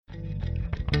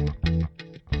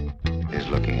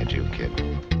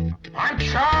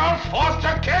Charles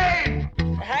Foster Kane!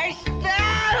 Hey, Stella!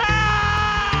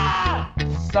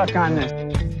 Suck on this.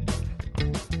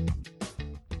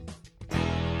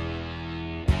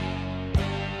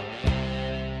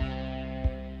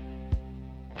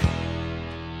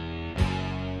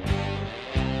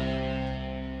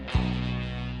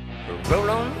 Roll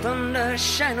on thunder,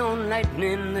 shine on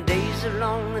lightning. The days are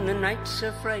long and the nights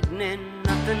are frightening.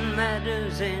 Nothing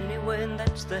matters anyway, and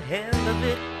that's the hell of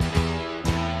it.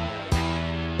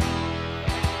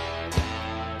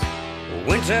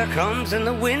 Winter comes and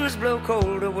the winds blow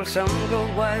colder. Well, some grow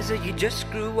wiser, you just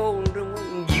grew older.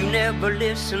 Well, you never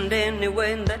listened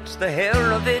anyway, and that's the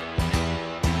hell of it.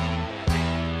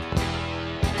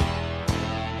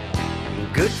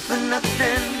 Good for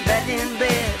nothing, bad in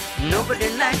bed. Nobody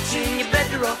likes you and you're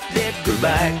better off dead.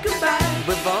 Goodbye, goodbye,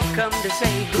 we've all come to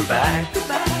say goodbye,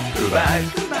 goodbye, goodbye,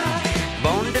 goodbye.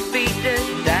 Born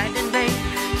defeated, died in vain.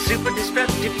 Super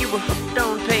destructive, you were hooked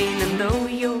on pain. And though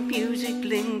your music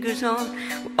lingers on,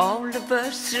 all of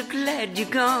us are glad you're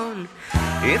gone.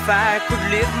 If I could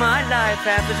live my life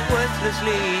half as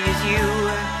worthlessly as you,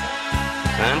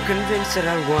 I'm convinced that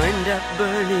I'll wind up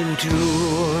burning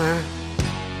too.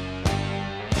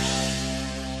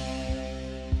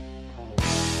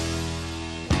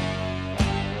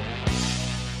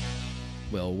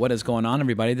 Well, what is going on,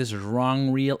 everybody? This is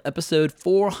Wrong Reel, episode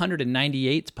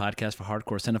 498. It's a podcast for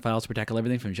hardcore cinephiles. We tackle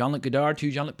everything from Jean-Luc Godard to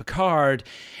Jean-Luc Picard.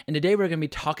 And today we're going to be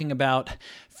talking about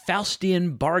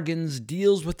Faustian bargains,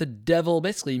 deals with the devil,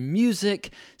 basically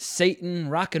music, Satan,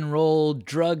 rock and roll,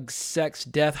 drugs, sex,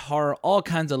 death, horror, all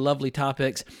kinds of lovely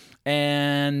topics.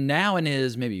 And now in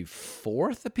his maybe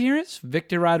fourth appearance,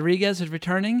 Victor Rodriguez is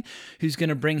returning, who's going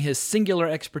to bring his singular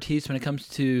expertise when it comes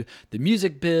to the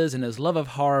music biz and his love of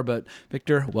horror. But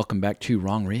Victor, welcome back to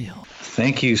Wrong Reel.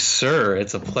 Thank you, sir.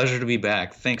 It's a pleasure to be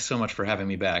back. Thanks so much for having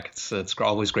me back. It's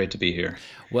always great to be here.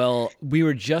 Well, we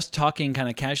were just talking kind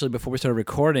of casually before we started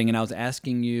recording, and I was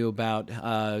asking you about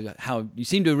how you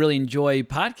seem to really enjoy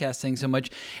podcasting so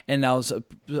much, and I was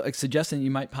suggesting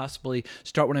you might possibly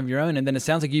start one of your own, and then it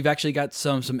sounds like you've actually got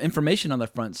some information on the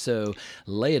front, so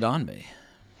lay it on me.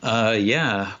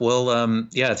 Yeah. Well,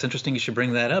 it's interesting you should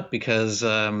bring that up because,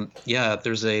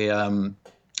 there's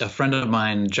a friend of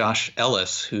mine, Josh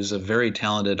Ellis, who's a very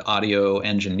talented audio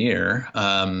engineer,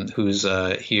 who's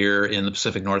here in the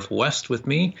Pacific Northwest with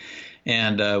me.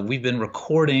 And we've been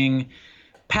recording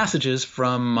passages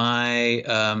from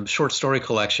my short story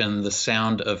collection, The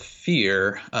Sound of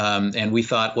Fear. And we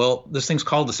thought, well, this thing's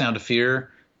called The Sound of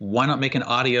Fear. Why not make an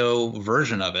audio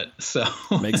version of it? So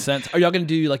makes sense. Are y'all going to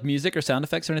do like music or sound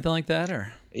effects or anything like that,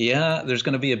 or? Yeah, there's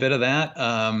going to be a bit of that.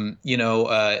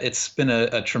 It's been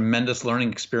a tremendous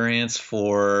learning experience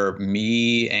for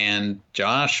me and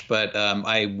Josh, but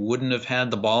I wouldn't have had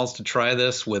the balls to try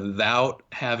this without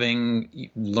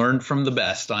having learned from the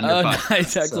best on your podcast.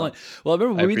 Nice, excellent. So, well, I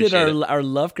remember when we did our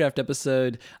Lovecraft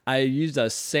episode, I used a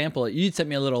sample. You sent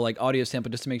me a little like audio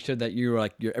sample just to make sure that you were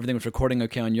like everything was recording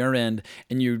okay on your end,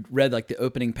 and you read like the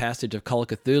opening passage of Call of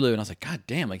Cthulhu, and I was like, God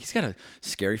damn, like he's got a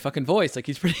scary fucking voice. Like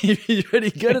he's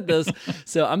pretty good at this.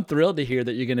 So I'm thrilled to hear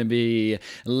that you're going to be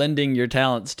lending your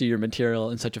talents to your material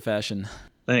in such a fashion.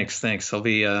 Thanks. I'll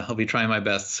be trying my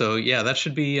best. So yeah, that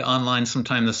should be online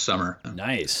sometime this summer.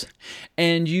 Nice.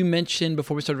 And you mentioned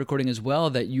before we started recording as well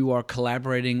that you are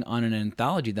collaborating on an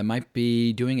anthology that might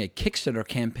be doing a Kickstarter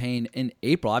campaign in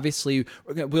April. Obviously,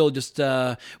 we'll just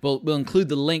we'll include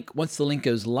the link once the link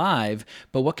goes live.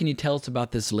 But what can you tell us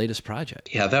about this latest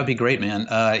project? Yeah, that would be great, man.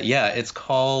 It's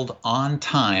called On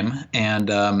Time, and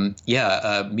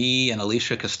me and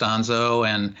Alicia Costanzo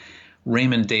and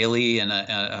Raymond Daly and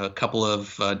a couple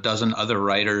of dozen other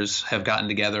writers have gotten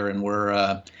together, and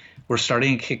we're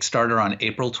starting a Kickstarter on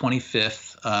April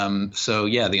 25th.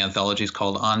 The anthology is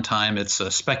called On Time. It's a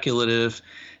speculative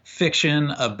fiction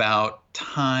about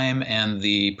time and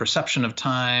the perception of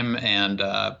time, and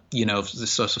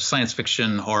science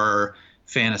fiction, horror,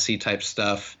 fantasy type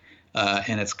stuff.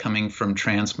 And it's coming from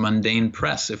Transmundane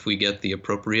Press if we get the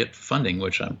appropriate funding,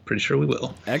 which I'm pretty sure we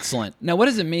will. Excellent. Now, what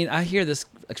does it mean? I hear this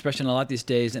expression a lot these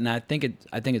days, and I think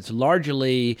it's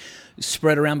largely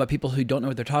spread around by people who don't know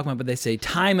what they're talking about, but they say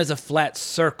time is a flat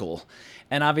circle.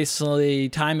 And obviously,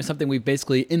 time is something we've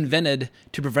basically invented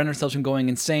to prevent ourselves from going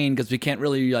insane because we can't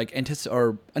really like anticipate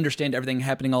or understand everything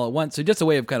happening all at once. So just a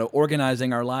way of kind of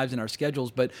organizing our lives and our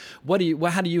schedules. But how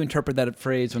do you interpret that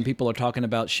phrase when people are talking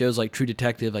about shows like True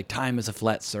Detective, like time is a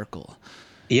flat circle?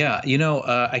 Yeah,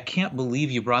 I can't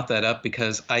believe you brought that up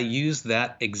because I used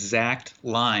that exact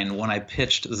line when I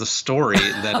pitched the story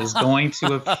that is going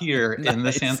to appear in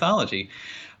this anthology.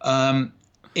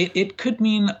 It could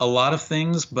mean a lot of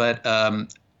things, but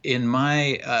in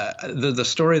my the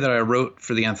story that I wrote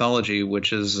for the anthology,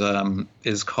 which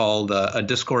is called A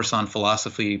Discourse on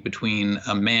Philosophy Between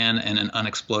a Man and an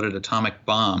Unexploded Atomic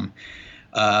Bomb,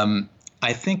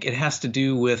 I think it has to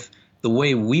do with the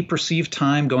way we perceive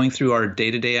time going through our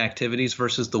day-to-day activities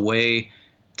versus the way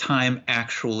time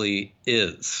actually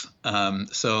is.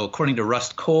 So according to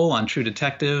Rust Cole on True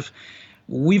Detective,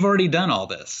 we've already done all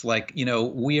this. Like,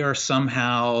 we are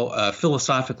somehow,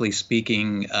 philosophically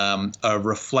speaking, a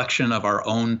reflection of our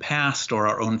own past or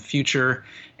our own future.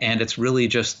 And it's really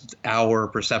just our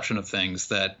perception of things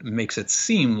that makes it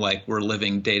seem like we're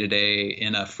living day to day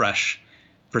in a fresh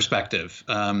perspective.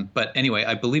 But anyway,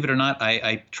 I believe it or not,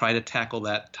 I try to tackle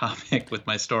that topic with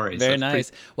my stories. Very nice.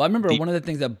 Well, I remember one of the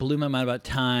things that blew my mind about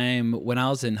time when I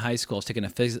was in high school. I was taking a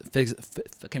I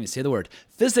can't even say the word,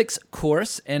 physics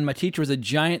course, and my teacher was a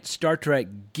giant Star Trek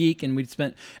geek, and we'd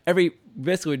spent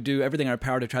basically would do everything in our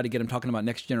power to try to get him talking about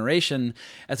Next Generation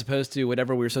as opposed to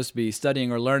whatever we were supposed to be studying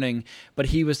or learning. But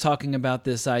he was talking about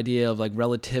this idea of like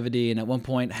relativity, and at one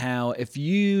point how if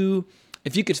you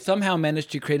could somehow manage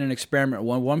to create an experiment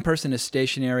where one person is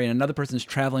stationary and another person is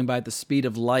traveling by at the speed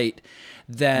of light,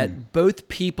 that both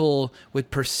people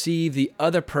would perceive the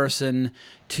other person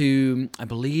to, I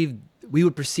believe, we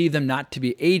would perceive them not to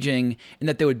be aging, and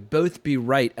that they would both be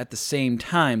right at the same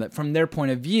time. That from their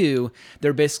point of view,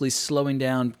 they're basically slowing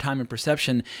down time and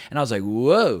perception. And I was like,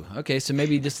 whoa, okay, so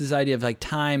maybe just this idea of like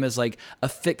time as like a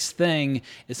fixed thing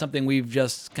is something we've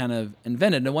just kind of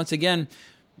invented. And once again,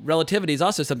 relativity is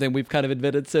also something we've kind of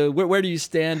invented. So where do you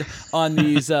stand on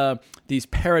these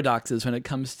paradoxes when it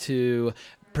comes to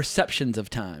perceptions of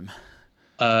time?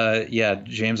 Yeah,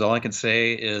 James, all I can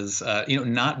say is,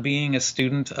 not being a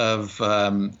student of,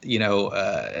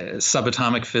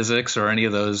 subatomic physics or any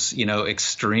of those,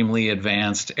 extremely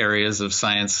advanced areas of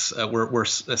science where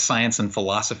science and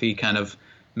philosophy kind of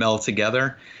meld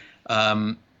together.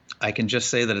 I can just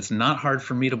say that it's not hard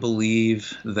for me to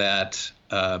believe that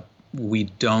we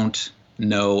don't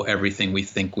know everything we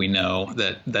think we know,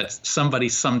 that somebody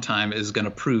sometime is going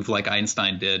to prove, like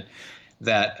Einstein did,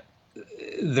 that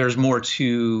there's more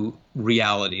to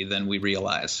reality than we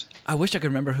realize. I wish I could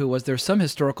remember who it was. There's some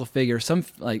historical figure, some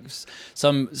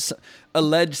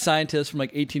alleged scientist from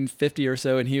like 1850 or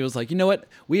so, and he was like, you know what?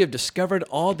 We have discovered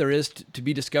all there is to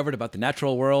be discovered about the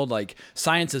natural world. Like,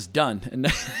 science is done. And,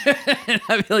 and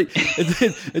I feel like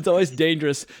it's always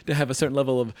dangerous to have a certain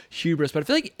level of hubris. But I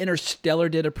feel like Interstellar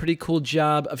did a pretty cool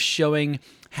job of showing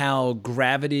how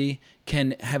gravity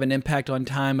can have an impact on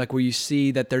time, like where you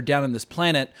see that they're down on this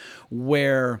planet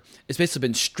where it's basically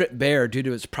been stripped bare due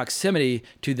to its proximity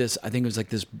to this, I think it was like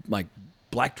this like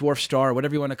black dwarf star or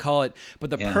whatever you want to call it. But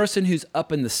the person who's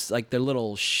up in this, like their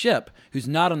little ship, who's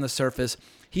not on the surface,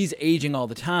 he's aging all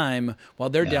the time while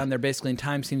they're down there basically, and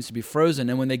time seems to be frozen.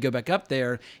 And when they go back up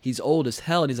there, he's old as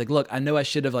hell. And he's like, look, I know I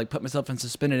should have like put myself in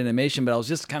suspended animation, but I was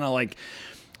just kind of like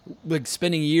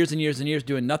spending years and years and years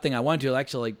doing nothing. I wanted to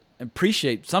actually like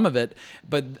appreciate some of it,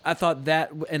 but I thought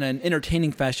that in an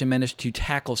entertaining fashion managed to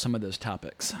tackle some of those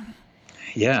topics.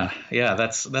 Yeah,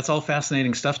 that's all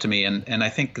fascinating stuff to me, and I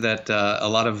think that a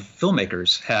lot of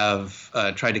filmmakers have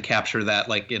tried to capture that,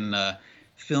 like in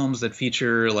films that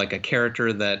feature like a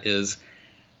character that is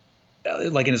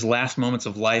like in his last moments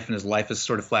of life, and his life is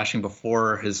sort of flashing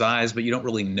before his eyes, but you don't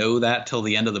really know that till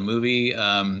the end of the movie.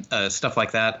 Stuff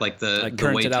like that, like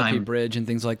the way time bridge and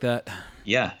things like that.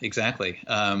 Yeah, exactly.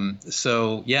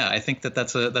 So yeah, I think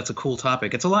that's a cool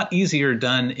topic. It's a lot easier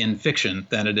done in fiction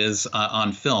than it is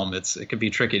on film. It can be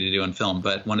tricky to do on film,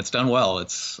 but when it's done well,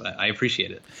 I appreciate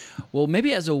it. Well,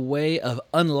 maybe as a way of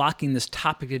unlocking this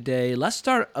topic today, let's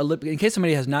start in case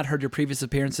somebody has not heard your previous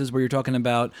appearances where you're talking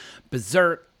about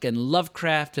Berserk and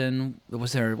Lovecraft, and what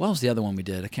was the other one we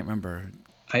did? I can't remember.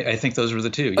 I think those were the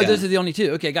two. Oh, those are the only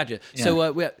two. Okay, gotcha. Yeah.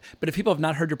 So, but if people have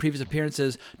not heard your previous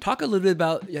appearances, talk a little bit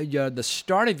about the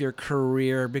start of your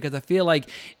career, because I feel like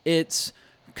it's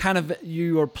kind of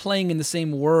you are playing in the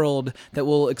same world that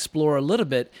we'll explore a little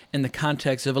bit in the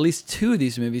context of at least two of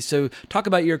these movies. So talk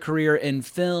about your career in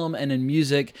film and in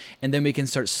music, and then we can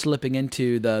start slipping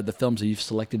into the films that you've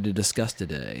selected to discuss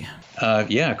today.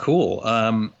 Yeah, cool.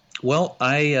 Well,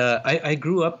 I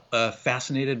grew up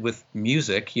fascinated with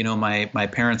music. My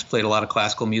parents played a lot of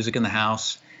classical music in the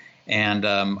house, and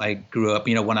I grew up.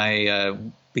 When I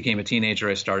became a teenager,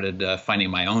 I started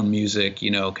finding my own music.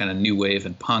 Kind of new wave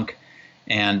and punk.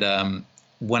 And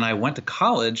when I went to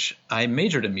college, I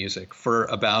majored in music for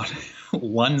about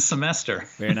one semester.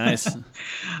 Very nice.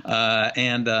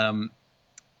 And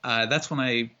that's when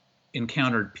I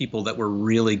encountered people that were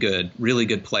really good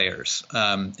players.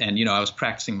 And I was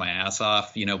practicing my ass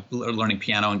off, learning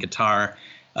piano and guitar.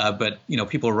 But,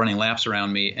 people were running laps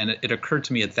around me. And it occurred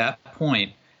to me at that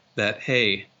point that,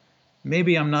 hey,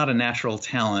 maybe I'm not a natural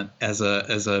talent as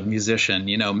a musician.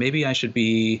 Maybe I should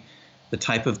be the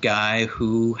type of guy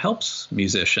who helps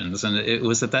musicians. And it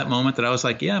was at that moment that I was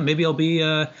like, yeah, maybe I'll be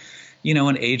an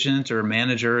agent or a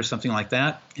manager or something like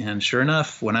that. And sure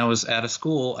enough, when I was out of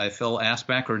school, I fell ass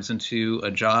backwards into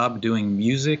a job doing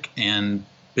music and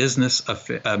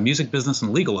music business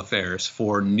and legal affairs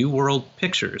for New World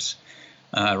Pictures,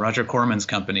 Roger Corman's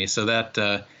company. So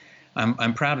that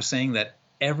I'm proud of saying that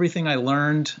everything I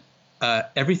learned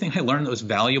that was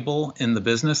valuable in the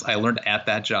business, I learned at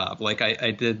that job. Like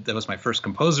I did, that was my first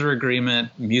composer agreement,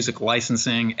 music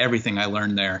licensing, everything I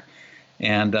learned there.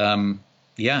 And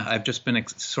I've just been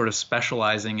sort of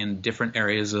specializing in different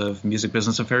areas of music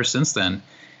business affairs since then.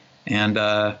 And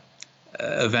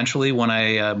eventually, when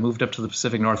I moved up to the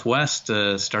Pacific Northwest,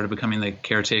 started becoming the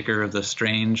caretaker of the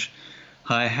strange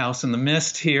high house in the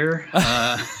mist here.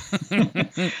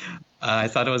 I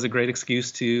thought it was a great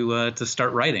excuse to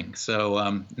start writing.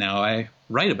 So now I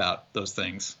write about those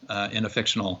things in a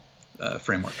fictional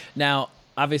framework. Now,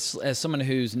 obviously, as someone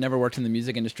who's never worked in the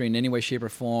music industry in any way, shape, or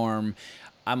form,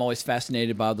 I'm always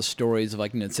fascinated by the stories of the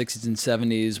 60s and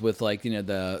 70s with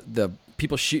the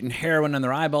people shooting heroin on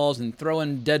their eyeballs and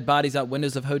throwing dead bodies out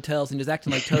windows of hotels and just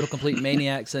acting like total complete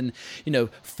maniacs and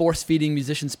force feeding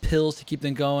musicians pills to keep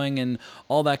them going and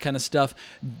all that kind of stuff.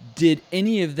 Did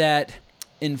any of that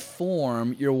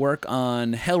inform your work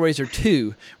on Hellraiser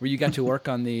 2, where you got to work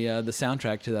on the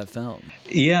soundtrack to that film?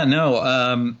 Yeah,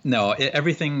 no.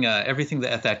 Everything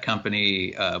at that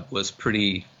company was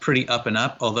pretty up and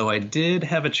up. Although I did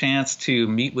have a chance to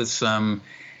meet with some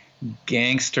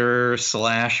gangster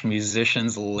 /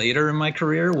 musicians later in my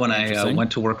career when I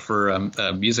went to work for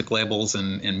music labels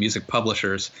and music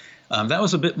publishers. That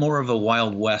was a bit more of a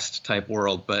Wild West type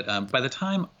world. But by the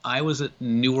time I was at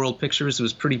New World Pictures, it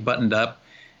was pretty buttoned up.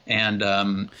 And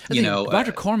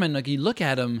Roger Corman, you look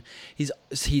at him, he's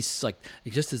like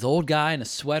just this old guy in a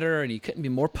sweater, and he couldn't be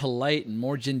more polite and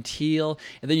more genteel.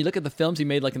 And then you look at the films he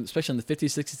made, especially in the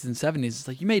 50s, 60s, and 70s. It's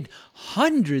like you made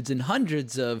hundreds and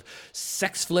hundreds of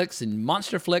sex flicks and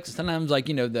monster flicks. And sometimes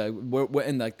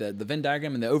the Venn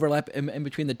diagram and the overlap in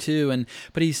between the two.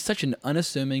 But he's such an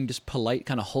unassuming, just polite,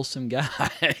 kind of wholesome guy.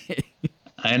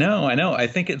 I know. I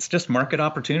think it's just market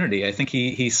opportunity. I think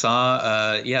he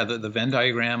saw, the Venn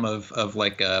diagram of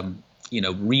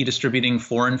redistributing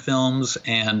foreign films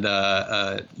and,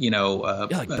 like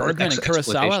Bergman and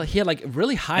Kurosawa. He had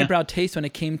really highbrow taste when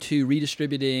it came to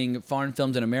redistributing foreign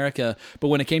films in America. But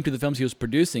when it came to the films he was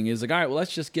producing, he was like, all right, well,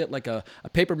 let's just get a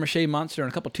paper mache monster and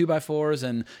a couple 2x4s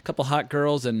and a couple hot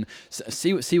girls and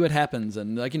see what happens.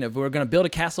 And if we're going to build a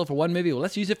castle for one movie, well,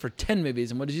 let's use it for 10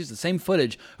 movies and we'll just use the same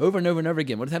footage over and over and over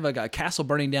again. We'll just have a castle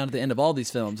burning down at the end of all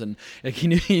these films. And he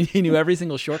knew every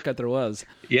single shortcut there was.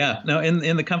 Yeah. No,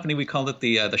 in the company we called it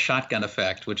the shotgun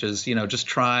effect, which is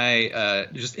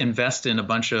just invest in a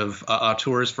bunch of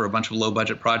auteurs for a bunch of low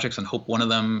budget projects and hope one of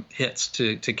them hits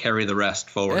to carry the rest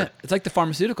forward. Yeah, it's like the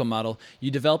pharmaceutical model. You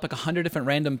develop 100 different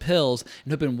random pills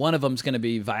and hoping one of them is going to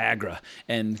be Viagra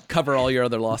and cover all your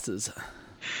other losses.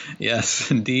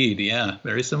 Yes, indeed. Yeah,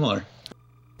 very similar.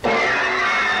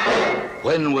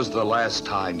 When was the last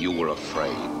time you were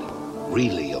afraid?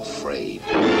 Really afraid?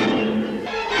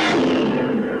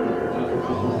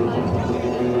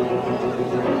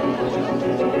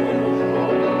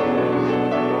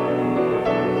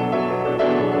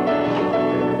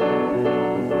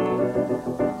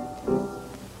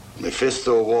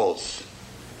 Mephisto waltz.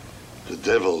 The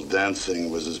devil dancing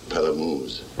with his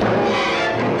paramours.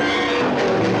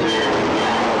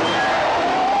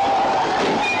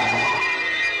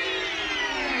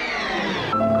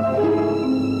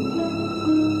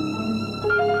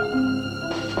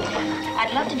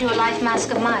 I'd love to do a life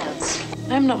mask of Miles.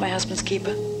 I'm not my husband's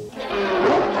keeper.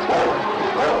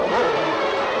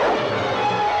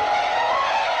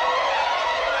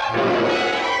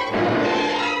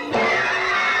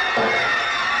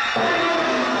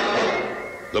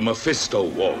 The Mephisto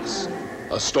Waltz,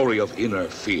 a story of inner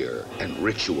fear and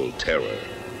ritual terror,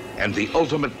 and the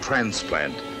ultimate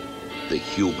transplant, the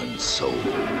human soul.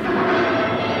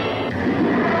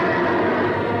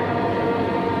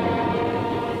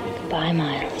 Goodbye,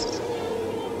 Miles.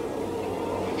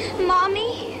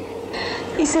 Mommy?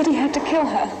 He said he had to kill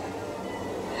her.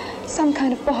 Some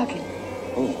kind of bargain.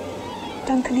 Oh.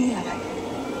 Duncan Eli.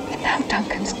 And now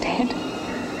Duncan's dead.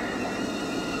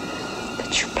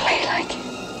 But you play like it.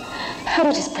 How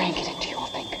did his brain get into your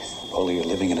fingers? Paula, you're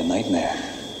living in a nightmare.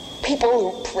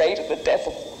 People who pray to the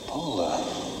devil. Paula.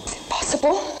 Is it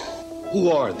possible? Who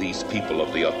are these people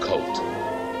of the occult?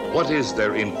 What is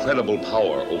their incredible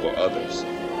power over others?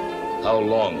 How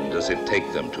long does it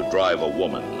take them to drive a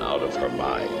woman out of her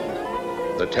mind?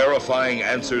 The terrifying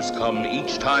answers come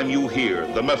each time you hear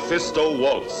the Mephisto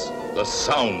Waltz, the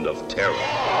sound of terror.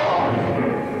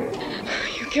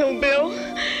 You killed Bill.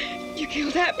 You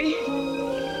killed Abby.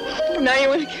 Now you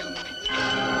want to kill me.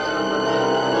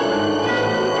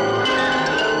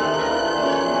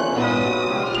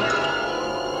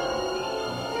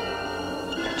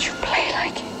 Don't you play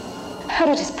like it? How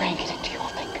did his brain get into your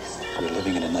fingers? We're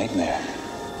living in a nightmare.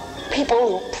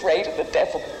 People who pray to the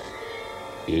devil.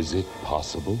 Is it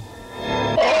possible?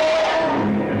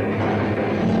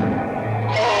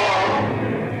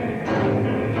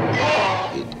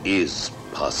 It is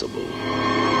possible.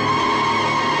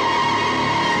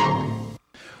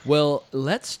 Well,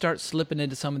 let's start slipping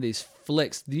into some of these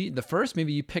flicks. The first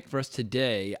movie you picked for us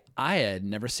today, I had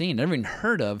never seen, never even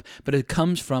heard of, but it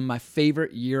comes from my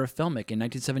favorite year of filmmaking,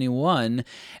 1971.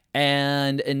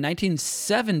 And in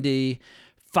 1970,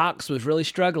 Fox was really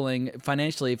struggling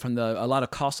financially from a lot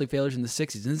of costly failures in the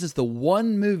 60s. And this is the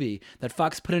one movie that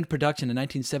Fox put into production in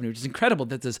 1970, which is incredible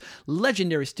that this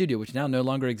legendary studio, which now no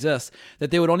longer exists,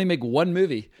 that they would only make one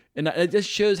movie. And it just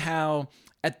shows how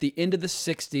at the end of the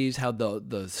 60s, how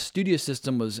the studio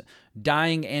system was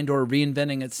dying and or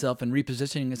reinventing itself and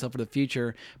repositioning itself for the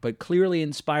future, but clearly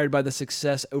inspired by the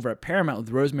success over at Paramount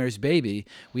with Rosemary's Baby,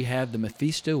 we have the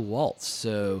Mephisto Waltz.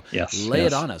 So lay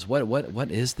it on us. What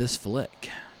is this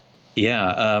flick?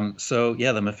 Yeah.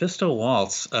 The Mephisto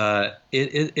Waltz.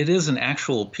 It is an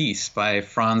actual piece by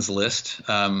Franz Liszt,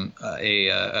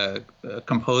 a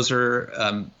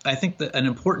composer. I think that an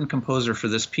important composer for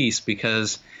this piece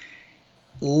because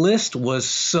Liszt was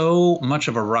so much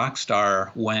of a rock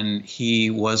star when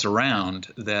he was around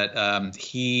that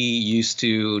he used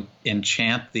to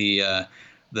enchant the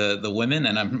women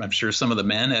and I'm sure some of the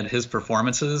men at his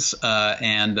performances,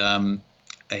 and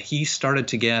he started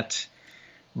to get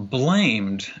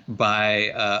blamed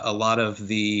by a lot of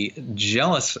the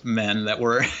jealous men that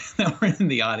were in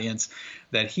the audience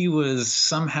that he was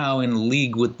somehow in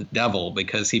league with the devil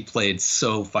because he played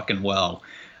so fucking well.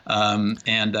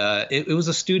 It was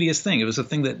a studious thing. It was a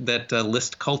thing that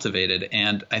Liszt cultivated.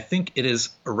 And I think it is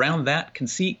around that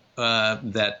conceit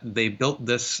that they built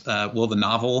this, the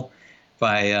novel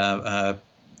by,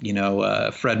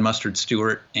 Fred Mustard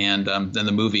Stewart and then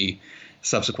the movie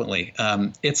subsequently.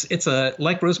 It's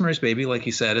like Rosemary's Baby, like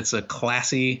you said, it's a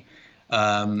classy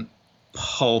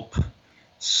pulp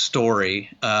story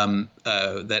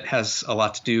that has a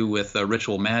lot to do with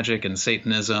ritual magic and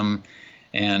Satanism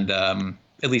and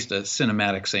at least a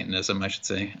cinematic Satanism, I should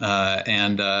say. I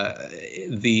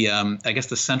guess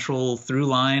the central through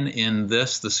line in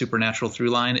this, the supernatural through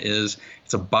line, is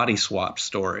it's a body swap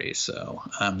story. So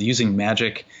using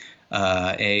magic,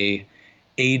 a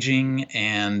aging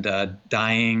and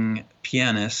dying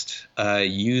pianist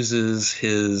uses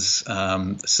his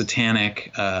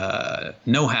satanic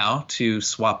know-how to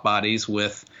swap bodies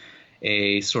with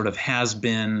a sort of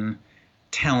has-been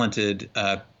talented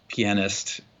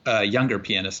pianist, younger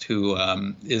pianist who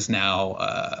is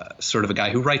now sort of a guy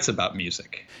who writes about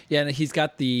music. Yeah, and he's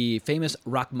got the famous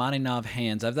Rachmaninoff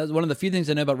hands. That's one of the few things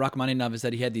I know about Rachmaninoff is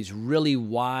that he had these really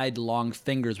wide, long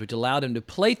fingers, which allowed him to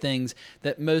play things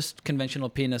that most conventional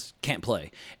pianists can't play.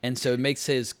 And so it makes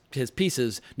his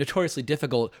pieces notoriously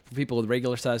difficult for people with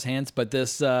regular-sized hands. But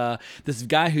this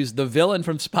guy who's the villain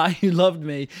from Spy Who Loved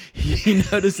Me, he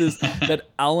notices that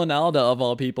Alan Alda, of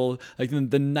all people, like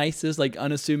the nicest, like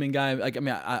unassuming guy. Like, I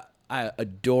mean, I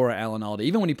adore Alan Alda,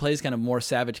 even when he plays kind of more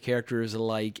savage characters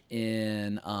like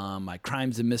in like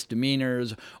Crimes and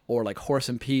Misdemeanors or like Horace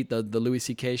and Pete, the Louis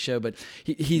C.K. show. But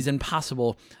he's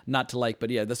impossible not to like. But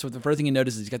yeah, that's what the first thing you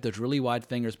notice is he's got those really wide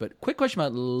fingers. But quick question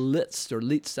about Liszt.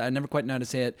 I never quite know how to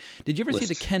say it. Did you ever see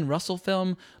the Ken Russell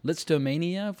film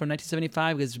Lisztomania from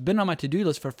 1975? It's been on my to-do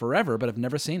list for forever, but I've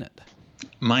never seen it.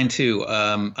 Mine too.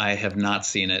 I have not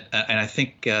seen it, and I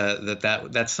think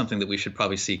that's something that we should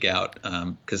probably seek out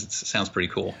because it sounds pretty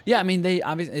cool. Yeah, I mean,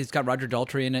 it's got Roger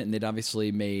Daltrey in it, and they'd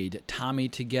obviously made Tommy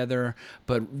together.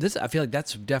 But this, I feel like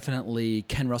that's definitely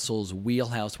Ken Russell's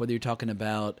wheelhouse. Whether you're talking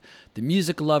about the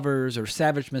Music Lovers or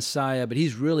Savage Messiah, but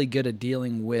he's really good at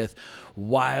dealing with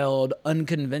wild,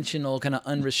 unconventional, kind of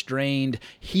unrestrained,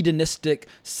 hedonistic,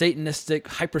 satanistic,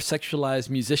 hypersexualized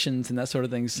musicians and that sort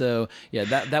of thing. So yeah,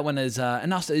 that one is,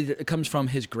 and also it comes from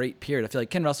his great period. I feel like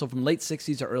Ken Russell from late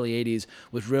 60s or early 80s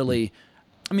was really,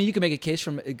 I mean, you can make a case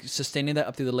from sustaining that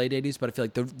up through the late 80s, but I feel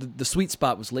like the sweet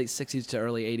spot was late 60s to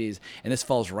early 80s, and this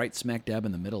falls right smack dab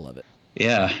in the middle of it.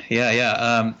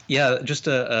 Yeah. Just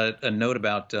a note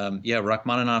about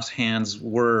Rachmaninoff's hands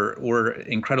were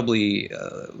incredibly.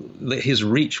 His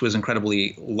reach was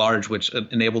incredibly large, which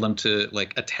enabled him to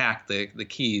like attack the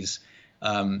keys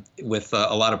with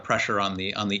a lot of pressure on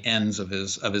the ends of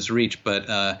his reach.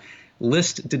 But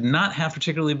Liszt did not have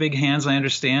particularly big hands, I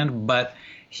understand, but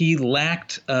he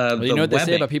lacked well, you know what webbing.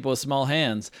 they say about people with small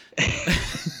hands.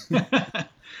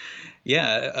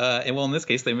 Yeah, and well, in this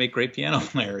case, they make great piano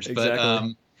players.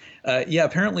 Exactly. But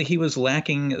apparently he was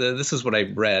lacking. This is what I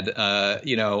read.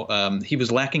 He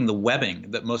was lacking the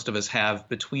webbing that most of us have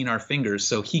between our fingers,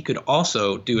 so he could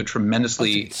also do a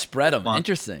tremendously spread them.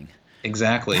 Interesting.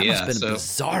 Exactly. That yeah. must have been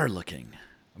bizarre looking.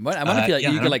 I wonder if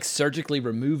you could like surgically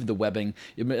remove the webbing.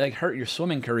 It might like hurt your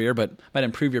swimming career, but might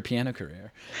improve your piano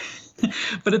career.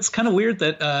 But it's kind of weird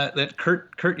that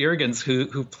Kurt Jürgens,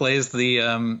 who plays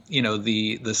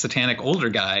the satanic older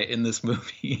guy in this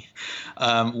movie,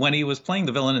 when he was playing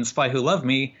the villain in Spy Who Loved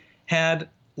Me, had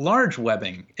large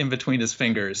webbing in between his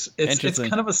fingers. It's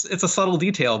kind of a subtle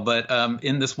detail, but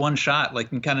in this one shot, like you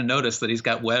can kind of notice that he's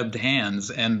got webbed hands,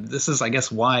 and this is, I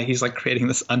guess, why he's like creating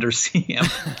this undersea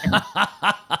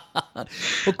empire.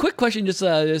 Well, quick question,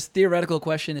 just theoretical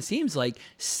question. It seems like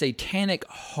satanic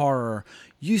horror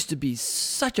used to be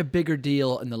such a bigger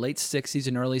deal in the late 60s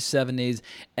and early 70s,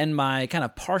 and my kind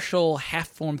of partial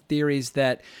half-formed theories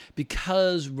that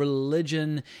because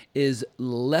religion is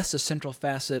less a central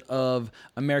facet of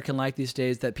American life these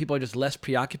days, that people are just less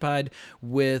preoccupied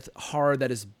with horror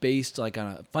that is based like on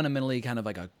a fundamentally kind of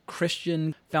like a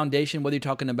Christian foundation, whether you're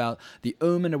talking about The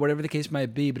Omen or whatever the case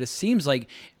might be. But it seems like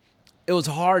it was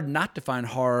hard not to find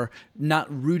horror not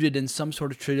rooted in some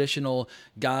sort of traditional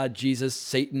God, Jesus,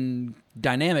 Satan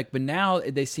dynamic, but now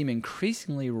they seem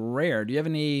increasingly rare. Do you have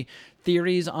any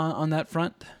theories on that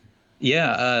front?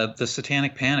 Yeah, the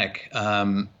Satanic Panic.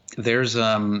 There's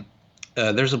a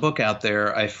book out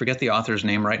there. I forget the author's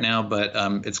name right now, but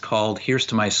it's called "Here's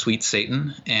to My Sweet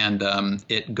Satan," and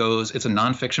it's a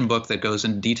nonfiction book that goes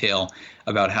in detail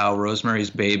about how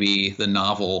Rosemary's Baby, the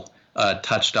novel,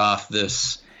 touched off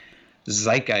this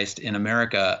zeitgeist in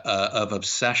America of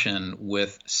obsession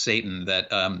with Satan,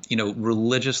 that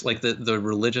religious, like the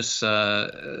religious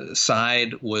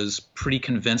side was pretty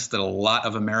convinced that a lot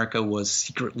of America was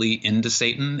secretly into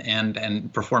Satan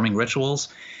and performing rituals,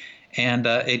 and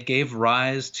it gave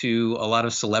rise to a lot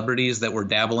of celebrities that were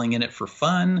dabbling in it for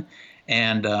fun.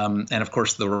 And of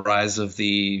course the rise of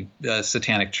the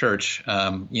Satanic Church,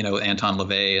 Anton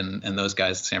LaVey and those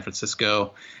guys in San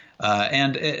Francisco.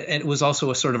 And it was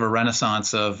also a sort of a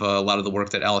renaissance of a lot of the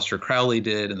work that Aleister Crowley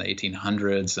did in the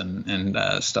 1800s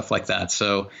and stuff like that.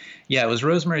 So, yeah, it was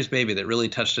Rosemary's Baby that really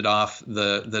touched it off.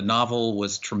 The novel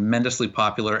was tremendously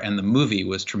popular, and the movie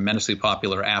was tremendously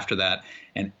popular after that.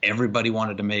 And everybody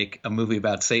wanted to make a movie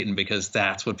about Satan because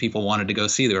that's what people wanted to go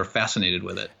see. They were fascinated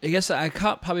with it. I guess I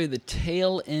caught probably the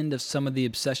tail end of some of the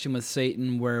obsession with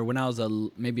Satan, where when I was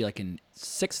maybe like in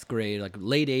 6th grade, like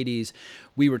late 80s,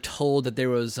 we were told that there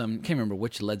was, can't remember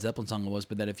which Led Zeppelin song it was,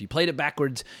 but that if you played it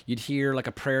backwards, you'd hear like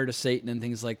a prayer to Satan and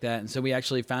things like that. And so we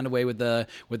actually found a way with our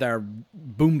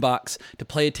boombox to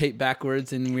play a tape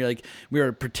backwards, and we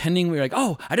were pretending, we were like,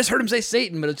 oh, I just heard him say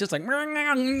Satan, but it's just like,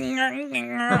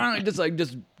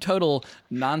 just total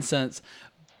nonsense.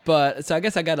 But so I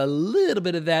guess I got a little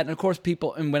bit of that, and of course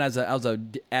people. And when I was a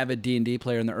avid D&D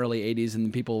player in the early '80s,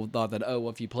 and people thought that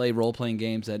if you play role playing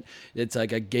games, that it's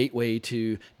like a gateway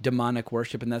to demonic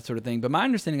worship and that sort of thing. But my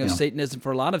understanding of Satanism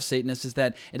for a lot of Satanists is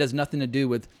that it has nothing to do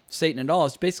with Satan at all.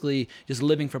 It's basically just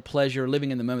living for pleasure, living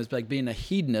in the moment. It's like being a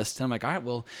hedonist. And I'm like, all right,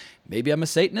 well, maybe I'm a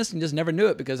Satanist and just never knew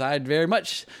it because I very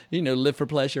much, live for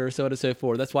pleasure, so on and so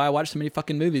forth. That's why I watch so many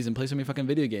fucking movies and play so many fucking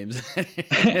video games.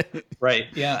 Right.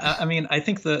 Yeah. I mean, I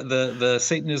think the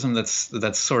Satanism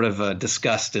that's sort of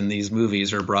discussed in these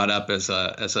movies or brought up as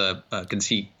a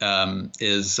conceit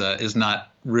is not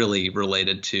really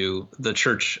related to the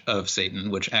Church of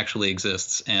Satan, which actually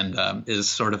exists and is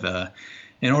sort of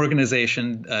an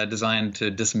organization designed to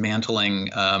dismantling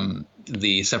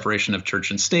the separation of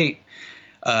church and state.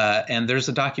 And there's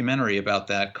a documentary about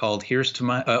that called "Here's to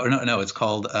My." It's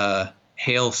called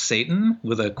 "Hail Satan"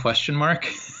 with a question mark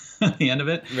at the end of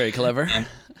it. Very clever. And,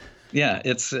 yeah,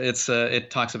 it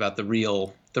talks about the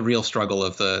real struggle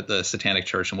of the Satanic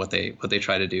Church and what they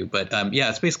try to do. But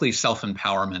it's basically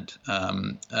self-empowerment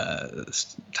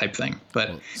type thing. But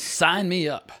well, sign me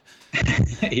up.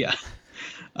 Yeah.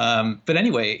 But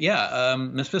anyway,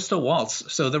 Mephisto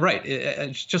Waltz. So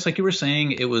it's just like you were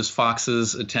saying, it was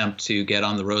Fox's attempt to get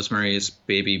on the Rosemary's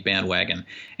Baby bandwagon.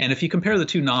 And if you compare the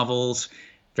two novels,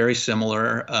 very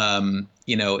similar,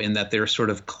 in that they're sort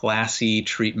of classy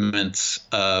treatments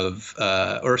of,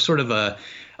 or sort of a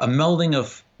melding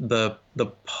of the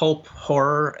pulp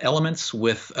horror elements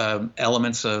with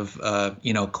elements of,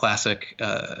 classic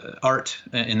art,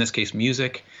 in this case,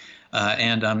 music.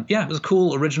 It was a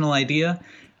cool original idea.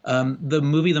 The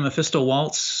movie, The Mephisto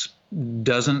Waltz,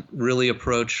 doesn't really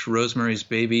approach Rosemary's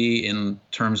Baby in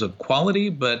terms of quality,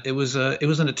 but it was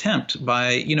an attempt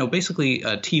by basically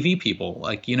TV people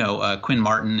like Quinn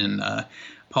Martin and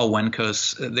Paul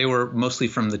Wenkos. They were mostly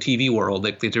from the TV world.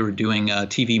 They were doing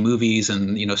TV movies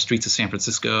and Streets of San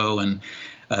Francisco and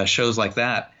shows like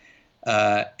that,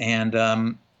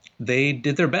 and they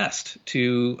did their best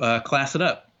to class it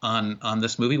up on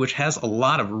this movie, which has a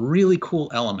lot of really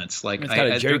cool elements. Like it's got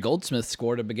a Jerry Goldsmith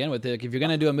score to begin with. Like, if you're going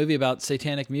to do a movie about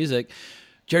satanic music,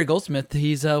 Jerry Goldsmith,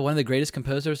 he's one of the greatest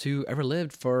composers who ever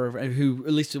lived, who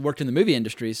at least worked in the movie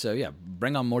industry. So yeah,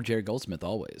 bring on more Jerry Goldsmith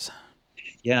always.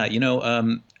 Yeah,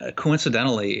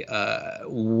 coincidentally,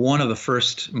 one of the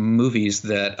first movies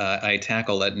that I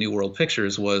tackled at New World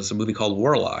Pictures was a movie called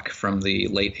Warlock from the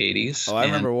late '80s. Oh, I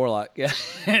remember Warlock. Yeah,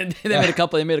 they made a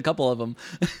couple of them.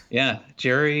 Yeah,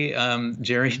 Jerry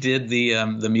did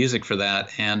the music for that,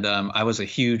 and I was a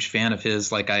huge fan of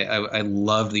his. Like I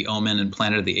loved the Omen and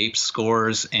Planet of the Apes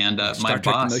scores, and Star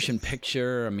Trek Motion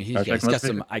Picture. I mean, he's got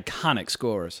some iconic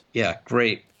scores. Yeah,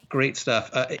 great stuff.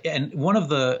 And one of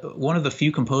the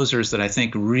few composers that I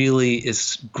think really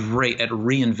is great at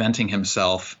reinventing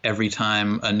himself every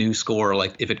time a new score,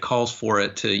 like if it calls for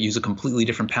it to use a completely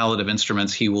different palette of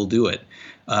instruments, he will do it.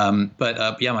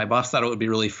 My boss thought it would be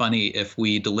really funny if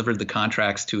we delivered the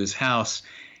contracts to his house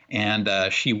and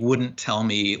she wouldn't tell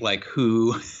me like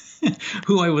who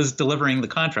I was delivering the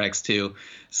contracts to.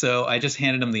 So I just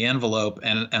handed him the envelope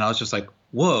and I was just like,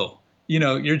 whoa.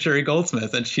 You're Jerry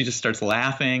Goldsmith. And she just starts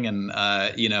laughing and,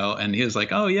 and he was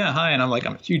like, oh, yeah, hi. And I'm like,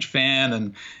 I'm a huge fan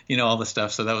and, all this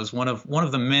stuff. So that was one of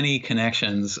the many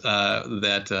connections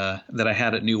that I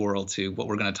had at New World to what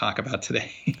we're going to talk about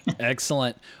today.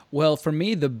 Excellent. Well, for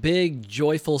me, the big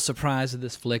joyful surprise of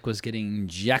this flick was getting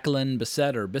Jacqueline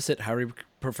Bisset, or Bissett, however you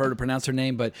prefer to pronounce her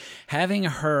name, but having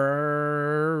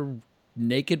her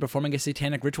naked performing a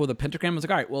satanic ritual with a pentagram. I was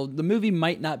like, all right, well, the movie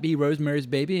might not be Rosemary's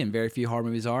Baby, and very few horror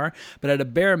movies are, but at a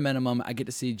bare minimum, I get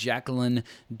to see Jacqueline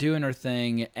doing her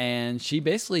thing, and she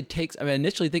basically takes, I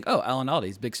initially think, oh, Alan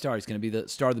Alda's big star, he's going to be the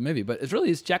star of the movie, but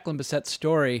it's Jacqueline Bisset's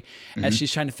story as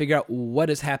she's trying to figure out what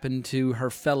has happened to her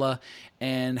fella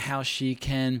and how she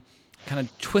can kind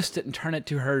of twist it and turn it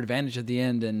to her advantage at the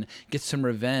end and get some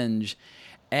revenge.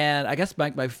 And I guess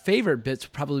my favorite bits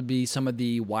would probably be some of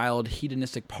the wild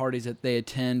hedonistic parties that they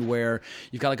attend where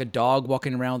you've got like a dog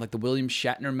walking around with like the William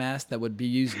Shatner mask that would be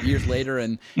used years later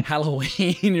in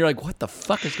Halloween. You're like, what the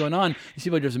fuck is going on? These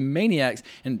people are just maniacs,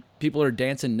 and people are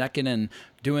dancing, necking, and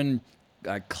doing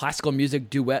classical music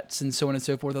duets and so on and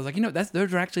so forth. I was like,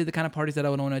 those are actually the kind of parties that I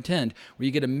would want to attend, where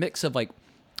you get a mix of like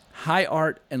high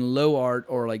art and low art,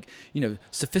 or like,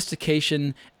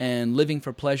 sophistication and living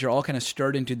for pleasure, all kind of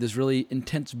stirred into this really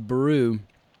intense brew.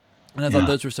 And I thought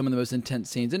those were some of the most intense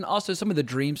scenes. And also some of the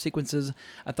dream sequences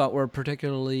I thought were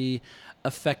particularly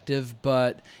effective.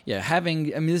 But yeah,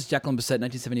 this is Jacqueline Bisset,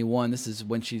 1971. This is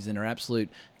when she's in her absolute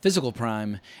physical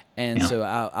prime. And so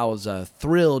I was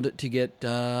thrilled to get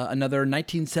another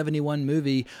 1971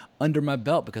 movie under my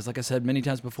belt, because like I said many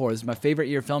times before, this is my favorite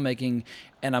year of filmmaking,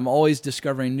 and I'm always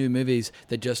discovering new movies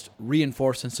that just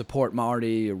reinforce and support my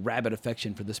already rabid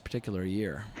affection for this particular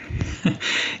year.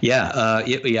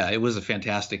 It was a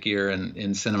fantastic year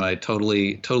in cinema. I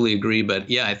totally agree. But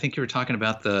yeah, I think you were talking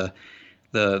about the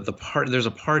part. There's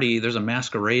a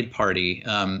masquerade party.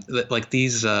 Like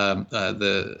these,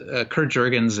 the Kurt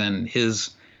Jurgens and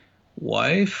his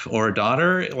wife or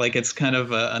daughter. Like it's kind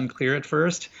of unclear at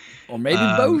first. Or maybe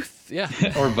both. Yeah.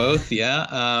 Or both.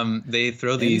 Yeah. They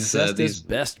throw these. These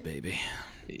best, baby.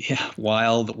 Yeah,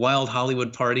 wild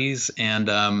Hollywood parties, and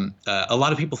a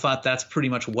lot of people thought that's pretty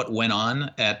much what went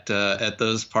on at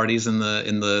those parties in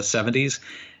the 70s.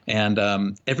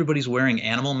 And everybody's wearing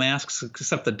animal masks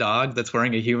except the dog that's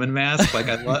wearing a human mask. Like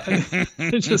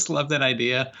I just love that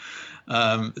idea.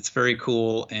 It's very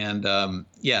cool, and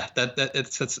that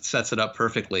it sets it up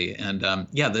perfectly. And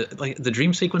the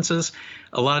dream sequences,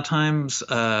 a lot of times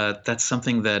that's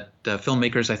something that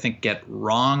filmmakers I think get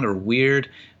wrong or weird.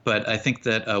 But I think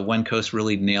that Wenkos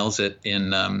really nails it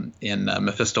in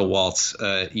Mephisto Waltz.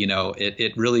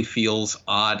 It really feels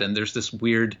odd, and there's this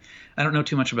weird. I don't know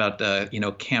too much about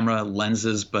camera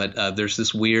lenses, but there's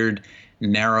this weird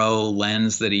narrow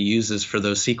lens that he uses for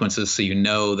those sequences,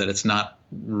 so that it's not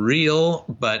real,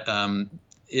 but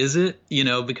is it?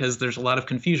 Because there's a lot of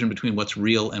confusion between what's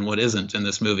real and what isn't in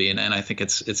this movie, and I think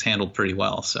it's handled pretty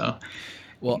well. So.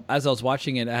 Well, as I was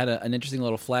watching it, I had an interesting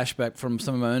little flashback from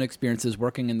some of my own experiences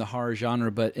working in the horror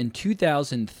genre. But in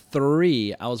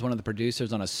 2003, I was one of the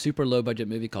producers on a super low-budget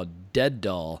movie called Dead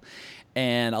Doll.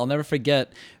 And I'll never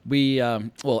forget,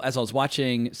 as I was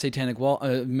watching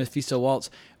Mephisto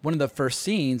Waltz, one of the first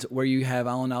scenes where you have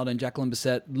Alan Alda and Jacqueline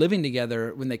Bisset living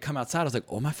together, when they come outside, I was like,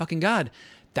 oh my fucking God.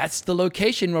 That's the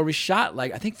location where we shot, I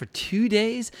think for 2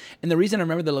 days. And the reason I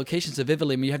remember the location so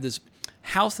vividly, you have this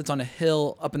house that's on a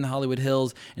hill up in the Hollywood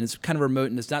Hills, and it's kind of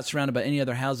remote, and it's not surrounded by any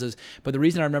other houses. But the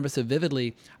reason I remember so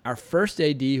vividly, our first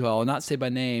AD, who I will not say by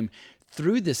name,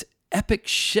 threw this epic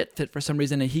shit fit for some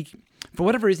reason, and for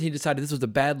whatever reason, he decided this was a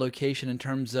bad location in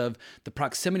terms of the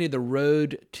proximity of the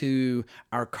road to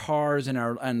our cars and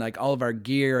all of our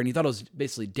gear, and he thought it was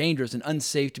basically dangerous and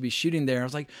unsafe to be shooting there. I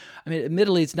was like,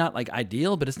 admittedly, it's not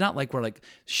ideal, but it's not like we're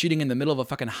shooting in the middle of a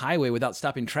fucking highway without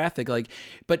stopping traffic.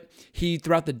 But he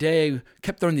throughout the day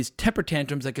kept throwing these temper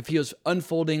tantrums. If he was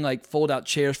unfolding fold-out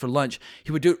chairs for lunch,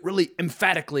 he would do it really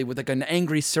emphatically with an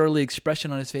angry, surly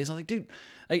expression on his face. I was like, dude.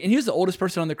 And he was the oldest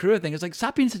person on the crew, I think. It was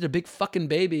stop being such a big fucking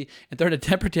baby and throwing a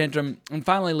temper tantrum. And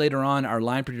finally, later on, our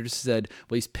line producer said,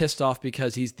 well, he's pissed off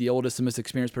because he's the oldest and most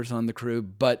experienced person on the crew,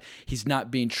 but he's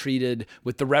not being treated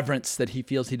with the reverence that he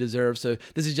feels he deserves. So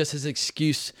this is just his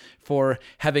excuse for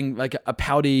having a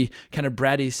pouty, kind of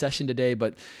bratty session today.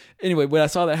 But anyway, when I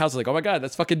saw that house, I was like, oh my God,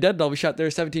 that's fucking Dead Doll. We shot there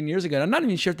 17 years ago. And I'm not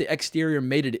even sure if the exterior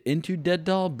made it into Dead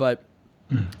Doll, but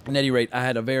at any rate, I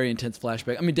had a very intense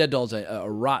flashback. Dead Doll's a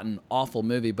rotten, awful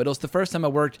movie, but it was the first time I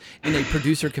worked in a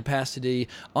producer capacity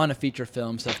on a feature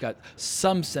film, so I've got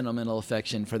some sentimental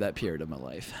affection for that period of my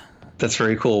life. That's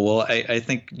very cool. Well, I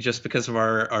think just because of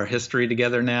our history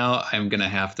together now, I'm going to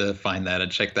have to find that and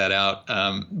check that out.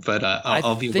 But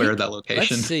I'll be aware of that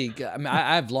location. Let's see.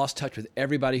 I've lost touch with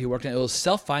everybody who worked on it. It was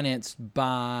self-financed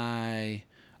by...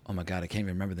 Oh my God, I can't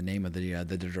even remember the name of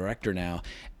the director now.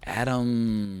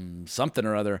 Adam something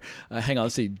or other. Hang on,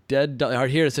 let's see. Dead Doll.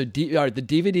 Here, so the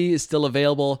DVD is still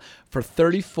available for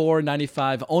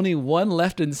 $34.95. Only one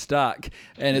left in stock,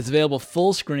 and it's available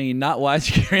full screen, not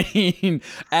widescreen.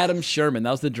 Adam Sherman,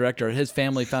 that was the director. His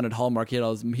family founded Hallmark. He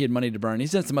had money to burn.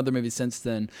 He's done some other movies since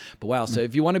then. But wow, so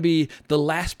if you want to be the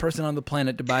last person on the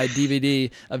planet to buy a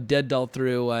DVD of Dead Doll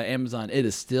through Amazon, it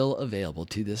is still available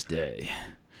to this day.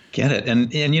 Get it.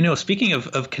 And speaking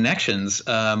of connections,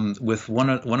 with one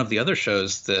of the other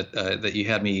shows that you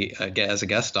had me as a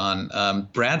guest on,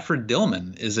 Bradford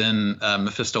Dillman is in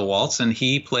Mephisto Waltz, and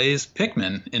he plays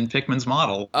Pickman in Pickman's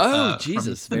Model. Oh,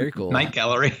 Jesus. Very cool. Night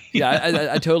Gallery. Yeah,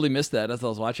 I totally missed that as I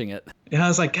was watching it. Yeah, I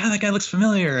was like, God, that guy looks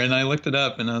familiar. And I looked it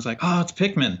up, and I was like, oh, it's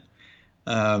Pickman.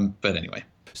 But anyway.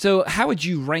 So how would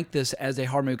you rank this as a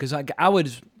horror movie? Because I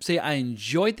would say I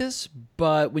enjoyed this,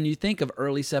 but when you think of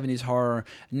early 70s horror,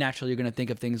 naturally you're going to think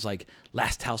of things like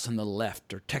Last House on the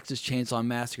Left or Texas Chainsaw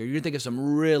Massacre. You're going to think of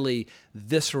some really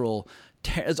visceral...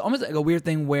 It's almost like a weird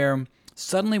thing where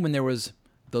suddenly when there was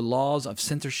the laws of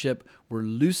censorship were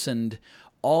loosened,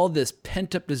 all this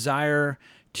pent-up desire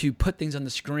to put things on the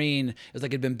screen is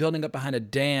like it had been building up behind a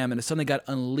dam, and it suddenly got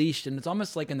unleashed. And it's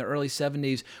almost like in the early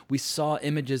 70s, we saw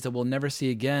images that we'll never see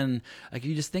again.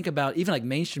 You just think about even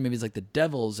mainstream movies like The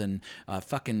Devils and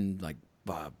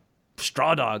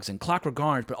Straw Dogs and Clockwork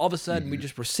Orange, but all of a sudden we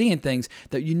just were seeing things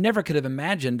that you never could have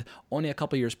imagined only a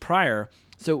couple years prior.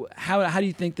 So how do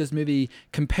you think this movie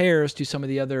compares to some of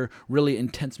the other really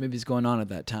intense movies going on at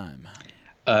that time?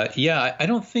 I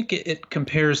don't think it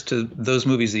compares to those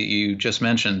movies that you just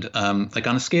mentioned. On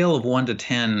a scale of 1 to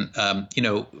 10,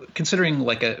 considering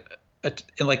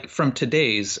from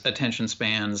today's attention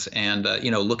spans and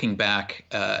looking back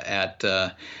at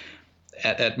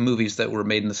movies that were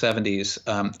made in the 70s,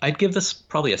 I'd give this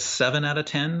probably a 7 out of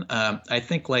 10. I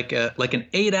think an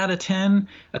 8 out of 10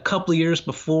 a couple of years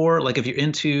before. If you're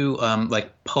into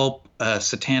pulp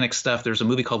satanic stuff, there's a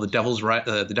movie called The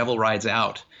Devil Rides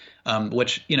Out.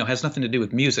 Which has nothing to do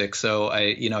with music, so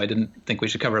I didn't think we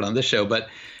should cover it on this show. But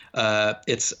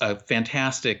it's a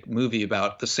fantastic movie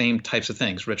about the same types of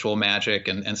things, ritual magic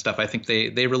and stuff. I think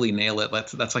they really nail it.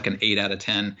 That's like an 8 out of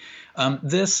 10.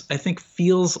 This I think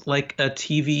feels like a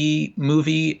TV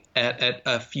movie at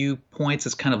a few points.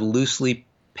 It's kind of loosely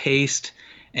paced.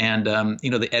 And,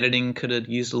 the editing could have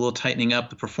used a little tightening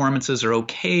up. The performances are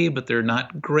okay, but they're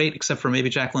not great, except for maybe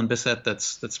Jacqueline Bisset.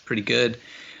 That's pretty good.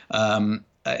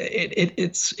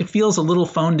 It feels a little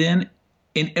phoned in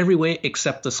every way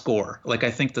except the score. I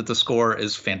think that the score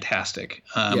is fantastic.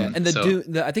 And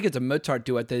I think it's a Mozart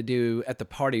duet they do at the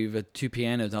party with 2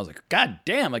 pianos. And I was like, God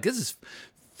damn, this is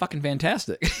fucking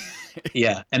fantastic.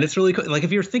 Yeah, and it's really cool. Like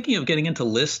if you're thinking of getting into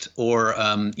Liszt or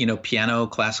piano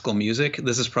classical music,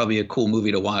 this is probably a cool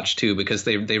movie to watch too, because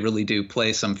they really do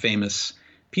play some famous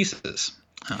pieces.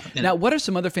 Now, what are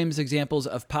some other famous examples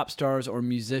of pop stars or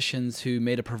musicians who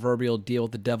made a proverbial deal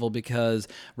with the devil? Because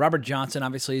Robert Johnson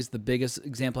obviously is the biggest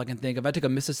example I can think of. I took a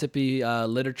Mississippi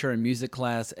literature and music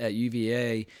class at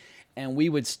UVA, and we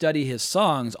would study his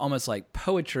songs almost like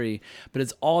poetry, but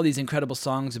it's all these incredible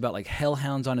songs about like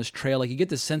hellhounds on his trail. Like you get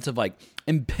this sense of like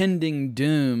impending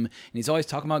doom, and he's always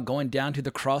talking about going down to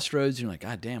the crossroads. And you're like,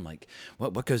 God damn, like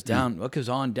what goes down, what goes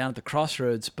on down at the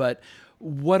crossroads? But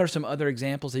what are some other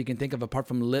examples that you can think of apart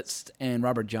from Liszt and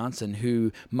Robert Johnson,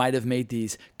 who might have made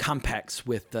these compacts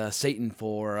with Satan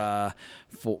for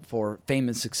fame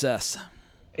and success?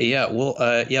 Yeah, well,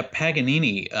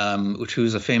 Paganini, which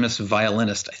was a famous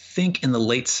violinist, I think in the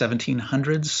late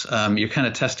 1700s. You're kind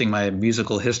of testing my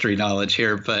musical history knowledge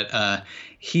here, but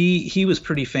he was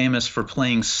pretty famous for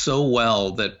playing so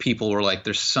well that people were like,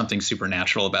 "There's something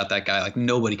supernatural about that guy. Like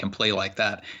nobody can play like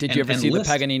that." Did you ever see the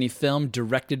Paganini film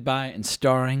directed by and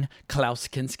starring Klaus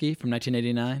Kinski from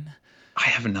 1989? I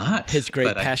have not. His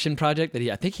great passion project that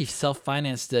I think he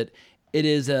self-financed it. It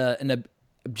is an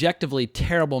objectively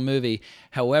terrible movie.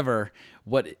 However,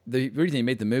 the reason he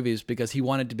made the movie is because he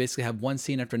wanted to basically have one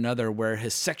scene after another where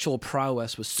his sexual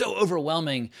prowess was so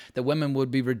overwhelming that women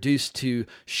would be reduced to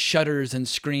shudders and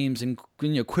screams and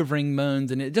quivering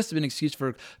moans, and it just been an excuse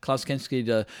for Klaus Kinski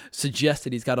to suggest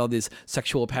that he's got all these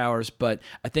sexual powers. But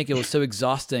I think it was so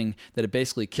exhausting that it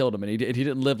basically killed him, and he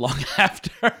didn't live long after.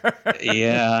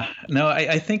 Yeah, no,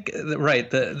 I think right.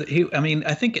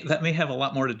 I think that may have a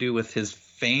lot more to do with his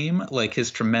fame, like his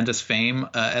tremendous fame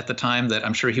at the time, that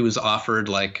I'm sure he was offered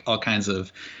like all kinds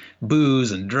of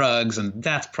booze and drugs, and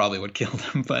that's probably what killed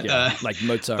him. But like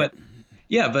Mozart.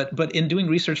 But in doing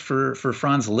research for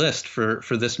Franz Liszt for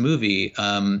this movie,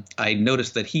 I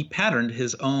noticed that he patterned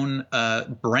his own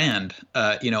brand,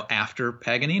 after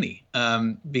Paganini,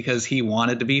 because he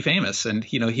wanted to be famous, and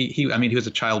he was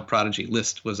a child prodigy.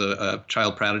 Liszt was a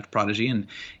child prodigy, and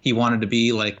he wanted to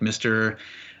be like Mr.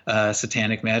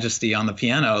 Satanic Majesty on the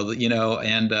piano,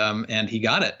 and he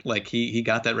got it. Like he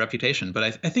got that reputation. But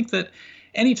I think that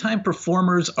anytime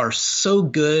performers are so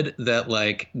good that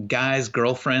like guys'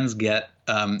 girlfriends get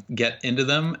into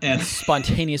them and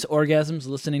spontaneous orgasms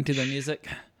listening to their music.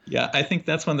 Yeah, I think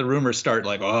that's when the rumors start.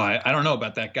 Like, I don't know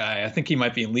about that guy. I think he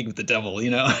might be in league with the devil.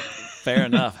 Fair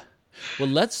enough. Well,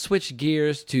 let's switch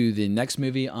gears to the next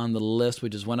movie on the list,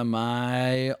 which is one of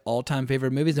my all-time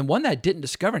favorite movies, and one that I didn't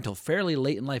discover until fairly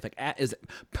late in life. Is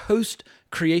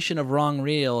post-creation of Wrong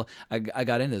Reel, I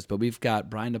got into this, but we've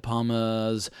got Brian De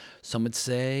Palma's, some would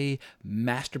say,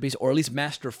 masterpiece, or at least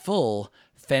masterful,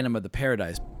 Phantom of the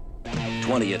Paradise.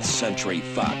 20th Century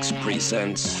Fox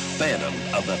presents Phantom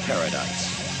of the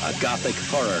Paradise, a gothic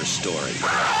horror story.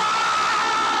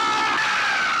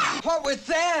 What was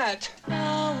that?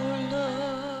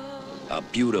 A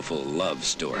beautiful love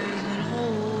story.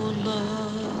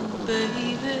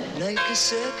 Like a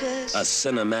circus. A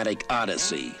cinematic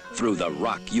odyssey through the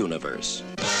rock universe.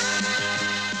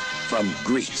 From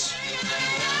Greece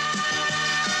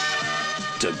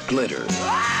to glitter.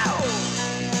 Wow!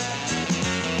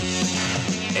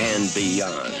 And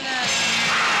beyond.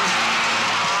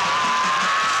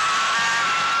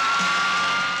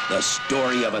 The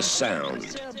story of a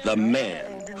sound, the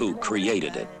man who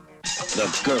created it, the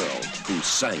girl who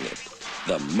sang it,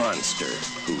 the monster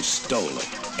who stole it,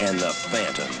 and the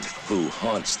phantom who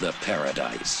haunts the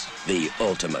paradise, the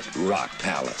ultimate rock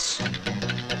palace.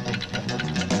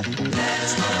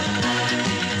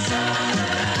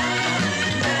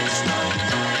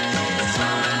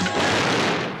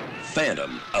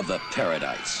 Phantom of the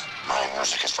Paradise. My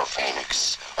music is for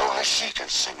Phoenix. Only she can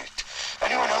sing it.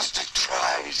 Anyone else that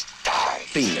tries dies.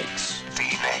 Phoenix.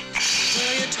 Phoenix.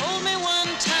 Well, you told me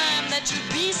one time that you'd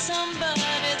be somebody,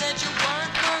 that you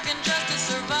weren't working just to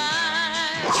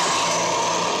survive.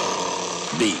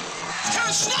 B.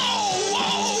 Snow!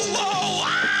 Whoa, whoa,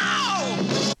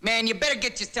 wow! Man, you better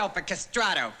get yourself a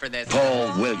castrato for this.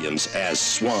 Paul Williams as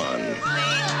Swan. And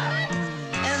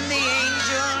the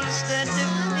angels that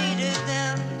defeated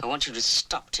them. I want you to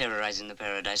stop terrorizing the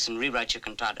paradise and rewrite your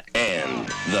cantata. And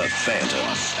the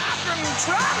Phantom. Stop and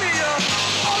try me up.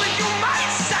 Only you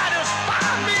might satisfy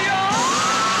me up.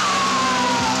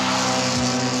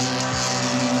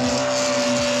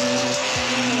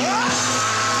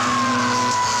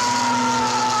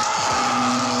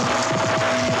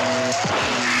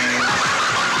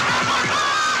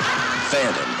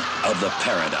 Phantom of the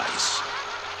Paradise.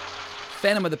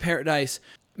 Phantom of the Paradise.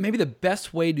 Maybe the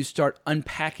best way to start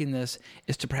unpacking this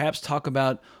is to perhaps talk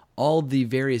about all the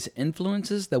various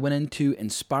influences that went into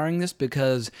inspiring this,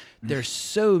 because there's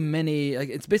so many, like,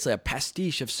 it's basically a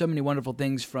pastiche of so many wonderful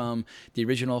things from the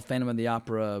original Phantom of the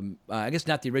Opera, I guess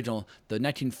not the original, the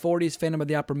 1940s Phantom of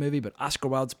the Opera movie, but Oscar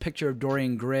Wilde's Picture of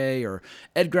Dorian Gray, or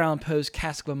Edgar Allan Poe's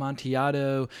Cask of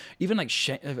Amontillado, even like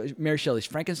Mary Shelley's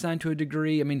Frankenstein to a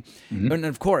degree. I mean, and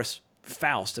of course,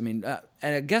 Faust. I mean,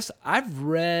 and I guess I've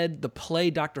read the play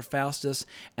Dr. Faustus,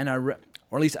 and or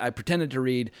at least I pretended to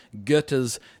read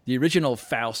Goethe's The Original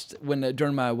Faust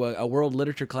during my world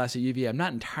literature class at UVA. I'm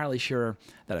not entirely sure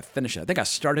that I finished it. I think I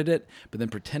started it, but then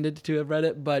pretended to have read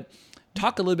it. But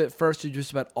talk a little bit first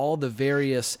just about all the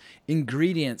various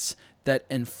ingredients that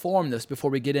inform this before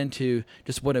we get into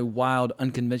just what a wild,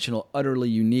 unconventional, utterly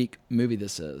unique movie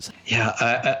this is.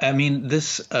 Yeah, I mean,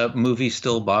 this movie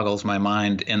still boggles my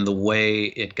mind in the way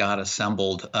it got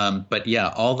assembled. But yeah,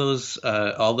 all those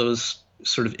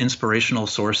sort of inspirational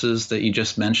sources that you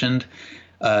just mentioned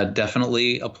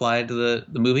definitely apply to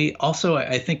the movie. Also,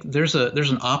 I think there's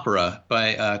an opera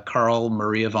by Carl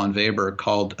Maria von Weber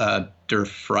called Der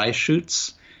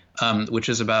Freischütz, which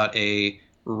is about a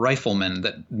rifleman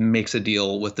that makes a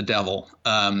deal with the devil.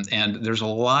 And there's a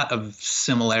lot of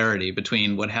similarity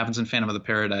between what happens in Phantom of the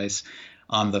Paradise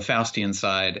on the Faustian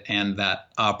side and that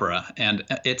opera. And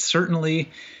it's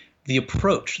certainly the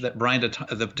approach that Brian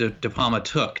De Palma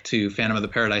took to Phantom of the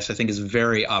Paradise, I think, is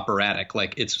very operatic.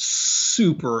 Like, it's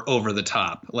super over the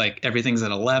top. Like, everything's at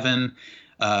 11.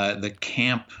 The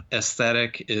camp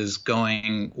aesthetic is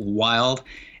going wild.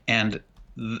 And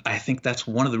I think that's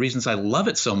one of the reasons I love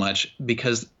it so much,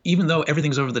 because even though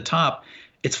everything's over the top,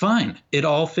 it's fine. It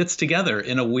all fits together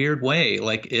in a weird way.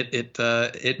 Like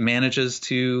it manages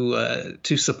to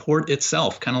support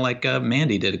itself, kind of like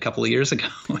Mandy did a couple of years ago.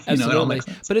 Absolutely. It all makes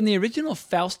sense. But in the original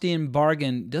Faustian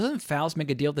bargain, doesn't Faust make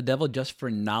a deal with the devil just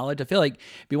for knowledge? I feel like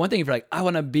it'd be one thing if you're like, I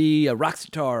want to be a rock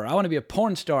star, I want to be a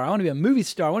porn star, I want to be a movie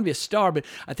star, I want to be a star. But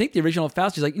I think the original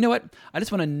Faust is like, you know what? I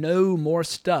just want to know more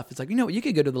stuff. It's like, you know what? You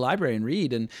could go to the library and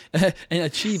read and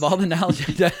achieve all the knowledge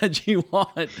that you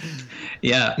want.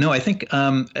 Yeah. No, I think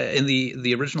in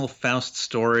the original Faust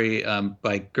story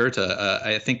by Goethe,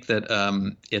 I think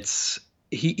that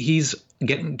he's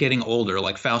getting older.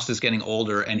 Like, Faust is getting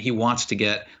older, and he wants to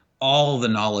get all the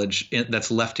knowledge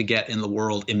that's left to get in the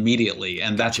world immediately,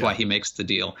 and that's why he makes the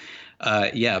deal.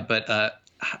 But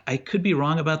I could be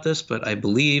wrong about this, but I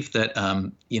believe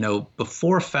that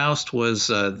before Faust was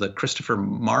the Christopher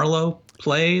Marlowe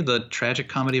play, the tragic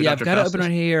comedy of Dr. Faustus. Yeah, I've got it open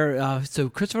right here. So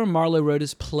Christopher Marlowe wrote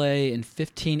his play in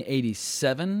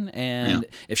 1587, and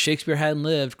if Shakespeare hadn't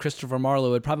lived, Christopher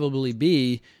Marlowe would probably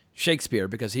be Shakespeare,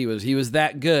 because he was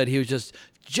that good. He was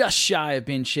just shy of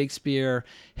being Shakespeare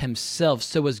himself.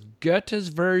 So was Goethe's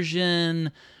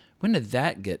version, when did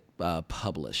that get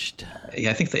published?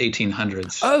 Yeah, I think the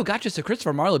 1800s. Oh, gotcha. So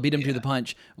Christopher Marlowe beat him to the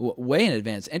punch way in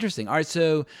advance. Interesting. All right.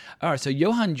 So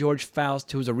Johann George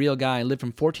Faust, who was a real guy, lived from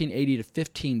 1480 to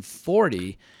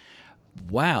 1540.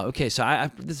 Wow. Okay.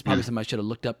 So this is probably something I should have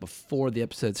looked up before the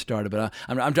episode started, but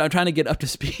I'm trying to get up to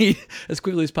speed as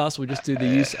quickly as possible just through the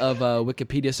use of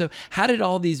Wikipedia. So how did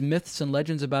all these myths and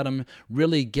legends about him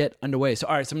really get underway? So,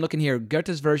 all right. So I'm looking here.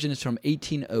 Goethe's version is from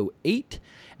 1808.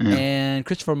 And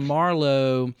Christopher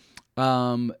Marlowe,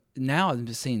 now I'm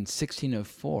just seeing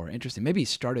 1604. Interesting. Maybe he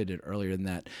started it earlier than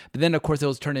that. But then, of course, it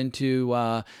was turned into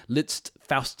Liszt's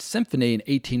Faust Symphony in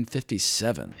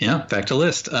 1857. Yeah, back to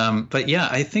Liszt. But yeah,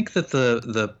 I think that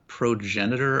the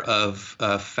progenitor of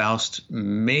Faust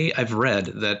I've read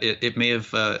that it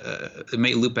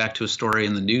may loop back to a story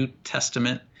in the New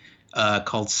Testament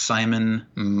called Simon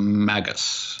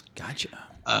Magus. Gotcha.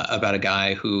 About a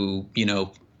guy who,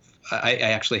 I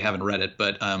actually haven't read it,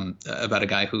 but about a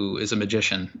guy who is a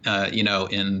magician,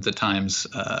 in the times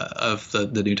of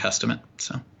the New Testament.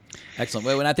 So, excellent.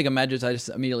 Well, when I think of magicians, I just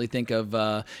immediately think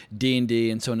of D&D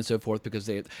and so on and so forth, because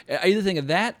I either think of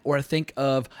that or I think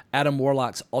of Adam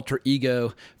Warlock's alter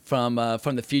ego from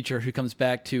the future, who comes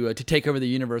back to take over the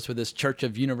universe with this Church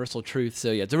of Universal Truth.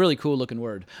 So yeah, it's a really cool looking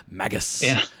word, Magus.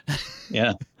 Yeah,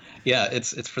 yeah. Yeah,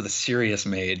 it's for the serious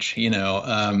mage,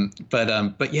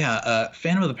 But yeah,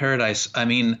 Phantom of the Paradise. I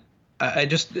mean, I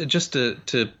just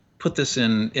to put this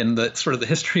in the sort of the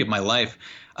history of my life.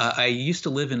 I used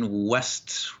to live in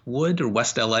Westwood or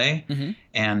West LA,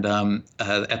 and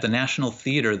at the National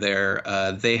Theater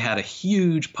there, they had a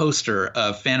huge poster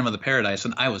of Phantom of the Paradise,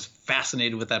 and I was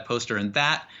fascinated with that poster, and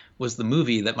that was the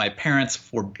movie that my parents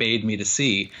forbade me to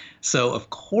see. So,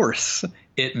 of course,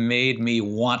 it made me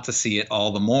want to see it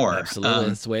all the more. Absolutely.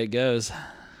 That's the way it goes.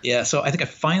 Yeah, so I think I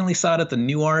finally saw it at the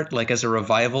New Art, like as a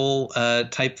revival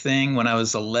type thing when I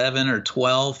was 11 or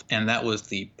 12, and that was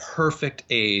the perfect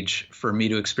age for me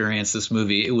to experience this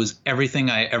movie. It was everything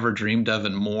I ever dreamed of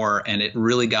and more, and it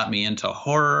really got me into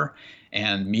horror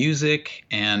and music.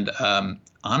 And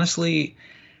honestly,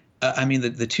 I mean,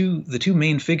 the two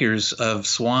main figures of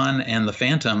Swan and the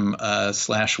Phantom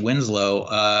 /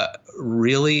 Winslow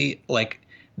really, like,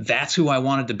 that's who I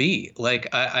wanted to be.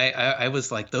 Like, I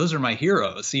was like, those are my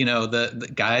heroes, you know,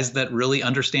 the guys that really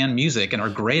understand music and are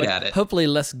great at it. Hopefully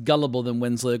less gullible than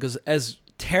Winslow, because as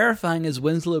terrifying as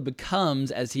Winslow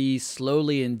becomes, as he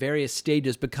slowly in various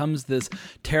stages becomes this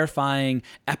terrifying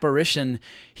apparition,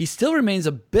 he still remains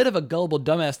a bit of a gullible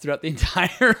dumbass throughout the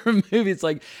entire movie. It's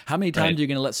like, how many times are you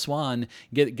going to let Swan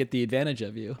get the advantage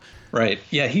of you? Right.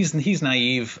 Yeah, he's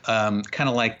naive, kind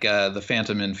of like the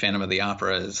Phantom in Phantom of the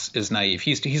Opera is naive.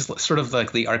 He's sort of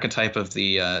like the archetype of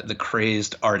the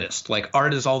crazed artist. Like,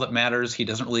 art is all that matters. He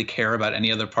doesn't really care about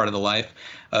any other part of the life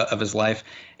of his life.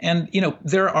 And, you know,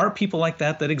 there are people like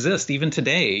that exist even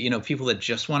today, you know, people that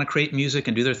just want to create music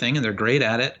and do their thing, and they're great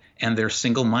at it, and they're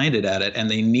single-minded at it, and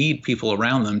they need people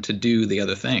around them to do the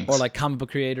other things. Or like comic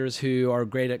book creators who are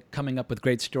great at coming up with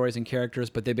great stories and characters,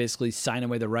 but they basically sign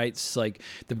away the rights. Like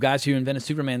the guys who invented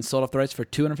Superman sold off the rights for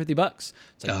 $250.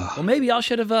 It's like, well, maybe y'all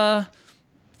should have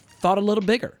thought a little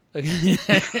bigger.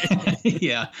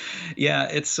 yeah,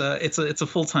 it's a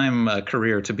full-time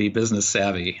career to be business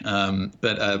savvy,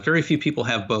 but very few people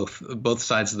have both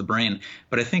sides of the brain.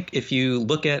 But I think if you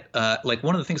look at like,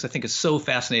 one of the things I think is so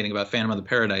fascinating about Phantom of the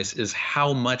Paradise is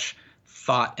how much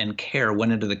thought and care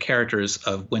went into the characters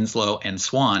of Winslow and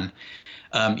Swan.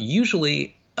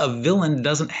 Usually a villain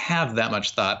doesn't have that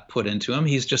much thought put into him.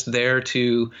 He's just there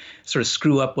to sort of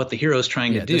screw up what the hero's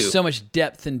trying to do. There's so much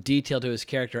depth and detail to his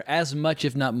character, as much,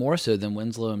 if not more so, than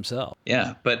Winslow himself.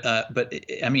 Yeah, but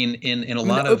I mean, in a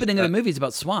lot of... The opening of the movie is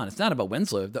about Swan. It's not about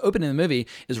Winslow. The opening of the movie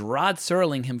is Rod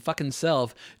Serling, him fucking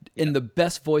self, in the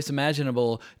best voice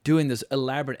imaginable, doing this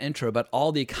elaborate intro about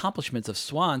all the accomplishments of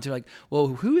Swan. So you're like, well,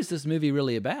 who is this movie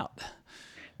really about?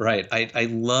 Right. I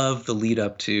love the lead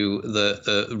up to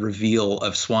the reveal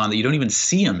of Swan, that you don't even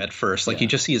see him at first. Like, you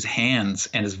just see his hands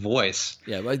and his voice.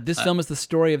 Yeah, well, this film is the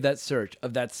story of that search,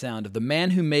 of that sound, of the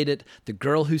man who made it, the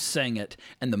girl who sang it,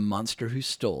 and the monster who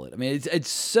stole it. I mean,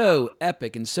 it's so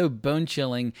epic and so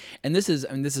bone-chilling. And this is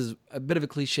a bit of a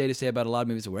cliche to say about a lot of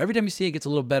movies, where every time you see it, it gets a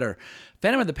little better.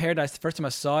 Phantom of the Paradise, the first time I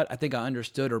saw it, I think I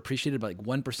understood or appreciated about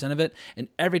like 1% of it. And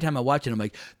every time I watch it, I'm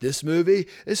like, this movie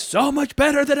is so much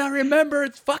better than I remember.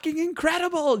 It's fucking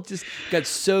incredible. It just got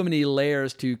so many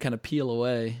layers to kind of peel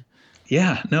away.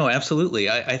 Yeah, no, absolutely.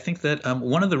 I think that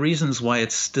one of the reasons why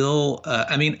it's still,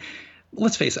 I mean,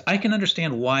 let's face it, I can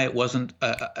understand why it wasn't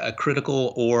a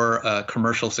critical or a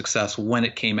commercial success when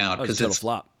it came out, because it's a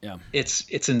flop. Yeah,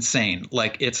 it's insane.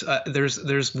 Like, it's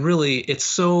there's really, it's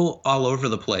so all over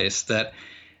the place that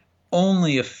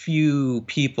only a few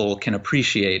people can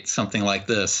appreciate something like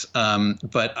this.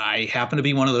 But I happen to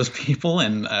be one of those people,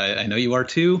 and I know you are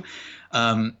too.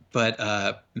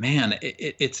 But man,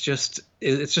 it's just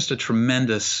a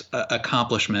tremendous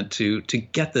accomplishment to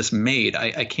get this made.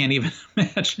 I can't even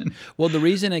imagine. Well, the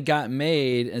reason it got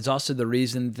made is also the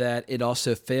reason that it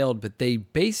also failed. But they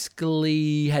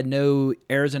basically had no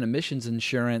errors and omissions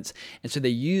insurance, and so they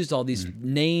used all these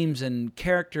names and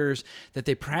characters that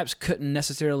they perhaps couldn't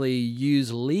necessarily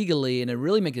use legally, and it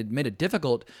really made it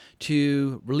difficult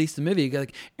to release the movie.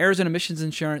 Like, errors and omissions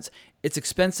insurance, it's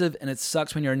expensive, and it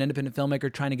sucks when you're an independent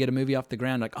filmmaker trying to get a movie off the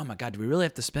ground. Like, oh my God, do we really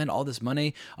have to spend all this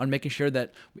money on making sure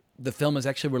that the film is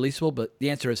actually releasable? But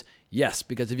the answer is yes,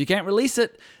 because if you can't release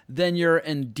it, then you're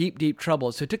in deep, deep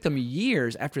trouble. So it took them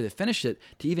years after they finished it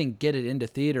to even get it into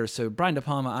theaters. So Brian De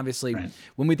Palma, obviously,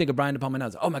 when we think of Brian De Palma now,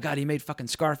 it's, oh my God, he made fucking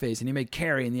Scarface, and he made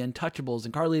Carrie, and The Untouchables,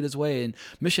 and Carlito's Way, and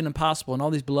Mission Impossible, and all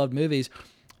these beloved movies.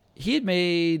 He had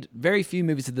made very few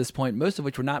movies at this point, most of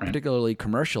which were not particularly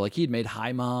commercial. Like, he had made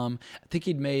Hi Mom. I think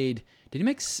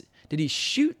did he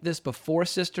shoot this before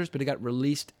Sisters, but it got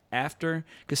released after?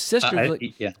 Because Sisters, I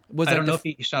don't know if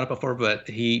he shot it before, but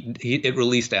it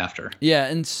released after. Yeah,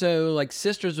 and so like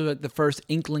Sisters was like the first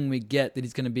inkling we get that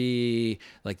he's going to be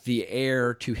like the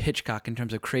heir to Hitchcock in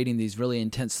terms of creating these really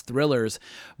intense thrillers.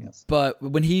 Yes. But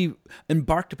when he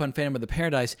embarked upon Phantom of the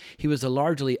Paradise, he was a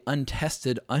largely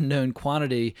untested, unknown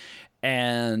quantity.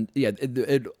 And yeah,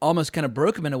 it almost kind of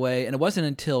broke him in a way. And it wasn't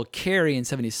until Carrie in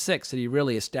 '76 that he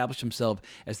really established himself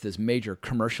as this major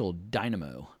commercial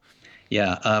dynamo.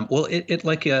 Yeah. Well, it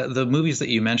like the movies that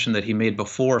you mentioned that he made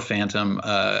before Phantom.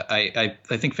 I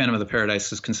think Phantom of the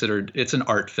Paradise is considered, it's an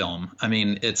art film. I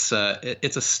mean, it's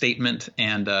a statement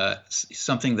and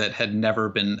something that had never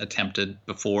been attempted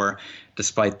before,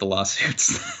 despite the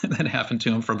lawsuits that happened to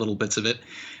him for little bits of it.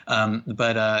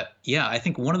 Yeah, I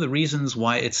think one of the reasons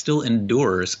why it still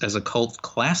endures as a cult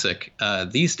classic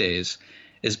these days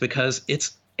is because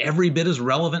it's every bit as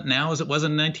relevant now as it was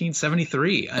in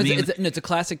 1973. It's a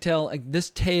classic tale. Like,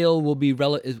 this tale will be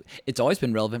relevant. It's always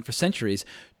been relevant for centuries.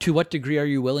 To what degree are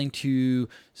you willing to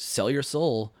sell your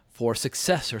soul for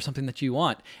success or something that you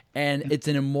want? And it's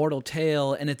an immortal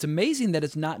tale, and it's amazing that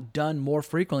it's not done more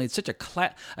frequently. It's such a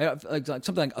like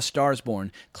something like A Star Is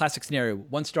Born, classic scenario.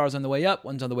 One star's on the way up,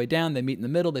 one's on the way down. They meet in the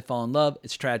middle, they fall in love.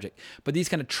 It's tragic. But these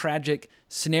kind of tragic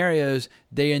scenarios,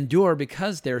 they endure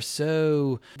because they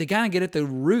kind of get at the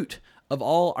root of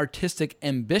all artistic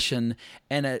ambition.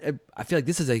 And I feel like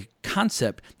this is a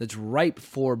concept that's ripe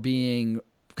for being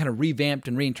kind of revamped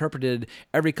and reinterpreted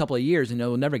every couple of years, and it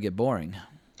will never get boring.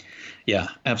 Yeah,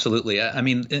 absolutely. I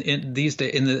mean, in these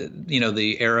days, in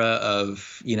the era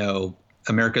of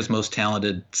America's Most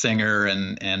Talented Singer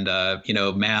and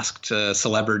masked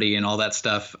celebrity and all that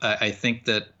stuff, I think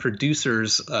that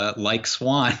producers like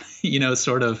Swan,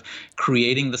 sort of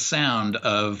creating the sound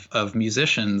of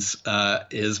musicians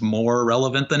is more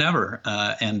relevant than ever,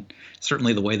 and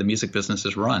certainly the way the music business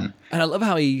is run. And I love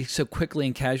how he so quickly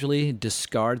and casually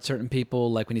discards certain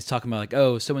people, like when he's talking about like,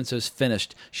 oh, so-and-so's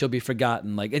finished, she'll be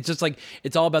forgotten. Like, it's just like,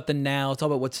 it's all about the now, it's all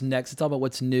about what's next, it's all about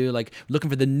what's new, like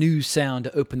looking for the new sound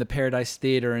to open the Paradise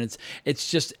Theater, and it's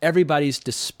just everybody's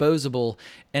disposable.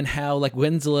 And how like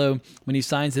Winslow, when he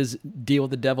signs his deal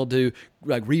with the devil to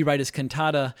like rewrite his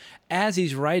cantata, as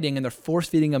he's writing and they're force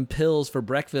feeding him pills for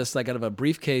breakfast, like out of a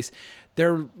briefcase,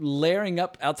 they're layering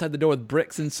up outside the door with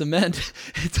bricks and cement.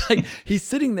 It's like he's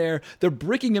sitting there, they're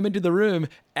bricking him into the room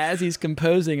as he's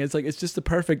composing. It's like, it's just the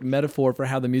perfect metaphor for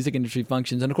how the music industry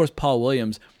functions. And of course, Paul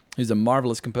Williams, who's a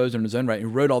marvelous composer in his own right, who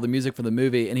wrote all the music for the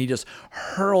movie, and he just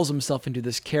hurls himself into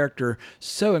this character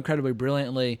so incredibly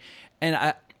brilliantly. And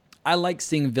I like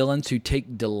seeing villains who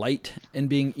take delight in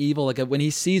being evil. Like when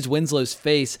he sees Winslow's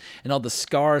face and all the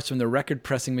scars from the record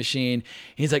pressing machine,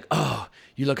 he's like, "Oh,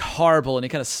 you look horrible," and he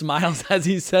kind of smiles as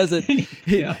he says it.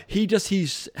 Yeah.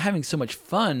 He's having so much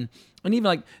fun. And even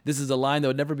like, this is a line that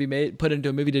would never be put into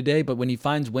a movie today, but when he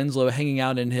finds Winslow hanging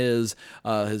out in his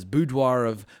boudoir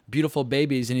of beautiful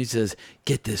babies, and he says,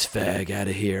 "Get this fag out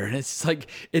of here," and it's like,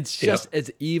 it's just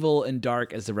as evil and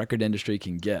dark as the record industry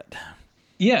can get.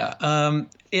 Yeah,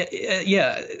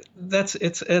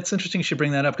 it's interesting you should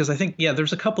bring that up, because I think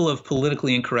there's a couple of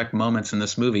politically incorrect moments in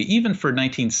this movie, even for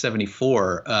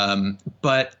 1974,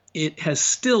 but it has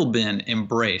still been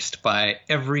embraced by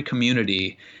every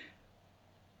community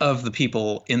of the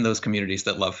people in those communities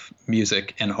that love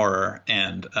music and horror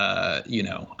and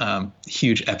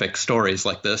huge epic stories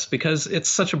like this, because it's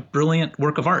such a brilliant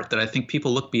work of art that I think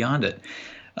people look beyond it.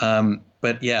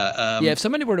 If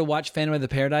somebody were to watch Phantom of the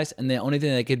Paradise and the only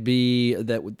thing that could be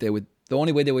the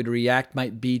only way they would react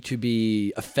might be to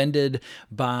be offended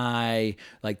by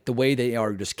like the way they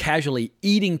are just casually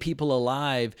eating people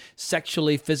alive,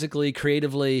 sexually, physically,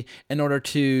 creatively, in order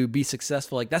to be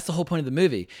successful. Like, that's the whole point of the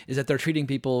movie, is that they're treating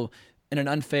people in an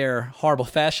unfair, horrible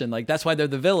fashion. Like, that's why they're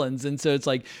the villains. And so it's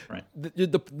like, right.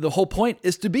 the whole point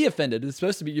is to be offended. You're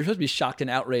supposed to be shocked and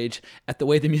outraged at the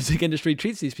way the music industry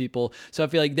treats these people. So I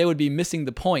feel like they would be missing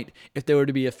the point if they were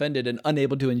to be offended and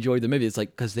unable to enjoy the movie. It's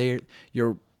like, because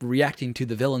you're reacting to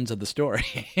the villains of the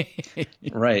story.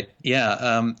 Right.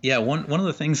 Yeah. One of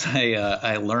the things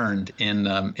I learned in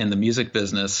the music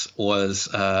business was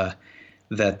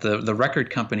that the record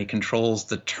company controls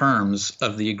the terms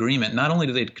of the agreement. Not only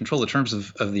do they control the terms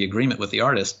of the agreement with the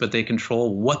artist, but they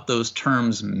control what those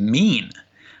terms mean.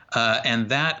 And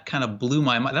that kind of blew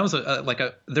my mind. That was there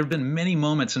have been many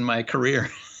moments in my career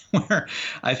where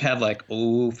I've had like,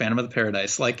 oh, Phantom of the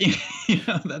Paradise. Like,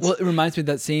 that's... Well, it reminds me of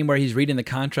that scene where he's reading the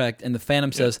contract and the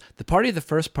Phantom says, "The party of the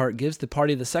first part gives the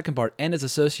party of the second part and his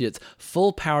associates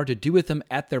full power to do with him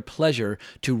at their pleasure,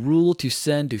 to rule, to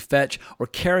send, to fetch, or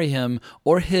carry him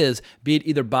or his, be it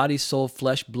either body, soul,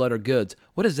 flesh, blood, or goods."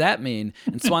 What does that mean?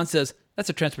 And Swan says, "That's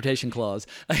a transportation clause."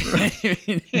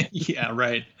 Yeah,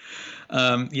 right.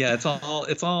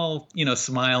 It's all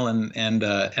smile and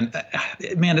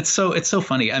man, it's so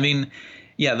funny. I mean,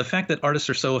 the fact that artists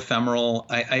are so ephemeral.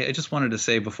 I just wanted to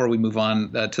say before we move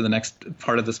on to the next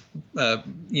part of this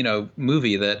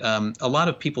movie that a lot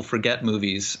of people forget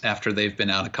movies after they've been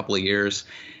out a couple of years,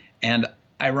 and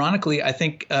ironically, I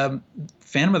think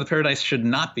Phantom of the Paradise should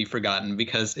not be forgotten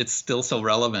because it's still so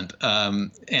relevant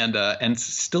and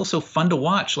still so fun to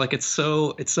watch. Like it's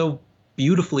so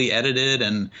beautifully edited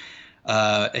and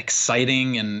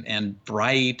exciting and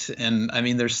bright, and I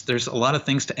mean there's a lot of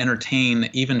things to entertain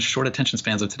even short attention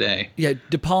spans of today. Yeah,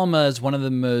 De Palma is one of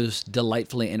the most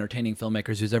delightfully entertaining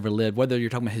filmmakers who's ever lived, whether you're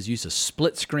talking about his use of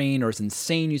split screen or his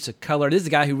insane use of color. This is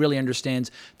a guy who really understands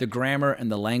the grammar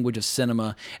and the language of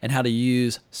cinema and how to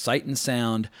use sight and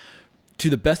sound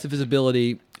to the best of his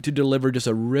ability to deliver just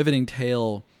a riveting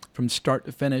tale from start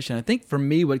to finish. And I think for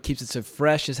me, what keeps it so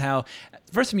fresh is how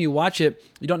the first time you watch it,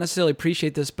 you don't necessarily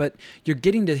appreciate this, but you're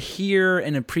getting to hear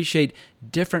and appreciate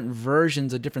different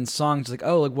versions of different songs. Like,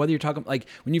 oh, like whether you're talking, like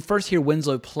when you first hear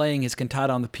Winslow playing his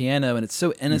cantata on the piano, and it's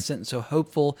so innocent and so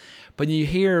hopeful, but you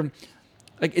hear,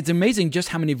 like, it's amazing just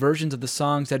how many versions of the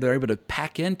songs that they're able to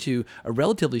pack into a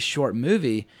relatively short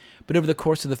movie. But over the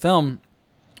course of the film,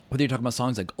 whether you're talking about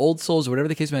songs like Old Souls or whatever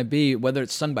the case might be, whether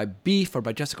it's sung by Beef or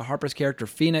by Jessica Harper's character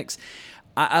Phoenix,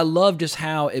 I love just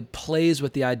how it plays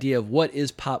with the idea of what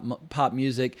is pop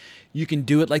music. You can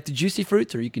do it like the Juicy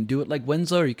Fruits, or you can do it like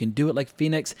Winslow, or you can do it like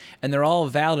Phoenix, and they're all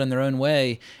valid in their own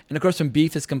way. And of course, when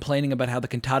Beef is complaining about how the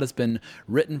cantata's been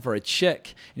written for a chick,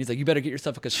 and he's like, you better get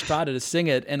yourself a castrata to sing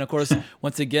it. And of course,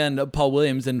 once again, Paul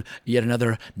Williams, in yet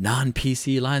another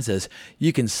non-PC line, says,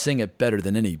 you can sing it better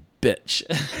than any bitch.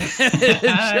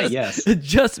 It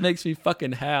just makes me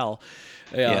fucking howl.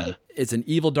 Yeah. It's an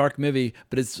evil, dark movie,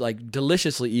 but it's like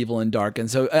deliciously evil and dark. And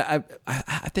so I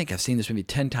think I've seen this movie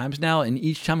 10 times now, and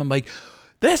each time I'm like,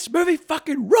 this movie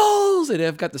fucking rolls! And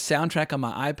I've got the soundtrack on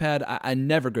my iPad. I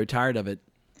never grow tired of it.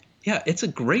 Yeah, it's a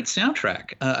great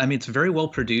soundtrack. I mean, it's very well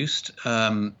produced.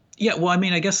 Yeah, well, I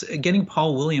mean, I guess getting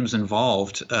Paul Williams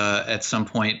involved at some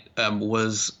point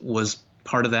was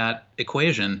part of that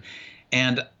equation.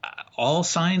 And all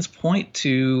signs point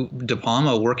to De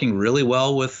Palma working really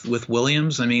well with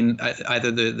Williams. I mean,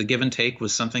 either the give and take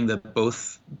was something that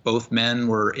both men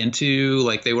were into.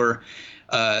 Like they were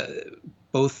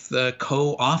both the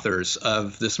co-authors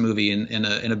of this movie in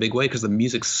a big way because the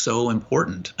music's so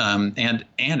important and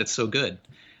it's so good.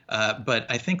 But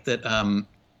I think that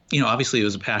obviously it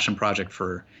was a passion project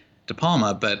for De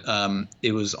Palma, but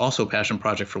it was also a passion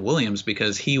project for Williams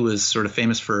because he was sort of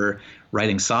famous for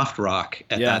writing soft rock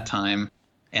at that time,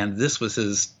 and this was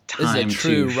his time. It's a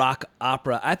true rock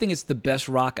opera. I think it's the best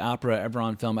rock opera ever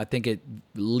on film. I think it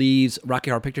leaves Rocky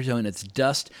Horror Picture Show in its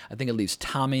dust. I think it leaves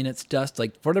Tommy in its dust.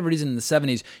 Like, for whatever reason, in the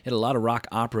 70s, you had a lot of rock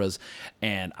operas,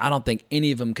 and I don't think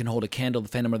any of them can hold a candle to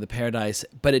Phantom of the Paradise.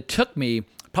 But it took me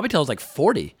probably till I was like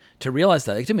 40 to realize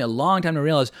that. It took me a long time to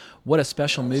realize what a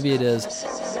special movie it is.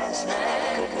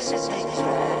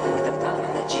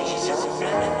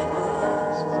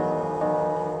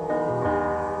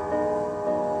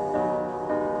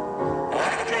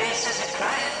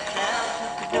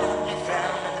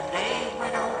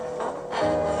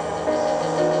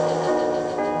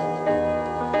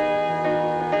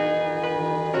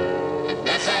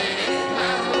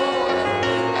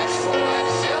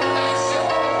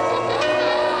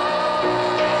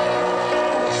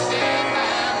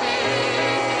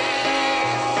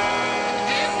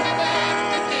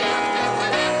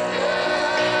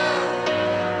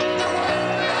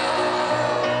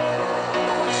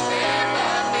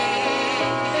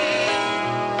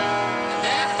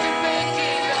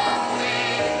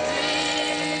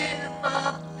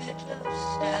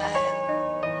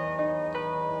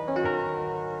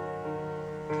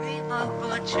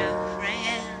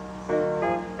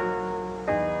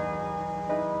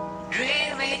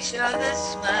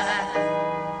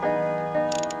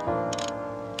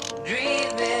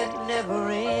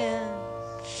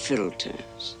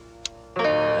 Filters.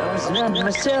 I was not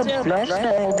myself last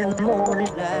night in the morning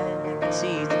light. I could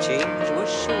see the change was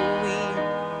showing.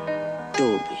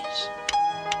 Dolby's.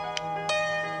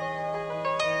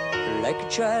 Like a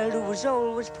child who was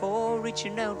always poor,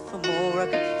 reaching out for more, I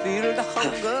could feel the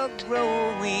hunger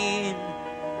growing.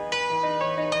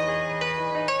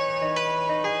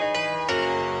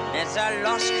 As I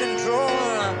lost control,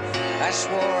 I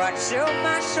swore I'd sell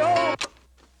my soul.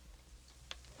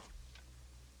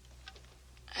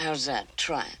 How's that?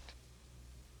 Try it.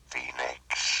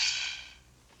 Phoenix.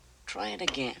 Try it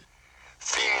again.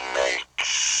 Phoenix.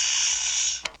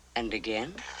 And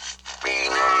again.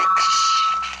 Phoenix.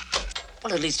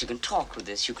 Well, at least you can talk with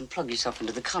this. You can plug yourself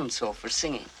into the console for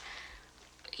singing.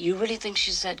 You really think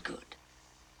she's that good?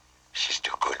 She's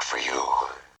too good for you.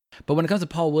 But when it comes to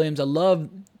Paul Williams, I love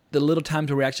the little times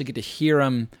where we actually get to hear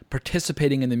him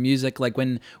participating in the music, like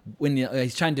when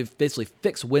he's trying to basically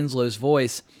fix Winslow's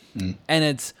voice, and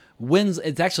it's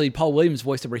it's actually Paul Williams'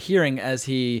 voice that we're hearing as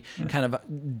he kind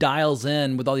of dials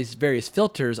in with all these various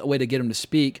filters, a way to get him to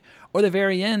speak. Or the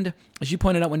very end, as you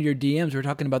pointed out, one of your DMs, we were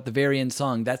talking about the very end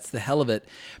song, That's the Hell of It.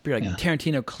 But you're like,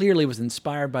 Tarantino clearly was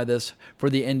inspired by this for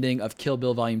the ending of Kill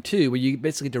Bill Volume 2, where you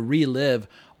basically get to relive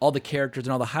all the characters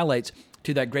and all the highlights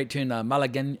to that great tune,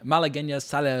 Malagueña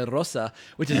Sale Rosa,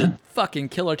 which is a fucking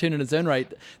killer tune in its own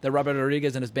right that Robert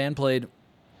Rodriguez and his band played.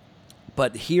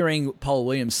 But hearing Paul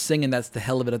Williams singing That's the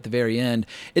Hell of It at the very end,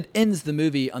 it ends the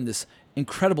movie on this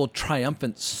incredible,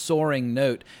 triumphant, soaring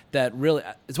note that really,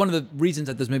 it's one of the reasons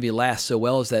that this movie lasts so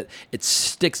well, is that it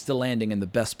sticks the landing in the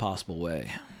best possible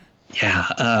way. Yeah.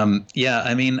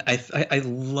 I mean, I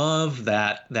love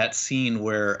that scene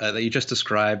where that you just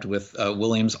described with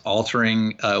Williams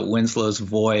altering Winslow's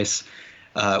voice,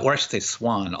 or I should say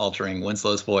Swan altering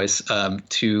Winslow's voice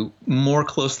to more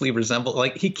closely resemble,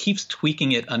 like he keeps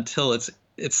tweaking it until it's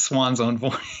Swan's own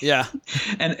voice. Yeah.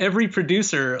 And every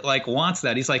producer like wants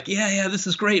that. He's like, yeah, this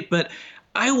is great, but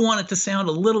I want it to sound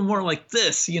a little more like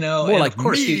this, More and like of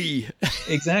course me.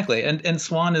 Exactly. And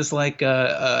Swan is like,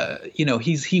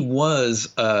 he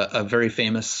was a very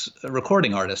famous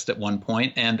recording artist at one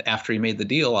point. And after he made the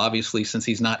deal, obviously, since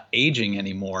he's not aging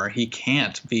anymore, he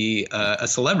can't be a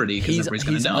celebrity because everybody's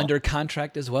going to know. He's under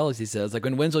contract as well, as he says. Like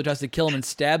when Winslow tries to kill him and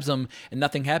stabs him and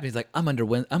nothing happens, he's like, I'm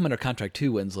under contract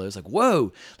too, Winslow. It's like,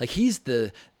 whoa, like he's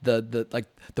the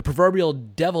proverbial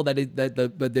devil that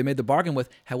they made the bargain with.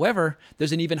 However,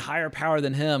 there's an even higher power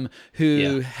than him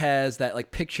who has that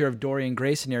like picture of Dorian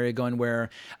Gray scenario going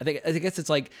where I guess it's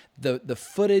like the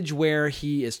footage where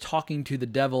he is talking to the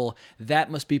devil, that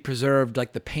must be preserved,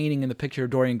 like the painting and the picture of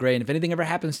Dorian Gray. And if anything ever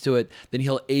happens to it, then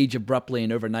he'll age abruptly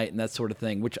and overnight and that sort of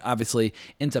thing, which obviously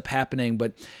ends up happening.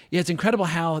 But yeah, it's incredible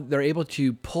how they're able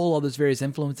to pull all those various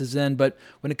influences in. But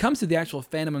when it comes to the actual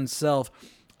Phantom himself,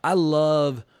 I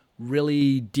love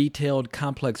really detailed,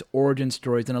 complex origin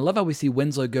stories. And I love how we see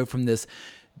Winslow go from this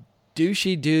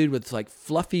douchey dude with like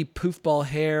fluffy poofball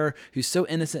hair who's so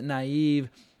innocent and naive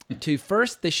to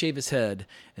first they shave his head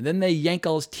and then they yank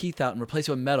all his teeth out and replace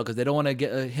it with metal because they don't want to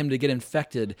get him to get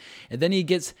infected. And then he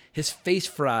gets his face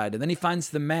fried and then he finds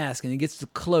the mask and he gets the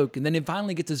cloak and then he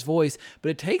finally gets his voice. But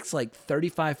it takes like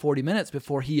 35-40 minutes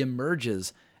before he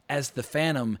emerges as the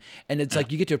Phantom. And it's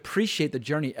like you get to appreciate the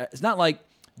journey. It's not like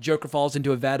Joker falls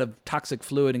into a vat of toxic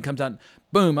fluid and comes out,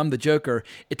 boom, I'm the Joker.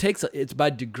 It's by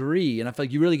degree, and I feel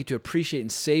like you really get to appreciate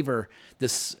and savor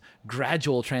this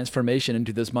gradual transformation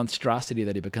into this monstrosity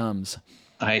that he becomes.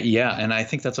 And I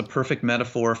think that's a perfect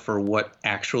metaphor for what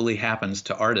actually happens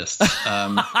to artists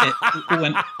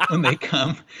when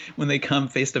they come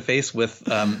face to face with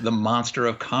the monster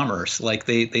of commerce. Like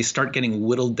they start getting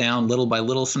whittled down little by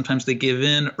little. Sometimes they give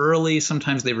in early,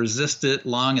 sometimes they resist it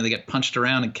long, and they get punched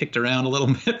around and kicked around a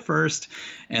little bit first,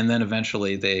 and then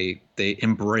eventually they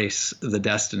embrace the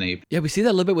destiny. Yeah, we see that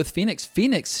a little bit with Phoenix.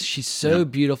 Phoenix, she's so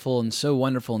beautiful and so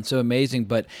wonderful and so amazing,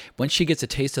 but when she gets a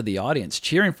taste of the audience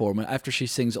cheering for her after she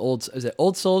sings Old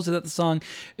Souls, is that the song?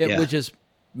 Which is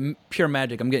pure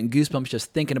magic. I'm getting goosebumps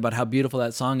just thinking about how beautiful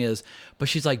that song is. But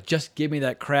she's like, just give me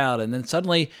that crowd. And then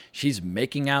suddenly she's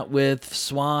making out with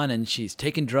Swan and she's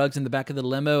taking drugs in the back of the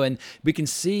limo, and we can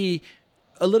see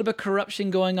a little bit of corruption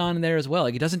going on in there as well.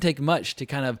 Like it doesn't take much to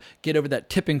kind of get over that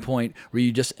tipping point where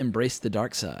you just embrace the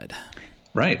dark side.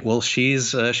 Right. Well,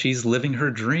 she's living her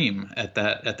dream at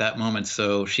that moment,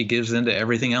 so she gives into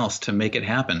everything else to make it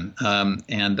happen.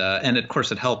 And of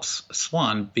course it helps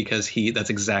Swan because that's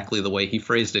exactly the way he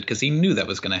phrased it, because he knew that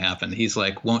was going to happen. He's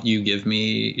like, "Won't you give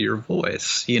me your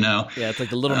voice?" Yeah, it's like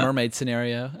the Little Mermaid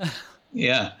scenario.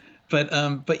 Yeah,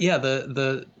 but yeah,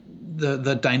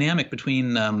 the dynamic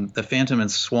between the Phantom and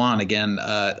Swan again.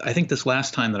 I think this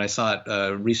last time that I saw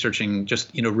it, researching,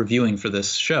 just reviewing for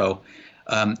this show.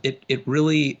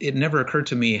 It never occurred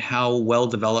to me how well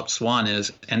developed Swan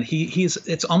is, and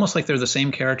it's almost like they're the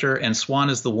same character, and Swan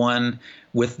is the one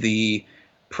with the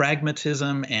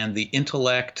pragmatism and the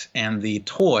intellect and the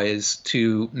toys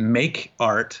to make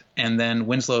art, and then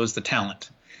Winslow is the talent.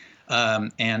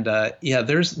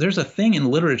 There's a thing in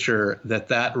literature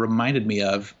that reminded me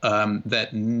of that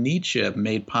Nietzsche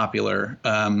made popular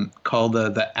called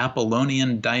the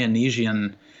Apollonian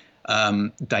Dionysian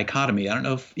dichotomy. I don't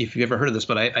know if you've ever heard of this,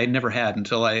 but I never had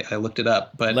until I looked it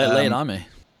up. But lay it on me.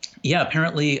 Yeah,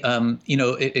 apparently,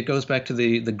 it goes back to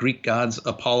the Greek gods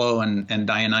Apollo and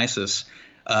Dionysus.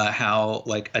 How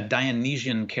like a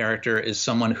Dionysian character is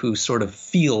someone who sort of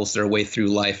feels their way through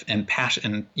life and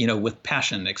with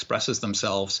passion expresses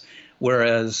themselves,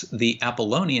 whereas the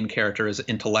Apollonian character is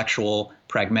intellectual,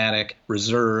 pragmatic,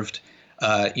 reserved.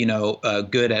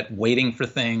 good at waiting for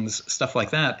things, stuff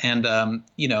like that. And,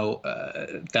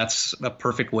 that's a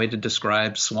perfect way to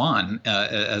describe Swan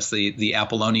as the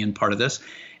Apollonian part of this.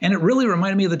 And it really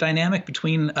reminded me of the dynamic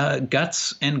between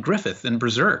Guts and Griffith in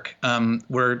Berserk,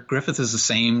 where Griffith is the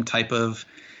same type of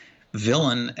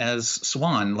villain as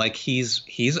Swan. Like he's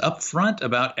upfront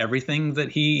about everything that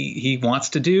he wants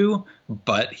to do,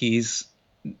 but he's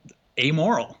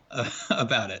amoral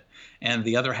about it. And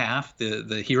the other half,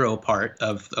 the hero part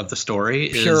of the story,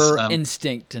 pure is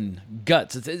instinct and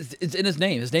guts. It's in his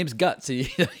name. His name's Guts.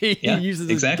 He uses his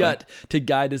exactly. gut to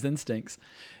guide his instincts.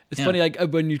 It's funny, like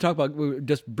when you talk about,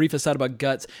 just brief aside about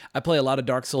Guts, I play a lot of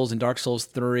Dark Souls and Dark Souls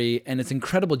 3, and it's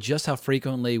incredible just how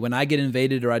frequently when I get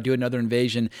invaded or I do another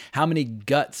invasion, how many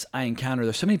Guts I encounter.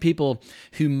 There's so many people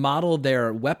who model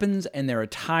their weapons and their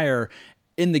attire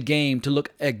in the game to look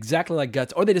exactly like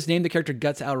Guts, or they just name the character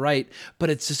Guts outright. But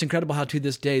it's just incredible how to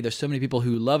this day there's so many people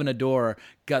who love and adore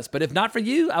Guts. But if not for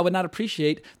you, I would not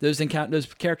appreciate those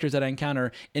characters that I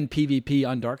encounter in PvP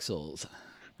on Dark Souls.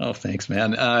 Oh, thanks,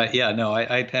 man. I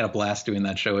had a blast doing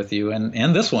that show with you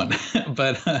and this one,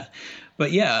 but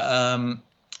yeah,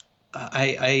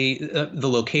 the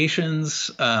locations.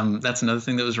 That's another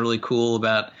thing that was really cool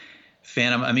about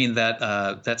Phantom. I mean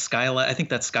that skylight. I think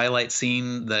that skylight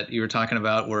scene that you were talking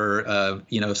about, where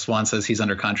Swan says he's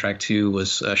under contract to,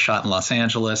 was shot in Los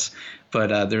Angeles.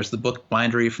 But there's the book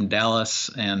bindery from Dallas,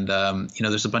 and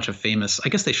there's a bunch of famous. I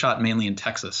guess they shot mainly in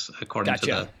Texas, according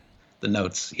to the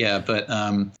notes. Yeah, but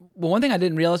well, one thing I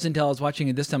didn't realize until I was watching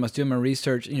it this time, I was doing my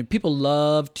research. People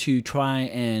love to try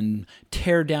and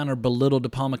tear down or belittle De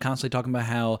Palma, constantly talking about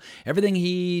how everything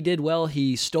he did well,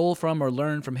 he stole from or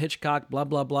learned from Hitchcock, blah,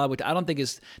 blah, blah, which I don't think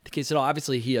is the case at all.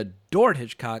 Obviously, he adored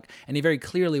Hitchcock, and he very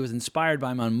clearly was inspired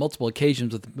by him on multiple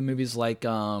occasions with movies like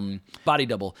Body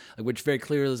Double, which very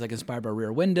clearly is like inspired by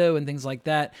Rear Window and things like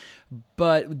that.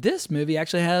 But this movie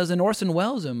actually has an Orson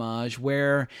Welles homage,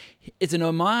 where it's an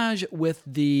homage with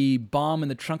the bomb in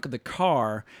the trunk of the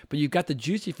car, but you've got the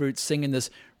Juicy Fruits singing this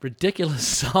ridiculous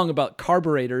song about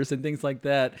carburetors and things like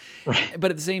that. Right.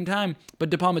 But at the same time,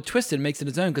 De Palma twisted and makes it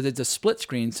his own because it's a split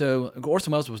screen. So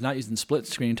Orson Welles was not using split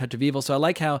screen in Touch of Evil. So I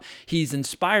like how he's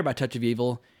inspired by Touch of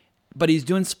Evil, but he's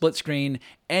doing split screen,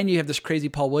 and you have this crazy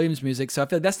Paul Williams music. So I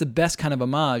feel like that's the best kind of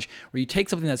homage, where you take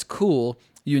something that's cool,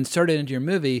 you insert it into your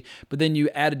movie, but then you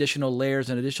add additional layers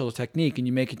and additional technique, and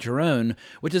you make it your own,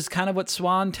 which is kind of what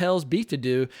Swan tells Beef to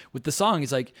do with the song.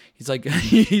 He's like,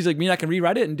 me, I can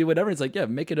rewrite it and do whatever. It's like, yeah,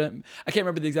 make it I can't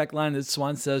remember the exact line that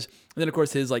Swan says. And then of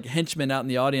course his like henchman out in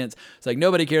the audience, it's like,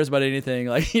 nobody cares about anything.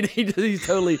 Like he's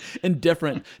totally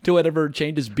indifferent to whatever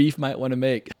changes Beef might want to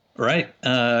make. Right.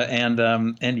 And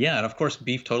of course,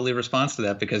 Beef totally responds to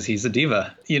that because he's a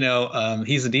diva.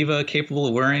 He's a diva capable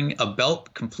of wearing a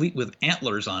belt complete with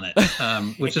antlers on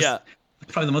it, which is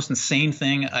probably the most insane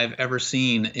thing I've ever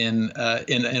seen in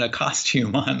a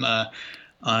costume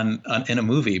in a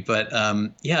movie. But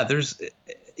there's.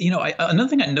 Another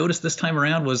thing I noticed this time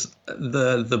around was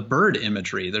the bird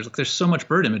imagery. There's so much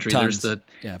bird imagery. Tons. There's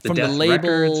from Death the label,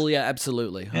 Records. yeah,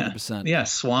 absolutely, 100%. Yeah,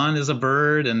 Swan is a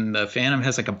bird, and Phantom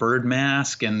has like a bird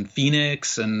mask, and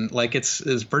Phoenix, and like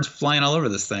there's birds flying all over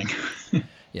this thing.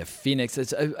 Yeah, Phoenix.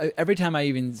 It's every time I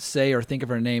even say or think of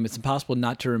her name, it's impossible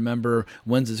not to remember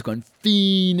Wednesday's going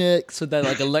Phoenix with that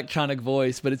like electronic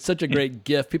voice. But it's such a great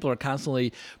gif. People are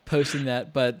constantly posting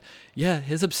that. But yeah,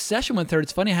 his obsession with her.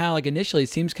 It's funny how like initially it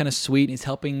seems kind of sweet. And he's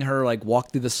helping her like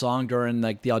walk through the song during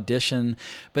like the audition.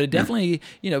 But it definitely,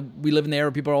 we live in the era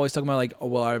where people are always talking about like, oh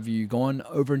well, are you going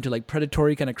over into like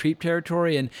predatory kind of creep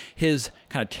territory? And his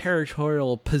kind of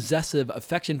territorial possessive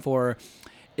affection for her,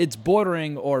 it's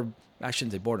bordering, or I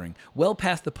shouldn't say bordering, well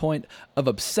past the point of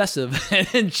obsessive.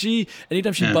 And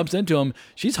anytime she bumps into him,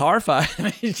 she's horrified.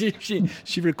 I mean,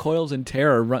 she recoils in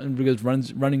terror,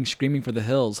 running screaming for the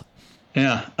hills.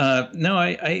 Yeah. No,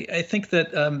 I think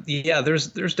that,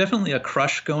 there's definitely a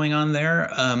crush going on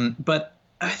there. But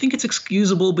I think it's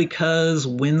excusable because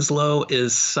Winslow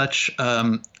is such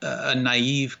a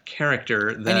naive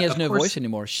character that, and he has no voice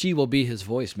anymore. She will be his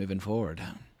voice moving forward.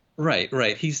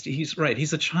 Right. He's right.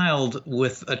 He's a child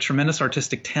with a tremendous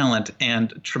artistic talent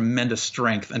and tremendous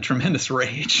strength and tremendous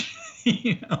rage.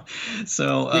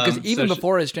 So because even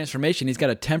before his transformation, he's got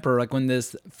a temper. Like when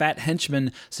this fat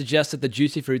henchman suggests that the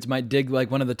Juicy Fruits might dig like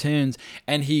one of the tunes,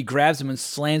 and he grabs him and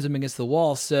slams him against the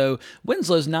wall. So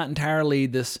Winslow's not entirely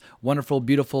this wonderful,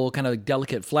 beautiful, kind of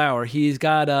delicate flower. He's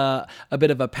got a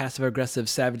bit of a passive aggressive,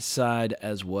 savage side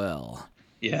as well.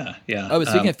 Yeah. Oh, but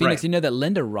speaking of Phoenix, you know that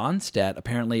Linda Ronstadt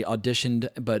apparently auditioned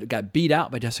but got beat out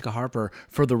by Jessica Harper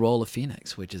for the role of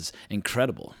Phoenix, which is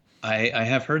incredible. I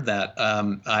have heard that.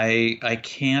 I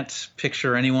can't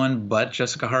picture anyone but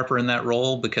Jessica Harper in that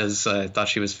role because I thought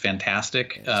she was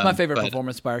fantastic. It's my favorite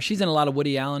performance by her. She's in a lot of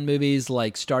Woody Allen movies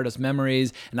like Stardust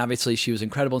Memories, and obviously she was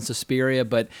incredible in Suspiria,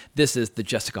 but this is the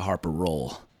Jessica Harper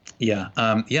role. Yeah,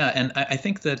 and I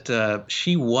think that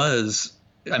she was.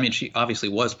 I mean, she obviously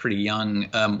was pretty young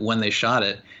when they shot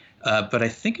it, but I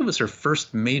think it was her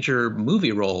first major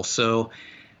movie role. So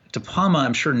De Palma,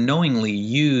 I'm sure, knowingly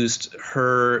used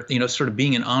her, sort of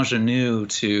being an ingenue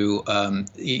to,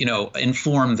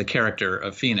 inform the character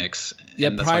of Phoenix.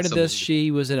 Yeah, prior to this,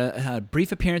 she was in a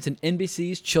brief appearance in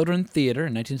NBC's Children's Theater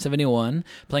in 1971,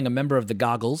 playing a member of the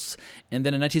Goggles. And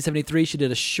then in 1973, she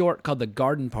did a short called The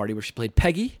Garden Party, where she played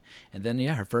Peggy. And then,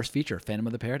 her first feature, Phantom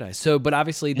of the Paradise. So, but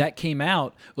obviously that came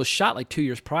out, was shot like 2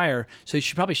 years prior, so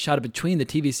she probably shot it between the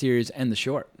TV series and the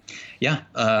short. Yeah,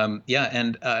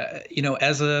 and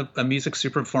as a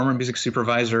former music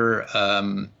supervisor,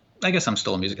 I guess I'm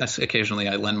still a occasionally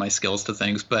I lend my skills to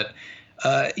things, but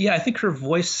I think her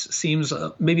voice seems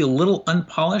maybe a little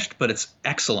unpolished, but it's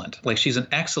excellent. Like, she's an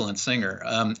excellent singer,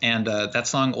 and that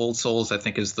song "Old Souls" I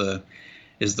think is the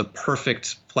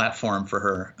perfect platform for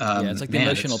her. It's like the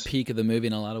emotional peak of the movie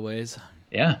in a lot of ways.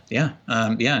 Yeah,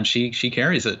 and she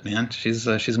carries it, man. She's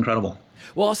incredible.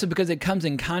 Well, also because it comes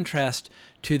in contrast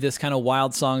to this kind of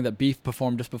wild song that Beef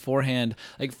performed just beforehand.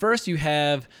 Like, first you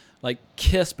have like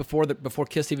Kiss before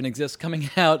Kiss even exists coming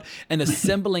out and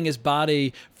assembling his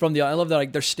body from the. I love that,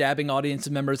 like, they're stabbing audience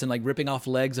members and like ripping off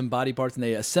legs and body parts, and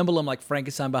they assemble him like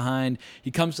Frankenstein behind. He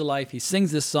comes to life. He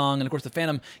sings this song, and of course the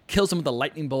Phantom kills him with a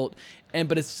lightning bolt.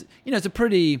 But it's it's a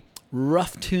pretty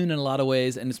rough tune in a lot of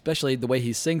ways, and especially the way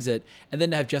he sings it. And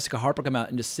then to have Jessica Harper come out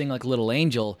and just sing like a little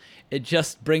angel, it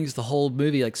just brings the whole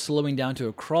movie like slowing down to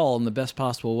a crawl in the best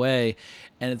possible way.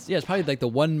 And it's probably like the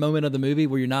one moment of the movie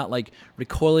where you're not like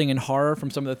recoiling in horror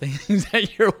from some of the things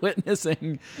that you're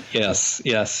witnessing. Yes.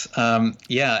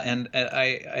 And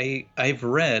I've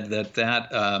read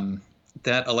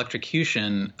that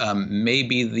electrocution may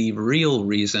be the real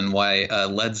reason why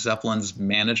Led Zeppelin's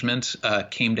management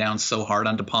came down so hard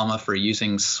on De Palma for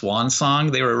using Swan Song.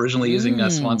 They were originally using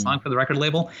Swan Song for the record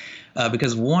label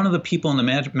because one of the people in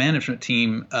the management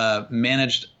team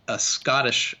managed a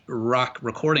Scottish rock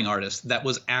recording artist that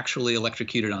was actually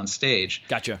electrocuted on stage.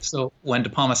 Gotcha. So when De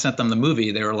Palma sent them the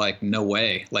movie, they were like, no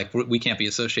way, like we can't be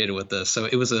associated with this. So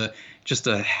it was just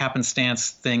a happenstance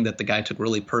thing that the guy took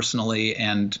really personally,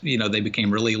 and they became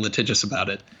really litigious about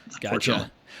it. Gotcha.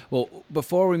 Well,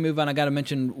 before we move on, I got to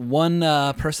mention one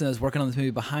person that's working on this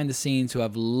movie behind the scenes who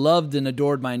I've loved and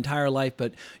adored my entire life.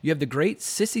 But you have the great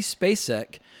Sissy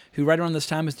Spacek, who right around this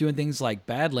time was doing things like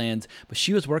Badlands, but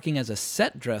she was working as a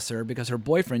set dresser because her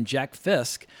boyfriend, Jack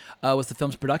Fisk, was the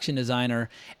film's production designer,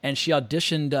 and she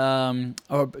auditioned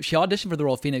for the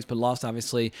role of Phoenix, but lost,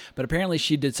 obviously. But apparently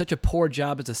she did such a poor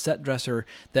job as a set dresser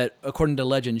that, according to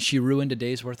legend, she ruined a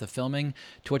day's worth of filming.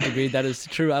 To what degree that is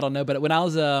true, I don't know. But when I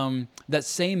was that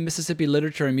same Mississippi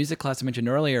literature and music class I mentioned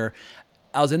earlier,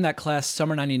 I was in that class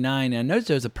summer 99, and I noticed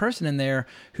there was a person in there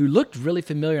who looked really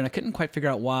familiar, and I couldn't quite figure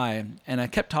out why. And I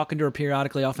kept talking to her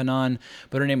periodically off and on,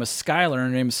 but her name was Skylar,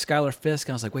 and her name was Skylar Fisk.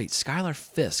 And I was like, wait, Skylar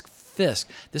Fisk.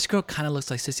 This girl kind of looks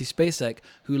like Sissy Spacek,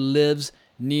 who lives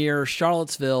near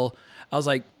Charlottesville. I was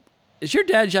like, is your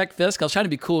dad Jack Fisk? I was trying to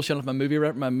be cool, showing off my movie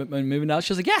notes.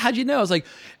 She was like, yeah, how'd you know? I was like,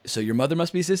 so your mother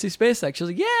must be Sissy Spacek. She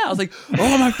was like, yeah. I was like,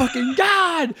 oh my fucking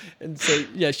God. And so,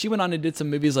 yeah, she went on and did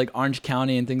some movies like Orange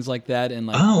County and things like that. And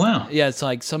like, oh, wow. Yeah, it's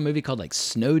like some movie called like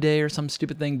Snow Day or some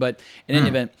stupid thing. But in any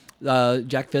event,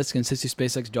 Jack Fisk and Sissy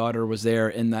Spacek's daughter was there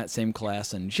in that same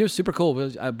class. And she was super cool,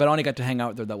 but I only got to hang out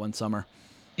with her that one summer.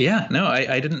 Yeah, no,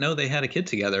 I didn't know they had a kid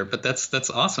together, but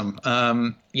that's awesome.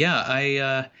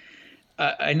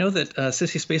 I know that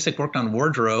Sissy Spacek worked on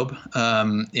wardrobe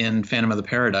in Phantom of the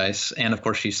Paradise, and of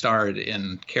course she starred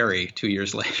in Carrie 2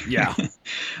 years later. Yeah.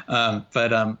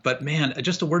 But man,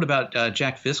 just a word about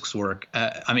Jack Fisk's work.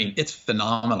 I mean, it's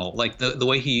phenomenal. Like the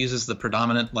way he uses the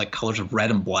predominant like colors of red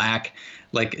and black.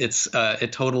 Like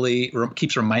it totally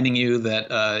keeps reminding you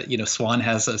that Swan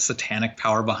has a satanic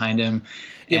power behind him.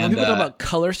 Yeah, when people talk about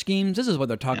color schemes, this is what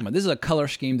they're talking about. This is a color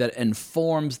scheme that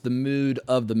informs the mood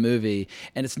of the movie,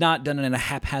 and it's not done in a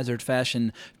haphazard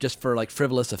fashion just for like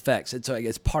frivolous effects.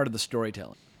 It's part of the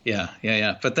storytelling.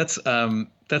 Yeah. But that's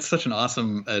such an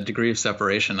awesome degree of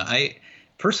separation. I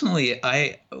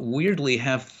weirdly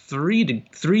have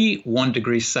three 1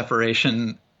 degree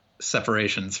separations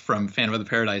from Phantom of the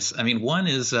Paradise. I mean, one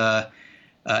is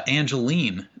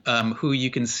Angeline, who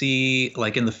you can see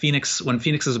like in the Phoenix, when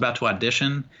Phoenix is about to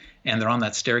audition and they're on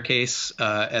that staircase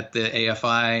at the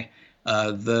AFI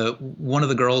The one of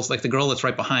the girls, like the girl that's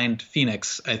right behind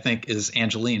Phoenix, I think is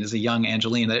Angeline, is a young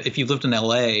Angeline. If you've lived in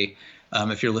L.A.,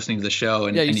 if you're listening to the show,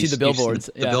 and you see the billboards,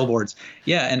 the billboards,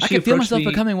 and I she can feel myself me,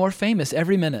 becoming more famous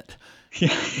every minute.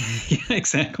 Yeah,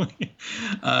 exactly.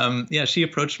 She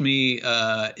approached me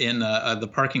in the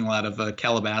parking lot of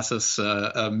Calabasas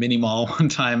mini mall one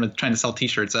time, trying to sell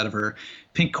T-shirts out of her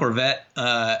pink Corvette,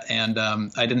 and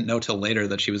I didn't know till later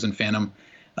that she was in Phantom.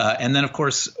 And then, of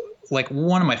course, like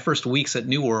one of my first weeks at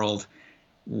New World,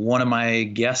 one of my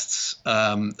guests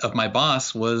of my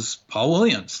boss was Paul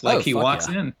Williams. Like he walks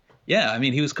in. Yeah, I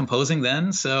mean, he was composing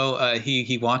then, so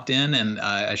he walked in and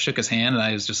I shook his hand and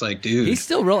I was just like, dude. He's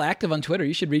still real active on Twitter.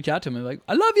 You should reach out to him. Like,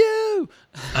 I love you.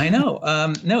 I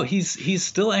know. No, he's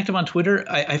still active on Twitter.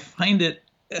 I find it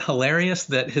hilarious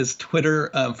that his Twitter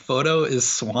photo is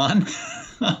Swan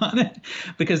on it,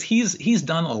 because he's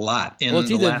done a lot. Well, it's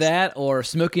either that or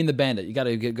Smokey and the Bandit. You got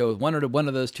to go with one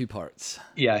of those two parts.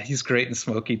 Yeah, he's great in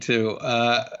Smokey too.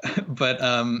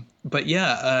 But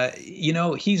yeah,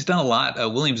 he's done a lot.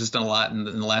 Williams has done a lot in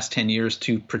the last 10 years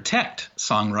to protect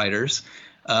songwriters.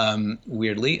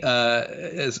 Weirdly,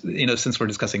 as you know, since we're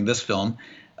discussing this film.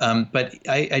 But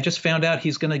I just found out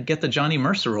he's going to get the Johnny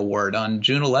Mercer Award on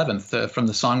June 11th from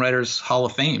the Songwriters Hall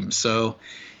of Fame. So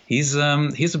he's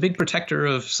a big protector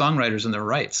of songwriters and their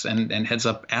rights, and heads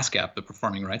up ASCAP, the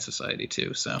Performing Rights Society,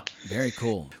 too. So very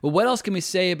cool. Well, what else can we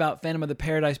say about Phantom of the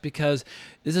Paradise? Because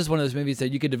this is one of those movies that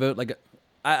you could devote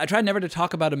I try never to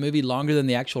talk about a movie longer than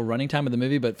the actual running time of the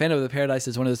movie, but Phantom of the Paradise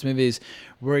is one of those movies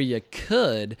where you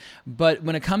could. But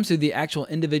when it comes to the actual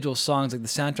individual songs, like the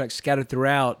soundtrack scattered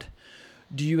throughout,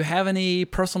 do you have any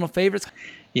personal favorites?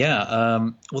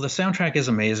 Yeah, well, the soundtrack is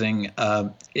amazing.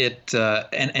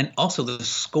 And also the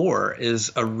score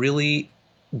is a really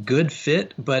good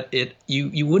fit, but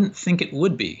you wouldn't think it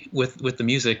would be with the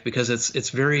music, because it's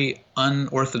very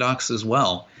unorthodox as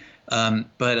well.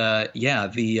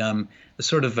 The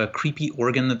sort of a creepy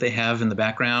organ that they have in the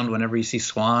background whenever you see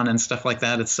Swan and stuff like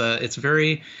that, it's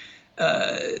very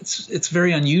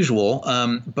unusual.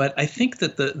 But I think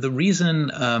that the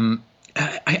reason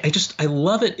I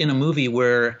love it in a movie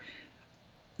where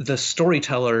the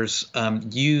storytellers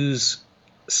use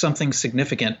something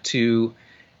significant to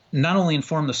not only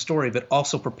inform the story, but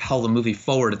also propel the movie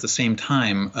forward at the same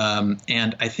time.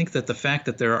 And I think that the fact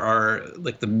that there are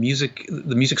like the music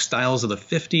styles of the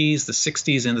 50s, the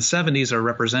 60s, and the 70s are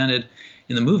represented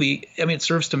in the movie, I mean, it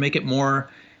serves to make it more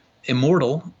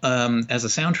immortal as a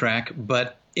soundtrack,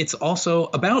 but it's also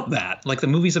about that. Like the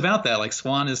movie's about that. Like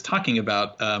Swan is talking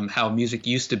about how music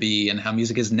used to be and how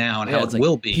music is now and how it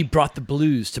will be. He brought the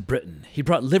blues to Britain. He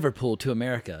brought Liverpool to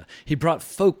America. He brought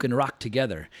folk and rock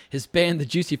together. His band, the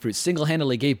Juicy Fruit,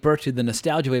 single-handedly gave birth to the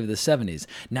nostalgia wave of the 70s.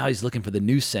 Now he's looking for the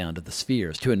new sound of the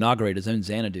Spheres to inaugurate his own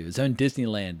Xanadu, his own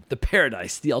Disneyland, the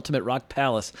Paradise, the ultimate rock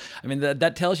palace. I mean,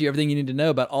 that tells you everything you need to know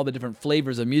about all the different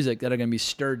flavors of music that are going to be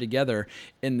stirred together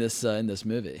in this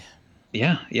movie.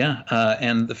 Yeah.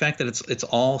 And the fact that it's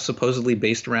all supposedly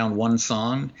based around one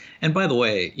song. And by the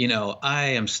way, I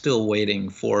am still waiting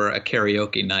for a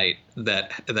karaoke night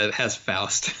that has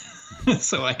Faust,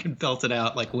 so I can belt it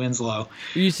out like Winslow.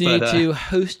 You just need to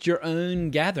host your own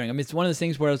gathering. I mean, it's one of those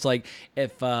things where it's like,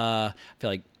 if I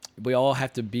feel like we all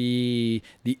have to be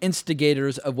the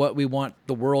instigators of what we want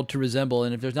the world to resemble.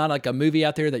 And if there's not like a movie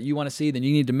out there that you want to see, then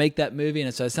you need to make that movie.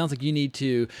 And so it sounds like you need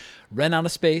to rent out a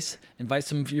space, invite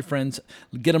some of your friends,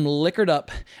 get them liquored up,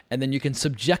 and then you can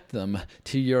subject them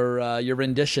to your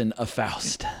rendition of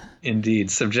Faust. Indeed.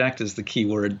 Subject is the key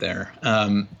word there.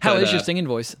 How is your singing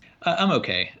voice? I'm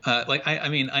okay.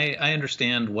 I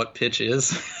understand what pitch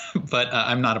is, but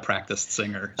I'm not a practiced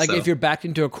singer. Like if you're backed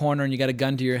into a corner and you got a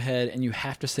gun to your head and you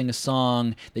have to sing a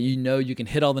song that you can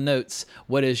hit all the notes,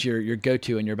 what is your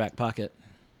go-to in your back pocket?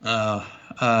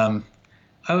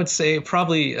 I would say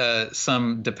probably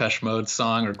some Depeche Mode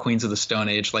song or Queens of the Stone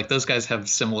Age. Like those guys have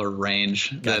similar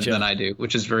range than I do,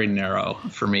 which is very narrow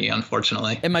for me,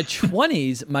 unfortunately. In my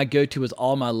 20s, my go-to was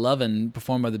All My Lovin',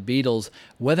 performed by the Beatles.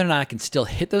 Whether or not I can still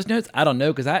hit those notes, I don't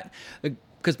know,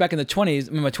 because back in my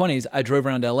 20s, I drove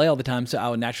around LA all the time, so I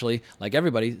would naturally, like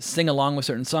everybody, sing along with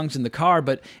certain songs in the car.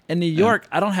 But in New York,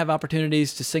 I don't have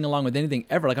opportunities to sing along with anything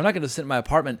ever. Like I'm not going to sit in my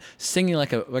apartment singing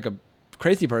like a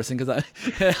crazy person, because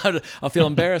I'll feel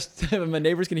embarrassed if my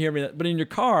neighbors can hear me. But in your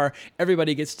car,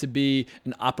 everybody gets to be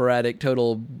an operatic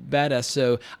total badass.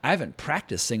 So I haven't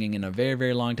practiced singing in a very,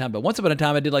 very long time. But once upon a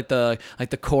time, I did like the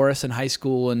chorus in high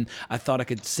school, and I thought I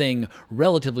could sing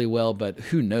relatively well. But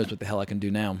who knows what the hell I can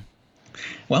do now?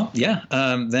 Well, yeah,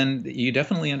 then you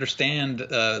definitely understand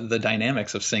the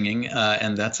dynamics of singing,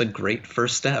 and that's a great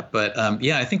first step. But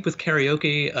yeah, I think with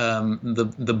karaoke,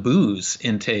 the booze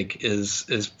intake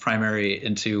is primary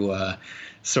into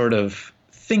sort of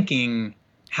thinking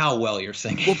how well you're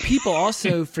singing. Well, people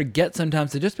also forget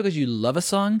sometimes that just because you love a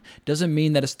song doesn't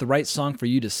mean that it's the right song for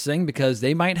you to sing, because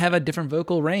they might have a different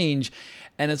vocal range.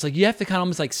 And it's like you have to kind of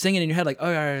almost like sing it in your head, like, oh,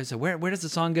 all right, so where does the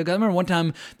song go? 'Cause I remember one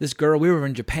time this girl, we were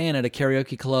in Japan at a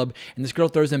karaoke club, and this girl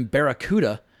throws in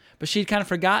Barracuda, but she'd kind of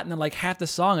forgotten that like half the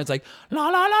song, it's like la la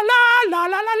la la la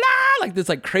la la la, like this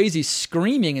like crazy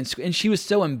screaming, and she was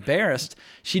so embarrassed,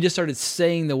 she just started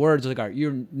saying the words like, all right,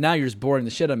 you're just boring the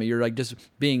shit out of me. You're like just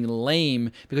being lame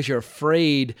because you're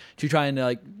afraid to try and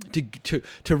like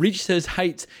to reach those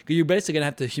heights, because you're basically gonna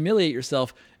have to humiliate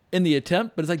yourself in the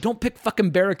attempt. But it's like, don't pick fucking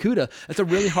Barracuda. That's a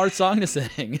really hard song to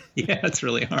sing. Yeah, it's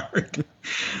really hard.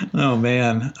 Oh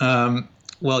man.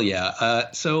 Well,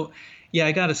 yeah. So yeah,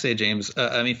 I gotta say, James,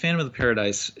 I mean, Phantom of the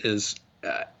Paradise is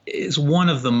one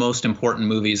of the most important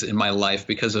movies in my life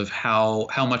because of how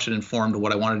much it informed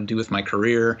what I wanted to do with my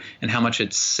career, and how much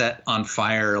it set on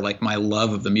fire like my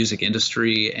love of the music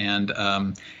industry, and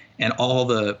all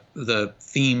the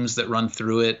themes that run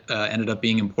through it ended up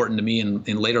being important to me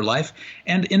in later life.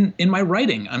 And in my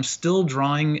writing, I'm still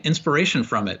drawing inspiration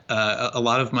from it. A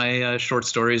lot of my short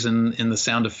stories in The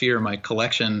Sound of Fear, my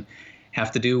collection,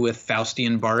 have to do with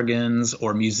Faustian bargains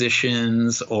or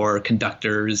musicians or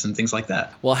conductors and things like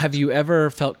that. Well, have you ever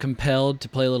felt compelled to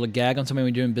play a little gag on somebody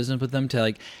when you're doing business with them, to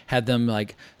like have them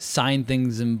like sign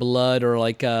things in blood, or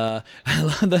like I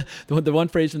love the one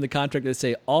phrase from the contract that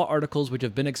say all articles which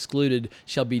have been excluded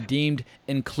shall be deemed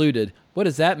included. What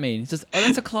does that mean? He says, oh,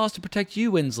 that's a clause to protect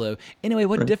you, Winslow. Anyway,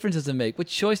 what difference does it make? What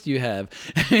choice do you have?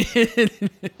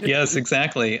 Yes,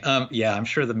 exactly. Yeah, I'm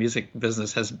sure the music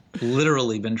business has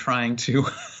literally been trying to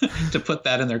to put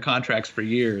that in their contracts for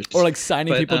years. Or like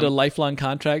signing people to lifelong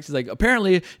contracts. It's like,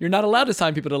 apparently you're not allowed to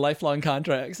sign people to lifelong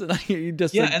contracts. And you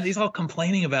just and he's all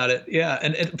complaining about it.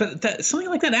 Yeah, but something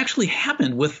like that actually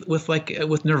happened with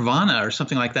Nirvana or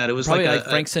something like that. It was probably like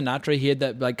Frank Sinatra. He had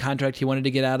that like contract he wanted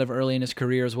to get out of early in his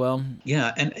career as well.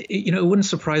 Yeah, and it wouldn't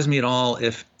surprise me at all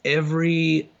if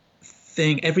everything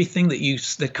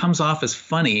that comes off as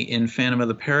funny in Phantom of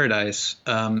the Paradise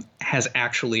has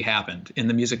actually happened in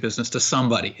the music business to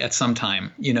somebody at some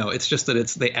time. It's just that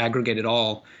they aggregate it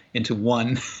all into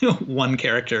one one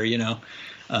character.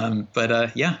 Well,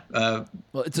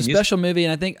 it's a special movie,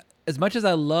 and I think as much as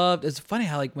I loved, it's funny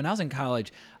how like when I was in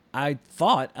college, I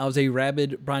thought I was a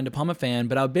rabid Brian De Palma fan,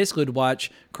 but I would basically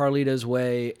watch Carlito's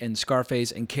Way and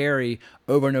Scarface and Carrie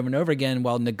over and over and over again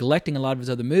while neglecting a lot of his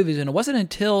other movies. And it wasn't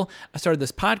until I started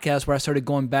this podcast where I started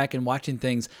going back and watching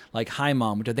things like Hi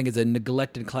Mom, which I think is a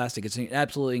neglected classic. It's an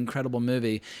absolutely incredible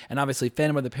movie. And obviously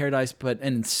Phantom of the Paradise,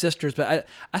 and Sisters. But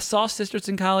I saw Sisters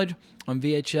in college on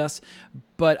VHS,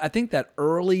 but I think that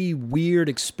early weird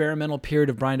experimental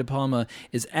period of Brian De Palma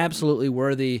is absolutely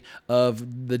worthy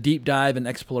of the deep dive and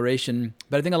exploration.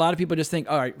 But I think a lot of people just think,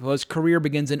 all right, well, his career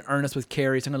begins in earnest with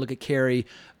Carrie, so I'm going to look at Carrie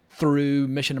through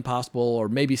Mission Impossible or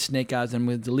maybe Snake Eyes, and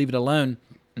we'll leave it alone.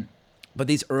 But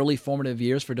these early formative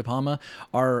years for De Palma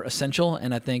are essential,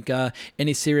 and I think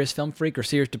any serious film freak or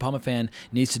serious De Palma fan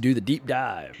needs to do the deep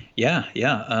dive. Yeah.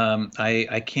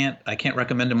 I can't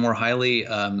recommend him more highly.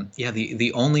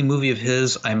 The only movie of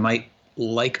his I might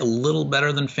like a little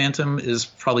better than Phantom is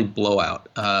probably Blowout,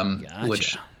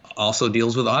 which also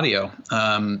deals with audio. It's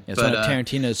one of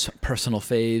Tarantino's personal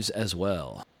faves as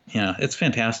well. Yeah, it's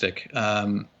fantastic.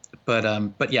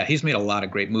 But yeah, he's made a lot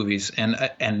of great movies,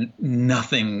 and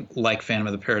nothing like Phantom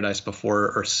of the Paradise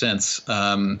before or since,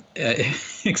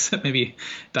 except maybe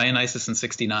Dionysus in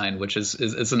 '69, which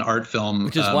is an art film.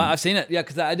 Which is why I've seen it. Yeah,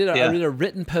 because I did a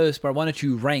written post where I wanted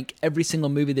to rank every single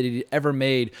movie that he'd ever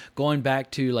made, going back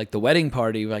to like The Wedding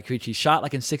Party, like which he shot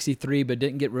like in '63, but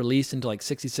didn't get released until like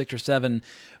 '66 or '7.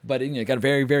 But got a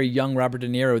very, very young Robert De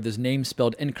Niro with his name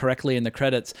spelled incorrectly in the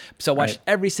credits. So I watched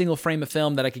every single frame of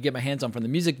film that I could get my hands on, from the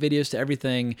music videos to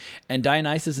everything. And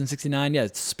Dionysus in '69,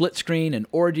 it's split screen and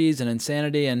orgies and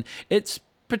insanity, and it's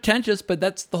pretentious, but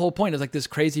that's the whole point. It's like this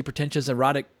crazy, pretentious,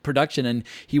 erotic production, and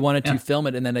he wanted to film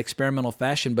it in that experimental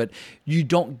fashion. But you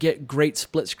don't get great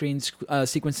split screen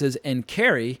sequences in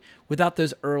Carrie without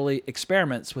those early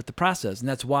experiments with the process, and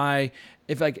that's why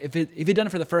if he'd done it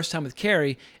for the first time with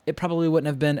Carrie, it probably wouldn't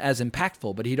have been as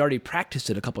impactful. But he'd already practiced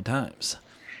it a couple times.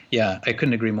 Yeah, I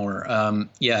couldn't agree more. And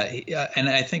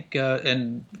I think,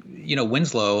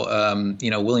 Winslow,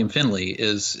 William Finley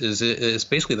is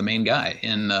basically the main guy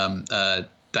in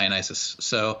Dionysus.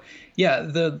 So yeah,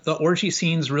 the orgy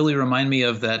scenes really remind me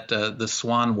of that the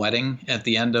swan wedding at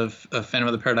the end of Phantom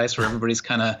of the Paradise, where everybody's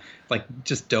kind of like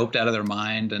just doped out of their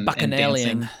mind and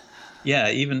dancing. Yeah,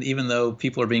 even though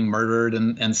people are being murdered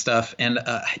and stuff. And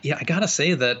yeah, I gotta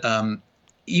say that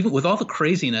even with all the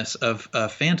craziness of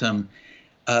Phantom,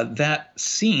 that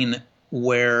scene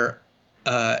where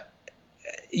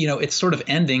it's sort of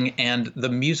ending and the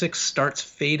music starts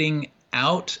fading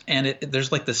out, and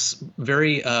there's like this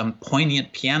very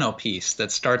poignant piano piece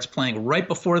that starts playing right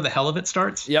before the hell of it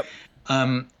starts. Yep.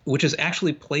 Which is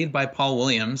actually played by Paul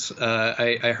Williams.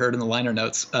 I heard in the liner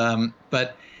notes,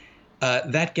 but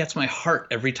that gets my heart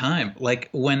every time. Like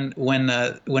when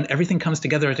everything comes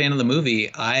together at the end of the movie,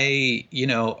 I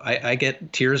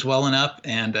get tears welling up,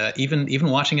 and even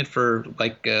watching it for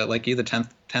like you the 10th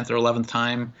or 11th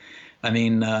time. I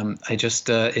mean, it just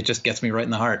gets me right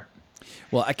in the heart.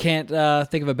 Well, I can't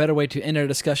think of a better way to end our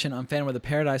discussion on Phantom of the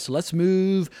Paradise. So let's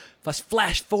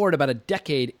flash forward about a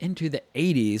decade into the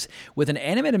 80s with an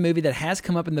animated movie that has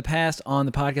come up in the past on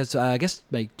the podcast. I guess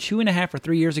like 2.5 or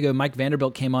 3 years ago, Mike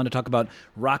Vanderbilt came on to talk about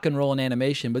rock and roll and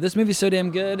animation. But this movie's so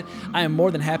damn good, I am more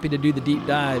than happy to do the deep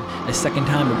dive a second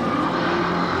time.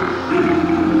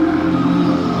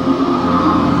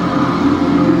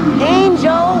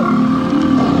 Angel!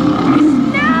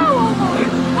 It's now, Omar!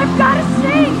 I've got to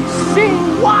sing!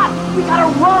 Sing what? We gotta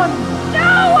run!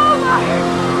 No, Omar!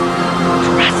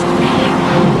 Trust me!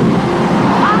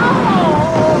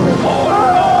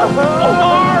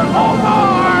 Omar!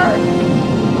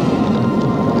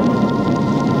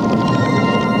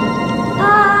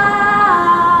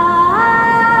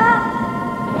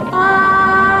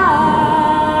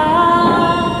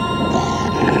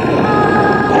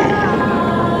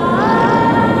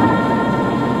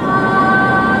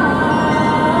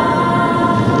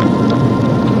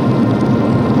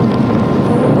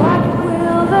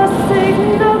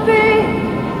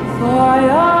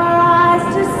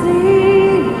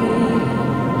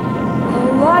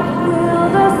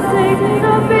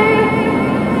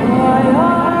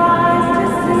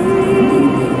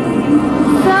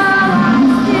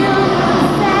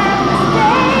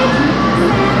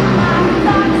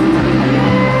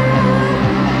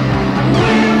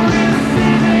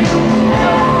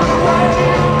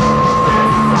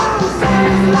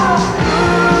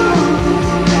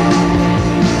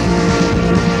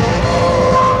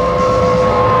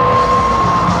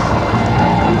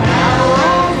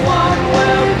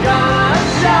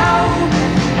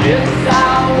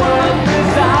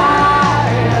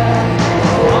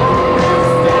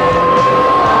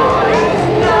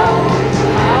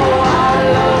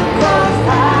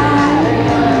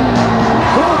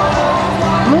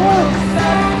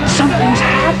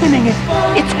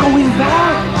 It's going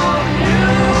back!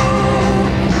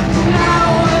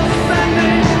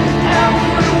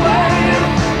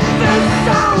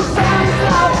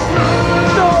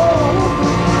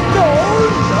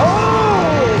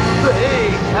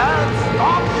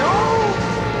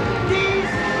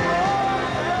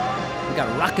 We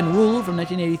got Rock and Roll from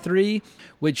 1983,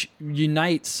 which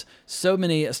unites so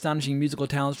many astonishing musical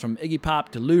talents from Iggy Pop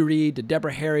to Lou Reed to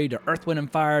Deborah Harry to Earth,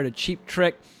 Wind & Fire to Cheap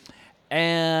Trick.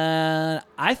 And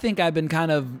I think I've been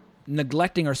kind of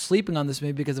neglecting or sleeping on this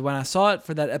movie because when I saw it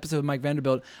for that episode of Mike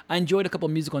Vanderbilt, I enjoyed a couple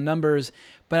of musical numbers,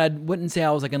 but I wouldn't say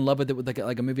I was like in love with it with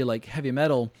like a movie like Heavy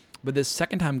Metal. But this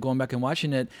second time going back and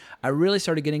watching it, I really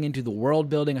started getting into the world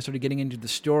building. I started getting into the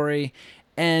story.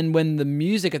 And when the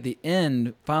music at the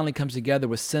end finally comes together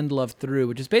with Send Love Through,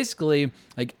 which is basically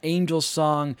like Angel's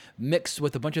song mixed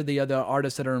with a bunch of the other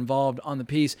artists that are involved on the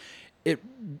piece, it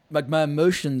like my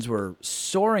emotions were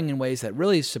soaring in ways that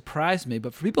really surprised me.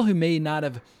 But for people who may not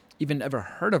have even ever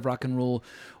heard of Rock and Roll,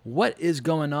 what is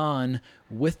going on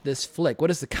with this flick?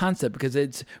 What is the concept?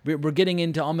 Because we're getting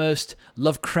into almost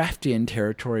Lovecraftian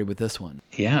territory with this one.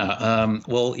 Yeah.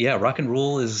 Rock and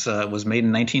Roll was made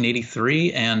in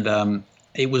 1983, and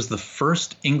it was the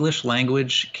first English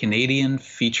language Canadian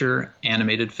feature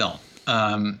animated film.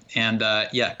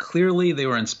 Clearly they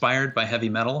were inspired by heavy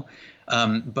metal.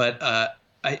 But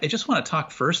I just want to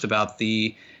talk first about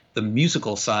the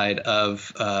musical side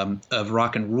of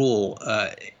Rock and Roll.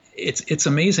 It's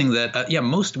amazing that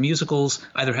most musicals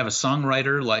either have a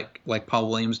songwriter like Paul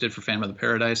Williams did for Phantom of the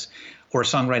Paradise, or a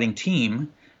songwriting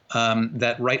team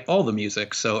that write all the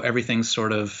music. So everything's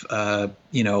sort of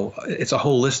it's a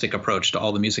holistic approach to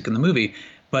all the music in the movie.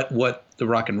 But what the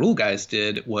Rock and Roll guys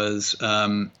did was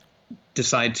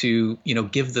decide to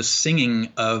give the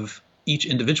singing of each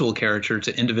individual character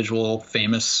to individual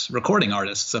famous recording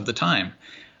artists of the time.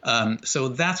 So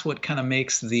that's what kind of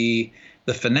makes the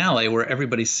the finale where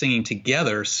everybody's singing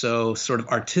together so sort of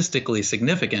artistically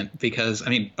significant because, I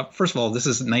mean, first of all, this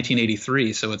is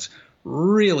 1983, so it's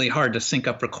really hard to sync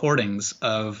up recordings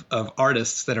of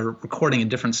artists that are recording in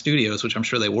different studios, which I'm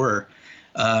sure they were.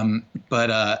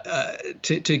 But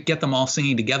to get them all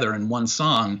singing together in one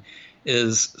song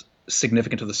is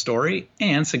significant to the story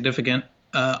and significant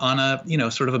on a, you know,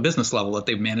 sort of a business level that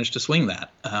they've managed to swing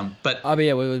that. But I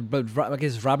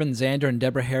guess Robin Zander and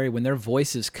Deborah Harry, when their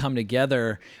voices come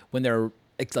together, when they're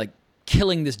like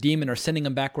killing this demon or sending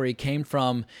him back where he came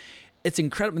from, it's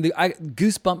incredible.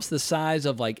 Goosebumps the size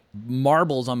of like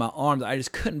marbles on my arms. I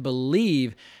just couldn't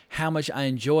believe how much I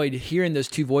enjoyed hearing those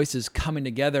two voices coming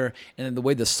together, and then the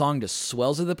way the song just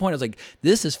swells to the point. I was like,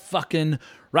 this is fucking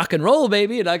rock and roll,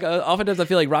 baby. And like, oftentimes I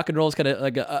feel like rock and roll is kind of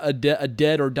like a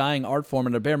dead or dying art form,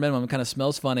 and at a bare minimum, it kind of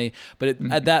smells funny. But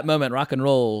at that moment, rock and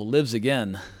roll lives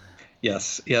again.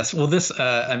 Yes. Well,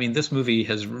 this movie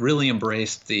has really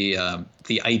embraced the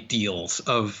ideals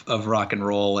of rock and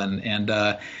roll, and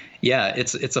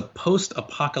it's a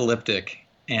post-apocalyptic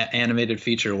animated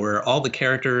feature where all the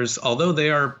characters, although they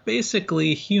are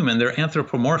basically human, they're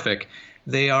anthropomorphic.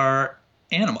 They are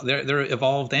animal. They're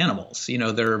evolved animals. You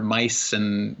know, they're mice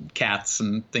and cats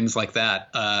and things like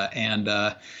that.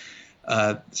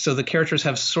 So the characters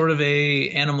have sort of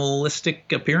a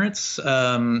animalistic appearance.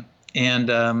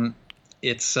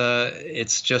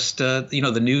 It's just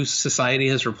the new society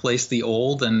has replaced the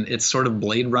old, and it's sort of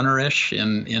Blade Runner-ish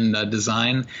in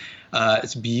design.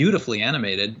 It's beautifully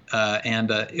animated,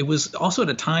 and it was also at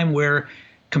a time where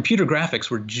computer graphics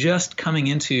were just coming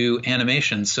into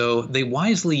animation, so they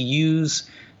wisely use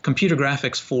computer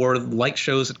graphics for light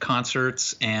shows at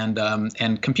concerts and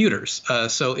computers.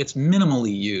 So it's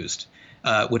minimally used,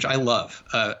 which I love,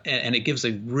 and it gives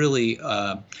a really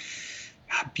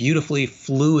beautifully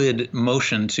fluid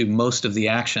motion to most of the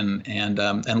action, and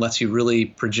lets you really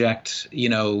project, you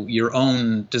know, your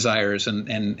own desires and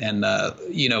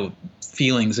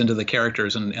feelings into the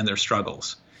characters and their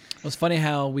struggles. It's funny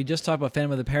how we just talked about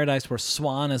Phantom of the Paradise, where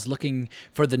Swan is looking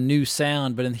for the new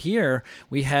sound, but in here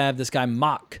we have this guy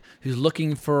Mock who's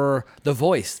looking for the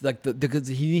voice, like because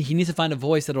he needs to find a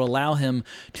voice that will allow him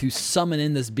to summon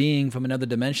in this being from another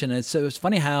dimension. And so it's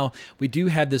funny how we do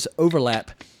have this overlap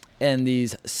and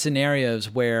these scenarios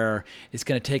where it's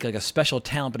going to take like a special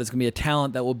talent, but it's going to be a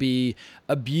talent that will be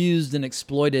abused and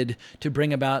exploited to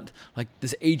bring about like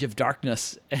this age of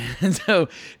darkness. And so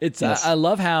it's, yes. I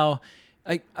love how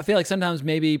I feel like sometimes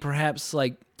maybe perhaps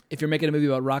like if you're making a movie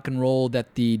about rock and roll,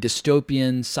 that the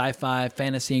dystopian sci-fi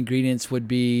fantasy ingredients would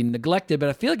be neglected, but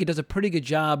I feel like it does a pretty good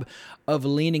job of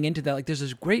leaning into that. Like there's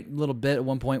this great little bit at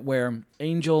one point where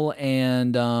Angel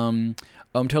and I'm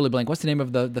totally blank. What's the name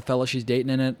of the fella she's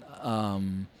dating in it?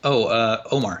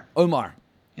 Omar. Omar.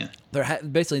 Yeah.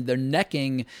 They're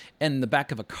necking in the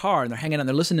back of a car, and they're hanging out, and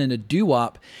they're listening to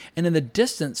doo-wop, and in the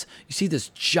distance you see this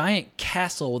giant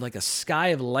castle with like a sky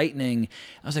of lightning.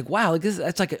 I was like, wow, like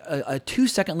that's like a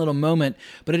 2-second little moment,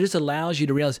 but it just allows you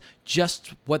to realize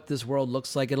just what this world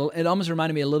looks like. It almost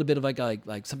reminded me a little bit of like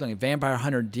something like Vampire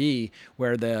Hunter D,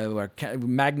 where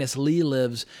Magnus Lee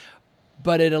lives.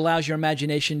 But it allows your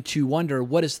imagination to wonder,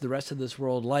 what is the rest of this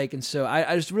world like? And so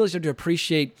I just really started to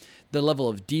appreciate the level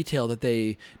of detail that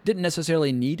they didn't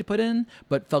necessarily need to put in,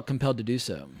 but felt compelled to do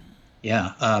so.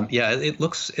 Yeah, it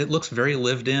looks very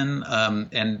lived in,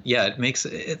 and yeah, it makes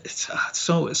it's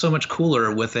so much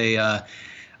cooler with a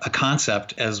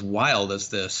concept as wild as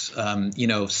this.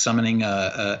 Summoning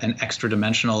an extra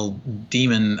dimensional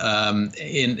demon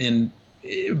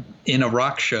in a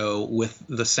rock show with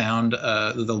the sound,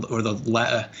 I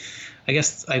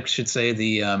guess I should say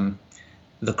the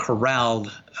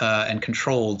corralled and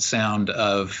controlled sound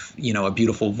of, you know, a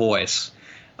beautiful voice.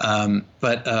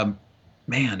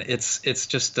 Man, it's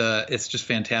just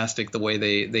fantastic the way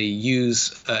they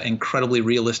use incredibly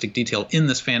realistic detail in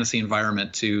this fantasy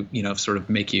environment to, you know, sort of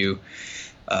make you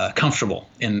comfortable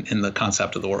in the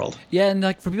concept of the world. Yeah, and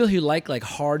like for people who like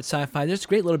hard sci-fi, there's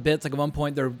great little bits. Like at one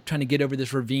point they're trying to get over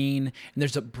this ravine, and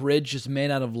there's a bridge just made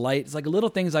out of light. It's like little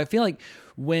things. I feel like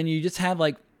when you just have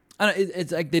like,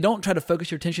 it's like they don't try to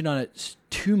focus your attention on it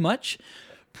too much,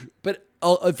 but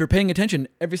if you're paying attention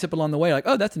every step along the way, like,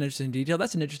 oh, that's an interesting detail.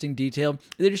 That's an interesting detail.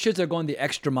 It just shows they're going the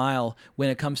extra mile when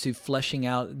it comes to fleshing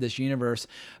out this universe.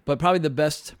 But probably the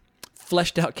best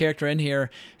fleshed out character in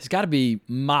here has got to be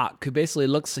Mock, who basically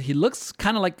looks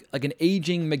kind of like an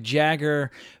aging Mick Jagger,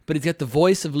 but he's got the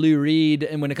voice of Lou Reed,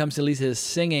 and when it comes to at least his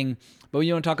singing. But when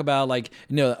you want to talk about like,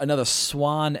 you know, another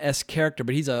Swan-esque character,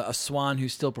 but he's a swan who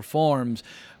still performs.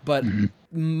 But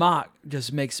Mock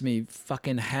just makes me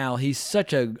fucking howl. He's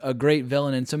such a great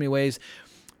villain in so many ways.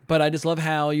 but I just love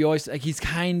how you always like he's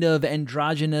kind of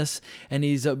androgynous and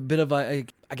he's a bit of a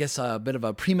bit of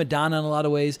a prima donna in a lot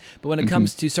of ways. But when it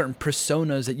comes to certain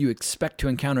personas that you expect to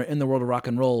encounter in the world of rock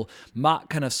and roll, Mock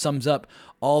kind of sums up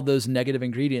all those negative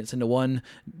ingredients into one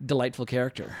delightful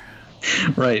character.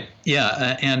 Right.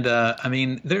 Yeah. And I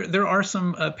mean, there are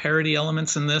some parody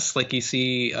elements in this, like you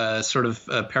see sort of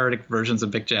parodic versions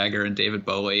of Mick Jagger and David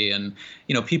Bowie, and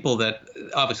people that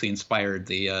obviously inspired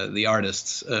the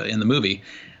artists in the movie,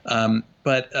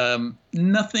 but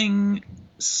nothing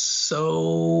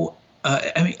so.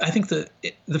 I mean, I think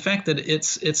the fact that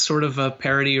it's sort of a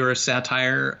parody or a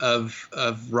satire of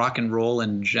rock and roll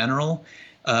in general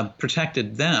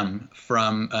protected them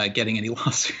from getting any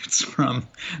lawsuits from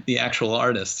the actual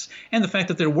artists, and the fact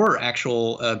that there were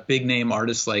actual big name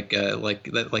artists like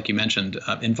you mentioned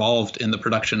involved in the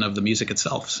production of the music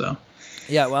itself. So.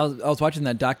 Yeah, well, I was watching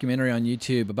that documentary on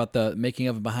YouTube about the making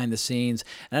of and behind the scenes,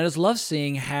 and I just love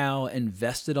seeing how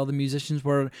invested all the musicians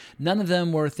were. None of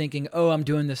them were thinking, "Oh, I'm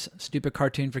doing this stupid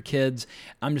cartoon for kids.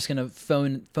 I'm just gonna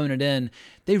phone it in."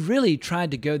 They really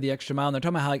tried to go the extra mile. And they're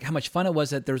talking about how much fun it was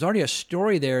that there was already a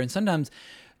story there, and sometimes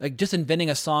like just inventing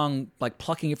a song, like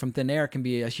plucking it from thin air, can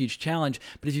be a huge challenge.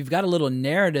 But if you've got a little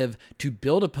narrative to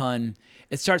build upon,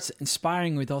 it starts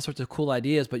inspiring with all sorts of cool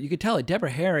ideas. But you could tell that Deborah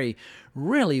Harry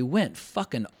really went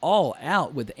fucking all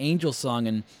out with Angel Song.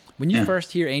 And when you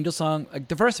first hear Angel Song, like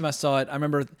the first time I saw it, I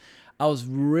remember I was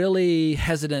really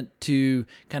hesitant to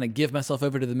kind of give myself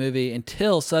over to the movie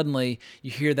until suddenly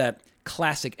you hear that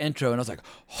classic intro, and I was like,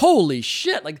 holy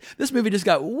shit, like this movie just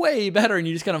got way better, and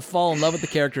you just kind of fall in love with the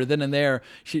character then and there.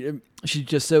 She's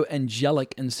just so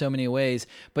angelic in so many ways.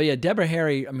 But yeah, Deborah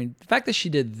Harry, I mean, the fact that she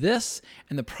did this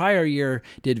and the prior year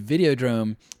did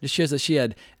Videodrome just shows that she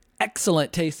had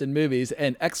excellent taste in movies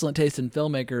and excellent taste in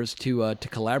filmmakers to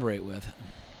collaborate with.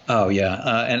 Oh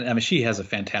yeah, and I mean she has a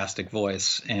fantastic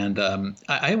voice, and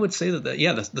I would say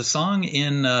that the song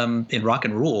in Rock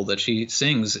and Roll that she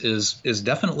sings is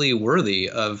definitely worthy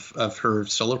of her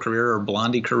solo career or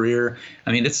Blondie career.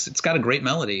 I mean it's got a great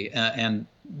melody, and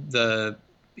the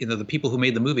people who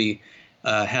made the movie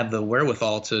had the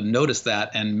wherewithal to notice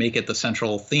that and make it the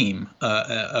central theme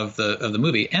of the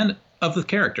movie and of the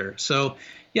character. So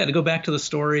yeah, to go back to the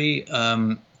story,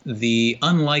 the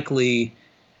unlikely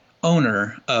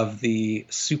owner of the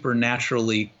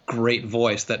supernaturally great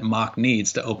voice that Mock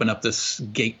needs to open up this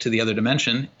gate to the other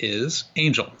dimension is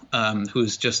Angel,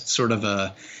 who's just sort of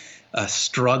a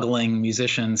struggling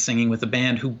musician singing with a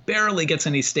band who barely gets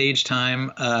any stage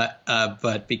time,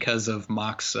 but because of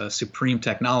Mock's supreme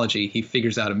technology, he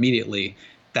figures out immediately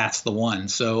that's the one.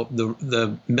 So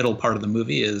the middle part of the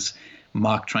movie is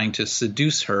Mock trying to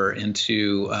seduce her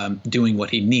into doing what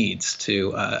he needs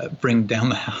to bring down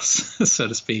the house, so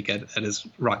to speak, at his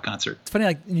rock concert. It's funny,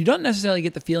 like you don't necessarily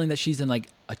get the feeling that she's in like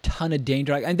a ton of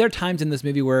danger. And there are times in this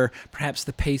movie where perhaps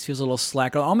the pace feels a little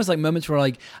slack, or almost like moments where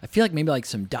like I feel like maybe like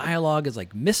some dialogue is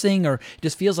like missing, or it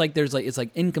just feels like there's like it's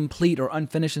like incomplete or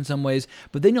unfinished in some ways.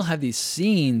 But then you'll have these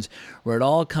scenes where it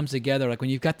all comes together, like when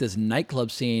you've got this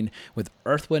nightclub scene with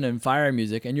Earth, Wind, and Fire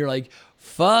music, and you're like,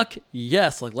 fuck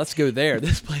yes, like let's go there.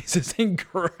 This place is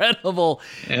incredible.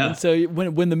 Yeah. And so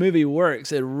when the movie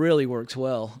works, it really works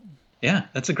well. Yeah,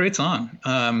 that's a great song.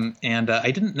 And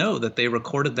I didn't know that they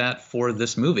recorded that for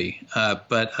this movie,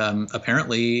 but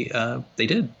apparently they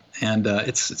did. And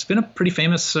it's been a pretty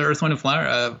famous Earth, Wind,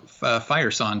 and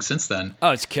Fire song since then.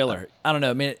 Oh, it's killer. I don't know.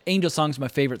 I mean, Angel Song's my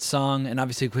favorite song, and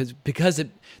obviously because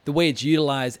the way it's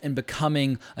utilized and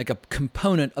becoming like a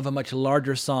component of a much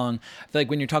larger song. I feel like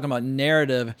when you're talking about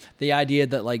narrative, the idea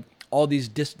that like all these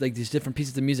these different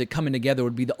pieces of music coming together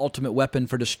would be the ultimate weapon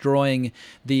for destroying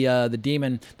the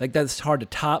demon. Like that's hard to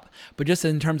top. But just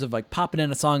in terms of like popping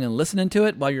in a song and listening to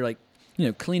it while you're like, you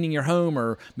know, cleaning your home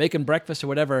or making breakfast or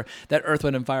whatever, that Earth,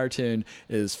 Wind, and Fire tune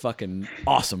is fucking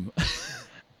awesome.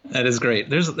 That is great.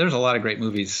 There's a lot of great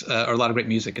movies, or a lot of great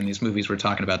music in these movies we're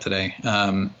talking about today.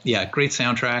 Yeah, great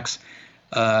soundtracks.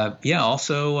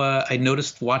 Also, I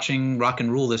noticed watching Rock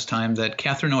and Roll this time that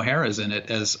Catherine O'Hara is in it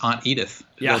as Aunt Edith,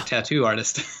 the tattoo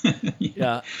artist.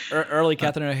 Early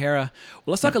Catherine O'Hara.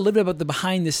 Well, let's talk a little bit about the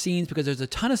behind the scenes, because there's a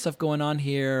ton of stuff going on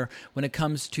here when it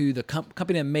comes to the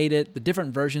company that made it, the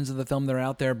different versions of the film that are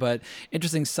out there. But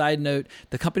interesting side note,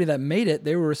 the company that made it,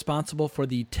 they were responsible for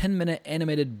the 10-minute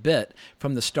animated bit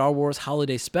from the Star Wars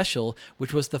Holiday Special,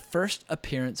 which was the first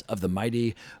appearance of the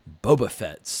mighty Boba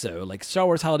Fett. So like Star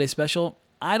Wars Holiday Special,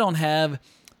 I don't have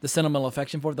the sentimental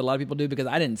affection for it that a lot of people do, because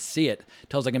I didn't see it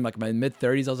until I was like in like my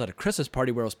mid-30s. I was at a Christmas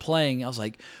party where I was playing. I was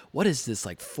like, what is this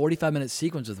like 45-minute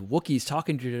sequence with Wookiees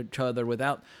talking to each other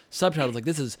without subtitles? Like,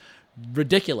 this is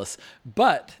ridiculous.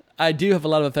 But I do have a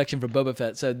lot of affection for Boba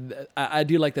Fett, so I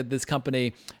do like that this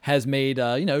company has made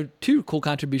two cool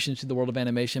contributions to the world of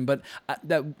animation. But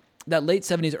that late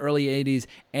 70s, early 80s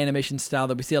animation style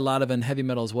that we see a lot of in heavy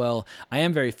metal as well, I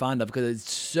am very fond of because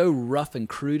it's so rough and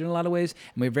crude in a lot of ways,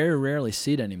 and we very rarely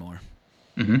see it anymore.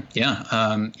 Mm-hmm.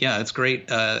 Yeah, it's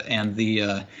great, and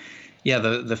the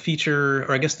feature,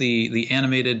 or I guess the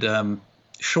animated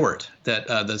short that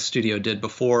the studio did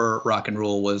before Rock and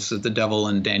Roll was The Devil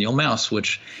and Daniel Mouse,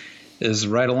 which is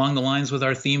right along the lines with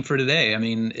our theme for today. I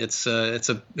mean, it's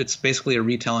basically a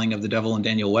retelling of The Devil and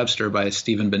Daniel Webster by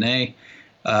Stephen Benet,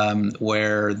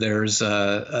 where there's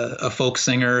a folk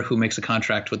singer who makes a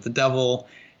contract with the devil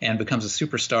and becomes a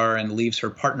superstar and leaves her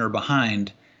partner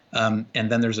behind. And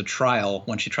then there's a trial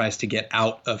when she tries to get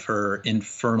out of her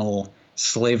infernal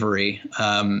slavery,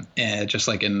 just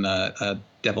like in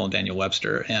Devil and Daniel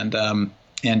Webster. And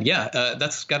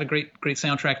that's got a great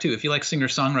soundtrack too. If you like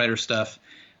singer-songwriter stuff,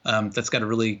 that's got a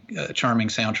really charming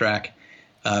soundtrack.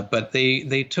 But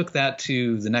they took that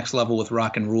to the next level with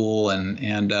Rock and Roll,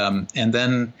 and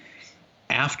then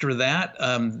after that,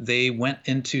 they went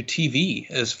into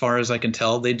TV. As far as I can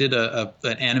tell, they did an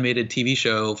animated TV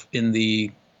show in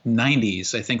the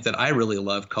 90s, I think, that I really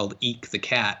loved, called Eek the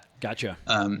Cat. Gotcha.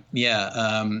 And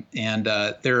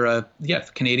they're a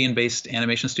Canadian-based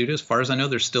animation studio. As far as I know,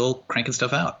 they're still cranking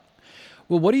stuff out.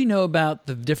 Well, what do you know about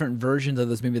the different versions of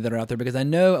this movie that are out there? Because I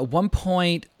know at one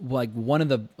point, one of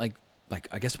the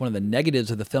negatives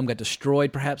of the film got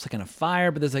destroyed, perhaps in a fire,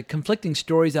 but there's conflicting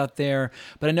stories out there.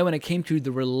 But I know when it came to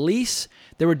the release,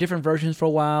 there were different versions for a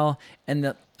while,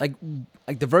 and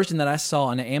the version that I saw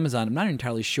on Amazon, I'm not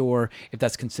entirely sure if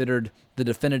that's considered the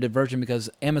definitive version, because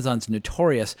Amazon's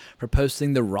notorious for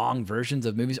posting the wrong versions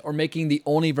of movies or making the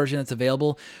only version that's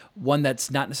available one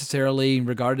that's not necessarily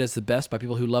regarded as the best by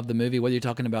people who love the movie, whether you're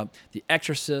talking about The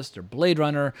Exorcist or Blade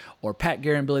Runner or Pat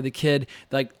Garrett and Billy the Kid.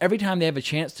 Every time they have a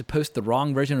chance to post the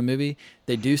wrong version of a movie,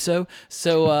 they do so.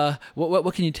 So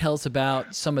what can you tell us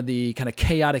about some of the kind of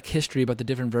chaotic history about the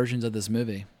different versions of this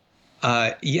movie?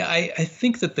 I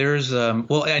think that there's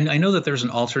I know that there's an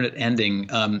alternate ending,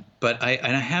 but I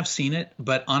have seen it,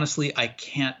 but honestly, I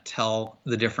can't tell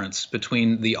the difference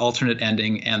between the alternate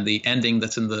ending and the ending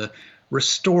that's in the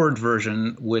restored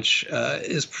version, which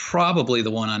is probably the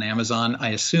one on Amazon, I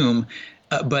assume.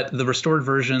 But the restored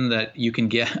version that you can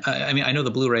get, I know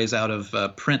the Blu-ray is out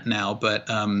of print now, but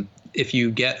if you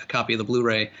get a copy of the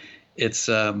Blu-ray, it's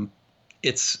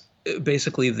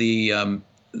basically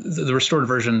the restored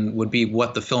version would be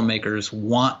what the filmmakers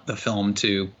want the film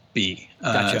to be.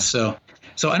 Gotcha.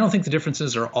 So I don't think the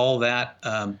differences are all that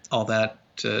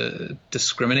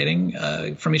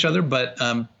discriminating from each other. But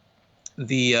I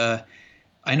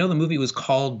know the movie was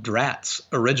called Drats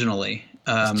originally.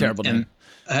 That's a terrible name.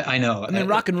 I know. I mean,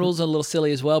 Rock and Roll's a little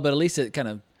silly as well, but at least it kind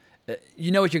of,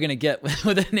 you know what you're going to get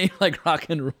with a name like Rock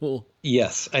and Roll.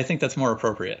 Yes, I think that's more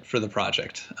appropriate for the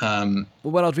project. Well,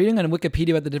 what I was reading on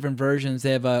Wikipedia about the different versions, they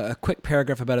have a quick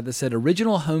paragraph about it that said,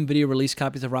 original home video release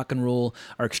copies of Rock and Roll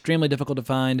are extremely difficult to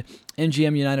find.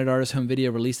 MGM United Artists Home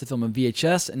Video released the film on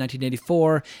VHS in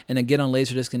 1984 and again on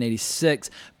Laserdisc in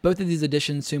 86. Both of these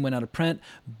editions soon went out of print.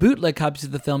 Bootleg copies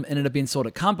of the film ended up being sold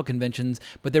at comic book conventions,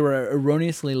 but they were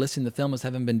erroneously listing the film as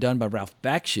having been done by Ralph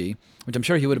Bakshi, which I'm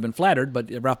sure he would have been flattered,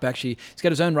 but Ralph Bakshi, he's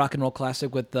got his own rock and roll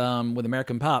classic with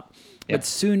American Pop. Yep. But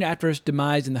soon after its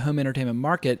demise in the home entertainment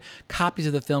market, copies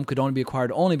of the film could only be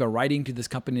acquired only by writing to this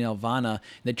company in Nelvana, and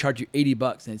they'd charge you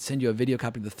 $80 and they'd send you a video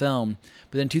copy of the film.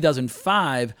 But then in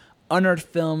 2005, Unearthed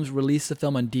Films released the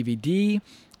film on DVD.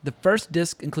 The first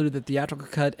disc included the theatrical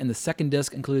cut, and the second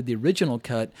disc included the original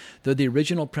cut. Though the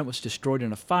original print was destroyed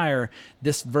in a fire,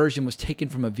 this version was taken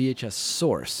from a VHS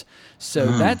source. So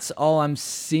that's all I'm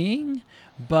seeing.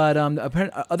 But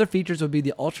other features would be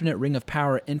the alternate Ring of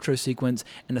Power intro sequence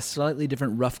and a slightly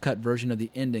different rough cut version of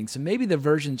the ending. So maybe the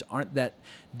versions aren't that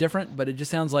different, but it just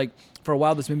sounds like for a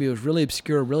while this movie was really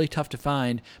obscure, really tough to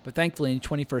find. But thankfully in the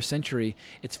 21st century,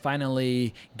 it's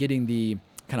finally getting the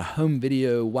kind of home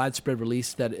video widespread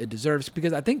release that it deserves,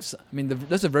 because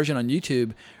there's a version on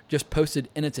YouTube just posted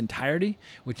in its entirety,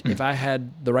 which if I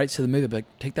had the rights to the movie, I'd be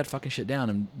like, take that fucking shit down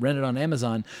and rent it on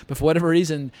Amazon. But for whatever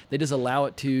reason, they just allow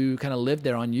it to kind of live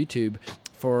there on YouTube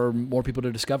for more people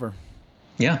to discover.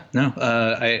 Yeah, no,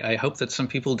 I hope that some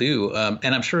people do.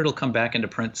 And I'm sure it'll come back into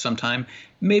print sometime,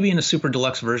 maybe in a super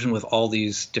deluxe version with all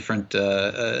these different,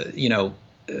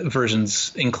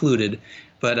 versions included.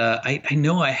 But I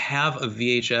know I have a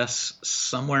VHS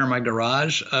somewhere in my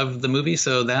garage of the movie,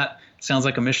 so that sounds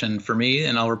like a mission for me,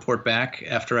 and I'll report back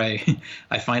after I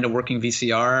find a working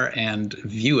VCR and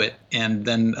view it, and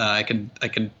then I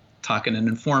can talk in an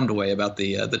informed way about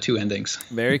the two endings.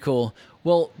 Very cool.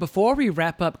 Well, before we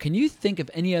wrap up, can you think of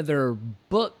any other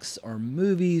books or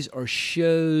movies or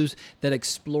shows that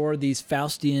explore these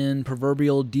Faustian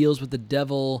proverbial deals with the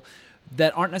devil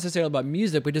that aren't necessarily about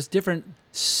music, but just different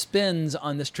spins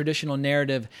on this traditional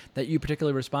narrative that you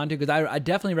particularly respond to? Because I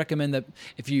definitely recommend that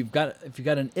if you've got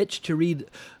an itch to read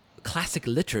classic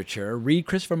literature, read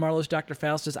Christopher Marlowe's Dr.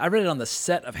 Faustus. I read it on the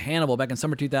set of Hannibal back in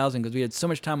summer 2000 because we had so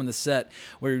much time on the set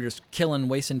where we were just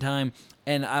wasting time.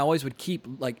 And I always would keep,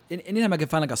 like, anytime I could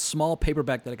find like a small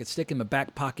paperback that I could stick in my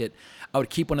back pocket, I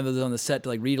would keep one of those on the set to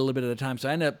like read a little bit at a time. So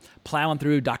I ended up plowing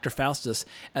through Dr. Faustus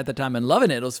at the time and loving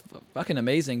it. It was fucking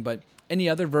amazing. But any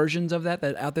other versions of that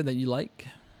out there that you like?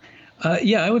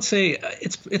 Yeah, I would say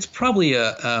it's probably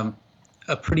a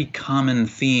pretty common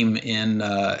theme in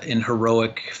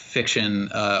heroic fiction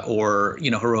or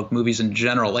heroic movies in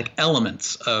general, like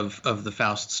elements of the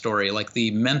Faust story, like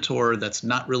the mentor that's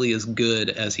not really as good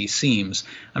as he seems.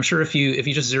 I'm sure if you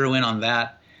just zero in on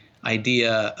that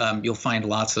idea, you'll find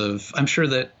lots of. I'm sure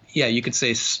that you could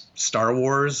say Star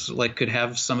Wars could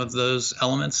have some of those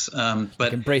elements,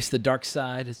 but embrace the dark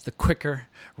side. It's the quicker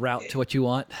route to what you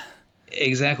want.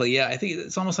 Exactly. Yeah, I think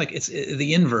it's almost like it's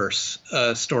the inverse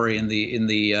story in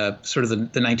the sort of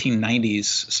the 1990s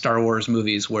Star Wars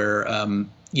movies where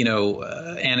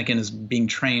Anakin is being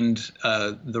trained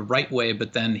the right way,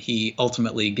 but then he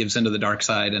ultimately gives into the dark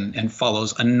side and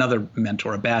follows another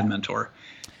mentor, a bad mentor.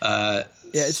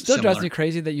 It still drives me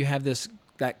crazy that you have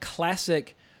that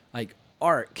classic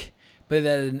arc, but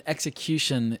that in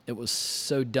execution, it was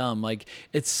so dumb. Like,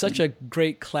 it's such a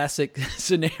great classic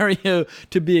scenario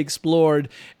to be explored.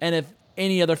 And if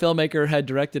any other filmmaker had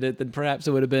directed it, then perhaps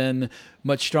it would have been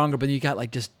much stronger. But you got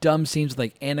just dumb scenes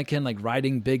with Anakin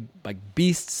riding big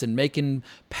beasts and making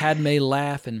Padme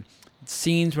laugh, and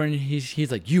scenes where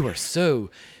he's like, "You are so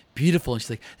beautiful," and she's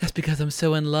like, "That's because I'm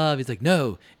so in love." He's like,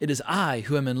 "No, it is I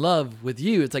who am in love with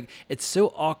you." It's it's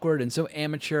so awkward and so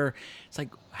amateur. It's like,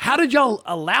 how did y'all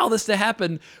allow this to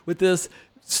happen with this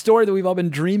story that we've all been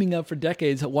dreaming of for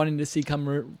decades, wanting to see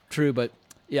come true? But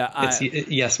it's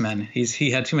yes men.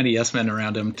 He had too many yes men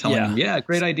around him telling him,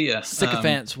 great idea.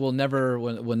 Sycophants will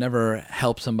never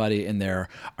help somebody in their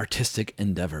artistic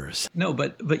endeavors. No,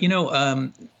 but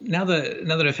now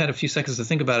that I've had a few seconds to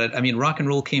think about it, I mean, Rock and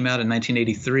Roll came out in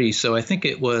 1983, so I think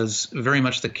it was very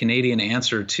much the Canadian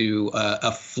answer to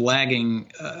a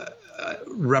flagging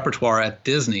repertoire at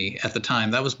Disney at the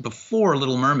time. That was before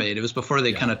Little Mermaid. It was before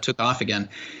they kind of took off again.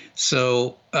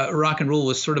 So Rock and Roll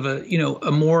was sort of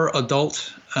a more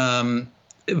adult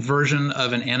version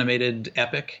of an animated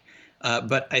epic.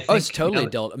 But I think it's totally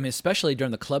adult. I mean, especially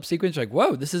during the club sequence, you're like,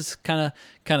 whoa, this is kind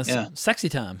of sexy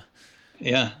time.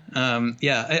 Yeah.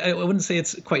 I wouldn't say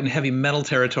it's quite in heavy metal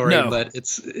territory, but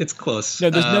it's close.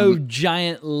 No, there's no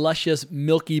giant, luscious,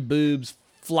 milky boobs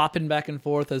flopping back and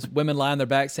forth as women lie on their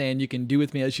back saying, "You can do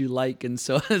with me as you like," and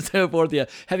so on and so forth. Yeah,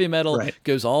 heavy metal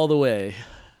goes all the way.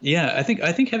 Yeah, I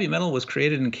think heavy metal was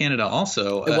created in Canada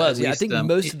also. It was. I think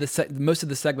most of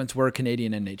the segments were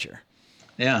Canadian in nature.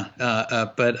 Yeah,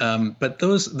 but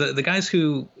the guys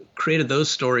who created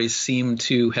those stories seem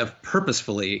to have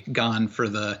purposefully gone for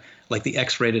the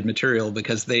X-rated material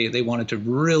because they wanted to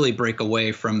really break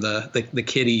away from the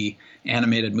kiddie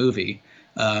animated movie,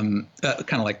 kind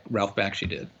of like Ralph Bakshi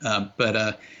did.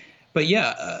 But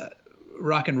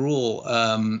Rock and Roll.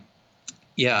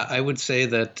 I would say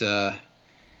that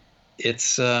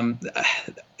it's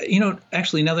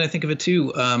actually, now that I think of it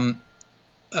too.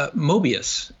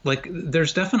 Mobius,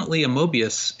 there's definitely a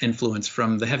Mobius influence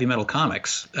from the heavy metal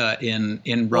comics in Rock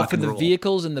and Roll. For the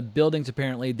vehicles and the buildings,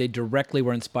 apparently they directly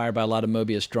were inspired by a lot of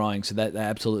Mobius drawings, so that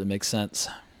absolutely makes sense.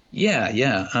 But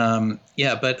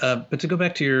to go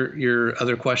back to your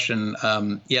other question,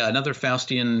 another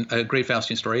Faustian, a great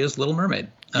Faustian story is Little Mermaid.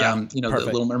 The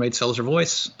Little Mermaid sells her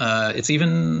voice. It's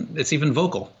even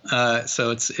vocal.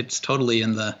 So it's totally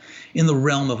in the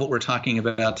realm of what we're talking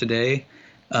about today.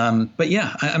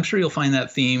 I'm sure you'll find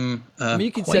that theme.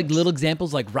 You can say little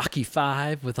examples like Rocky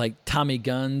V with Tommy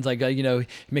Guns, he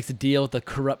makes a deal with the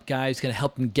corrupt guy who's going to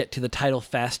help him get to the title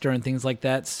faster and things like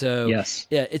that. So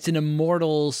it's an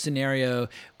immortal scenario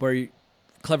where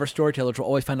clever storytellers will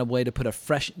always find a way to put a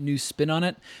fresh new spin on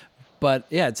it. But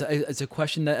it's a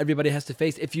question that everybody has to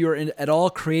face. If you're at all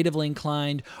creatively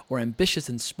inclined or ambitious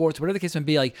in sports, whatever the case may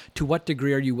be, to what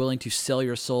degree are you willing to sell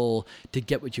your soul to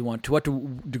get what you want? To what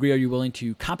degree are you willing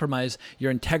to compromise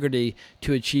your integrity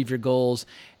to achieve your goals?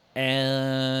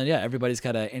 And everybody's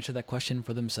got to answer that question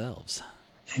for themselves.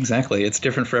 Exactly. It's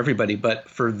different for everybody. But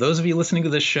for those of you listening to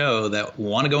this show that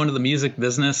want to go into the music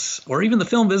business or even the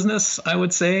film business, I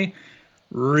would say,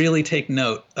 really take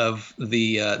note of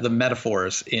the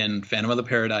metaphors in Phantom of the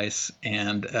Paradise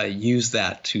and use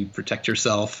that to protect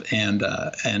yourself and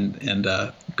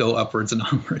go upwards and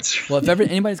onwards. Well, if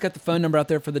anybody's got the phone number out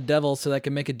there for the devil so that I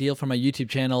can make a deal for my YouTube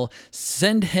channel,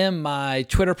 send him my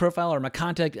Twitter profile or my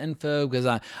contact info, because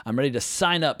I'm ready to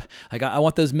sign up. Like, I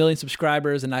want those 1 million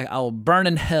subscribers, and I'll burn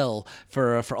in hell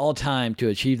for all time to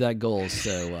achieve that goal.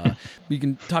 So you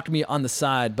can talk to me on the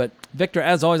side. But Victor,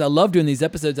 as always, I love doing these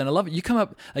episodes, and I love it. You come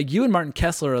up, like, you and Martin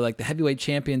Kessler are like the heavyweight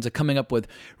champions of coming up with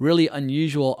really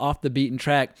unusual, off the beaten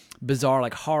track, bizarre,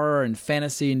 like horror and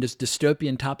fantasy and just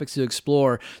dystopian topics to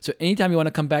explore. So anytime you want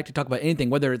to come back to talk about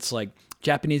anything, whether it's like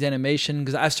Japanese animation,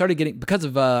 because I started getting, because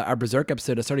of our Berserk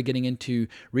episode, I started getting into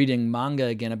reading manga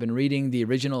again. I've been reading the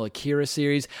original Akira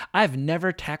series. I've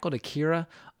never tackled Akira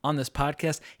on this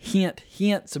podcast. Hint,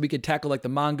 so we could tackle like the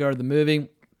manga or the movie.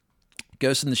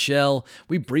 Ghost in the Shell,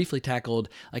 we briefly tackled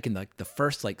like in the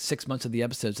first like 6 months of the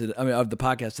episodes, of the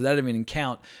podcast, so that didn't even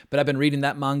count. But I've been reading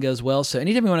that manga as well. So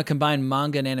anytime you want to combine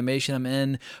manga and animation, I'm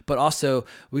in. But also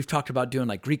we've talked about doing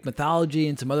like Greek mythology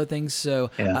and some other things. So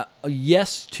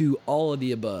yes to all of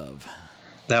the above.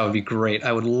 That would be great.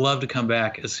 I would love to come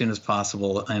back as soon as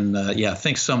possible. And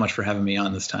thanks so much for having me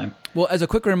on this time. Well, as a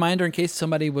quick reminder, in case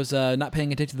somebody was not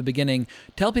paying attention to the beginning,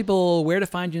 tell people where to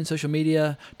find you in social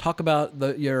media. Talk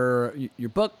about your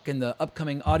book and the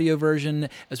upcoming audio version,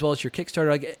 as well as your Kickstarter.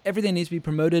 Like, everything needs to be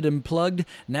promoted and plugged.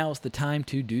 Now is the time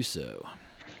to do so.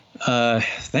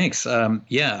 Thanks.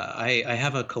 I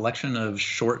have a collection of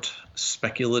short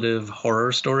speculative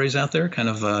horror stories out there, kind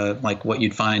of like what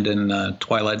you'd find in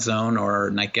Twilight Zone or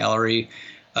Night Gallery,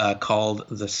 called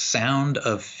The Sound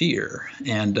of Fear.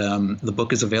 And the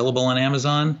book is available on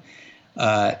Amazon.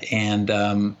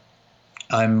 I'm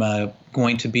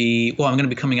going to be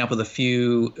coming up with a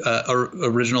few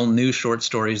original new short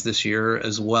stories this year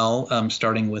as well,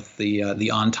 starting with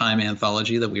the On Time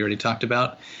anthology that we already talked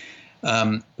about.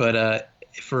 But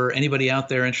for anybody out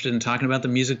there interested in talking about the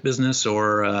music business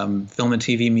or film and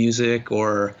TV music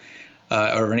or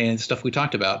any of the stuff we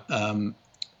talked about,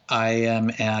 I am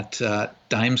at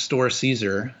Dime Store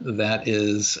Caesar. That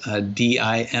is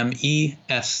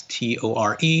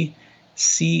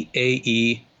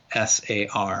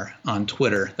DIMESTORECAESAR on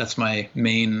Twitter. That's my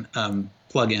main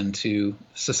plug-in to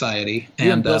society.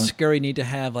 You and Bill Scurry need to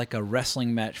have like a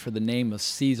wrestling match for the name of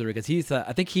Caesar, because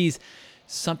I think he's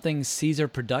something Caesar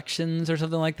Productions or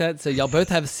something like that. So y'all both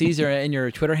have Caesar in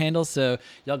your Twitter handles. So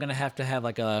y'all gonna have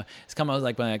like it's kind of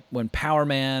like when Power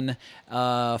Man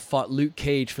fought Luke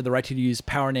Cage for the right to use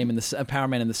Power Man in the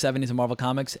 70s in Marvel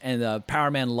Comics, and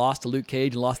Power Man lost to Luke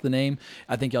Cage and lost the name.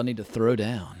 I think y'all need to throw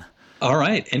down. All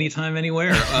right, anytime,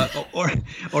 anywhere, or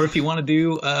if you want to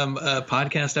do a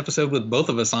podcast episode with both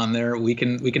of us on there, we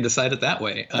can decide it that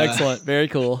way. Excellent, very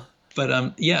cool. But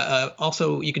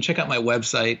also you can check out my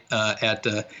website at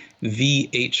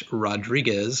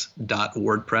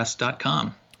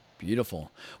vhrodriguez.wordpress.com.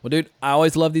 Beautiful. Well, dude, I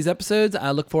always love these episodes.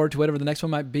 I look forward to whatever the next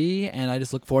one might be, and I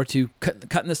just look forward to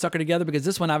cutting this sucker together, because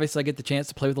this one, obviously, I get the chance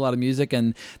to play with a lot of music,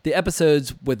 and the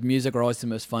episodes with music are always the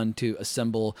most fun to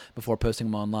assemble before posting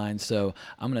them online. So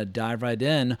I'm going to dive right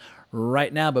in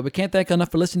right now, but we can't thank enough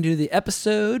for listening to the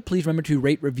episode. Please remember to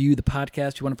rate, review the podcast.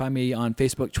 If you want to find me on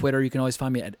Facebook, Twitter, you can always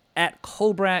find me at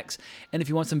Colbrax. And if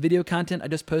you want some video content, I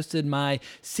just posted my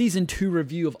season 2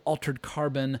 review of Altered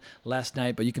Carbon last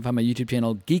night, but you can find my YouTube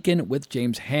channel, Geekin' with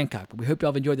James Hancock. But we hope you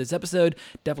all have enjoyed this episode.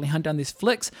 Definitely hunt down these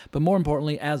flicks, but more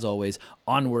importantly, as always,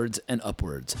 onwards and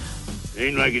upwards.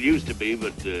 Ain't like it used to be,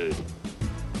 but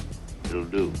it'll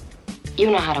do.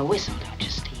 You know how to whistle, don't you,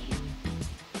 Steve?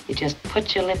 You just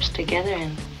put your lips together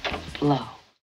and blow.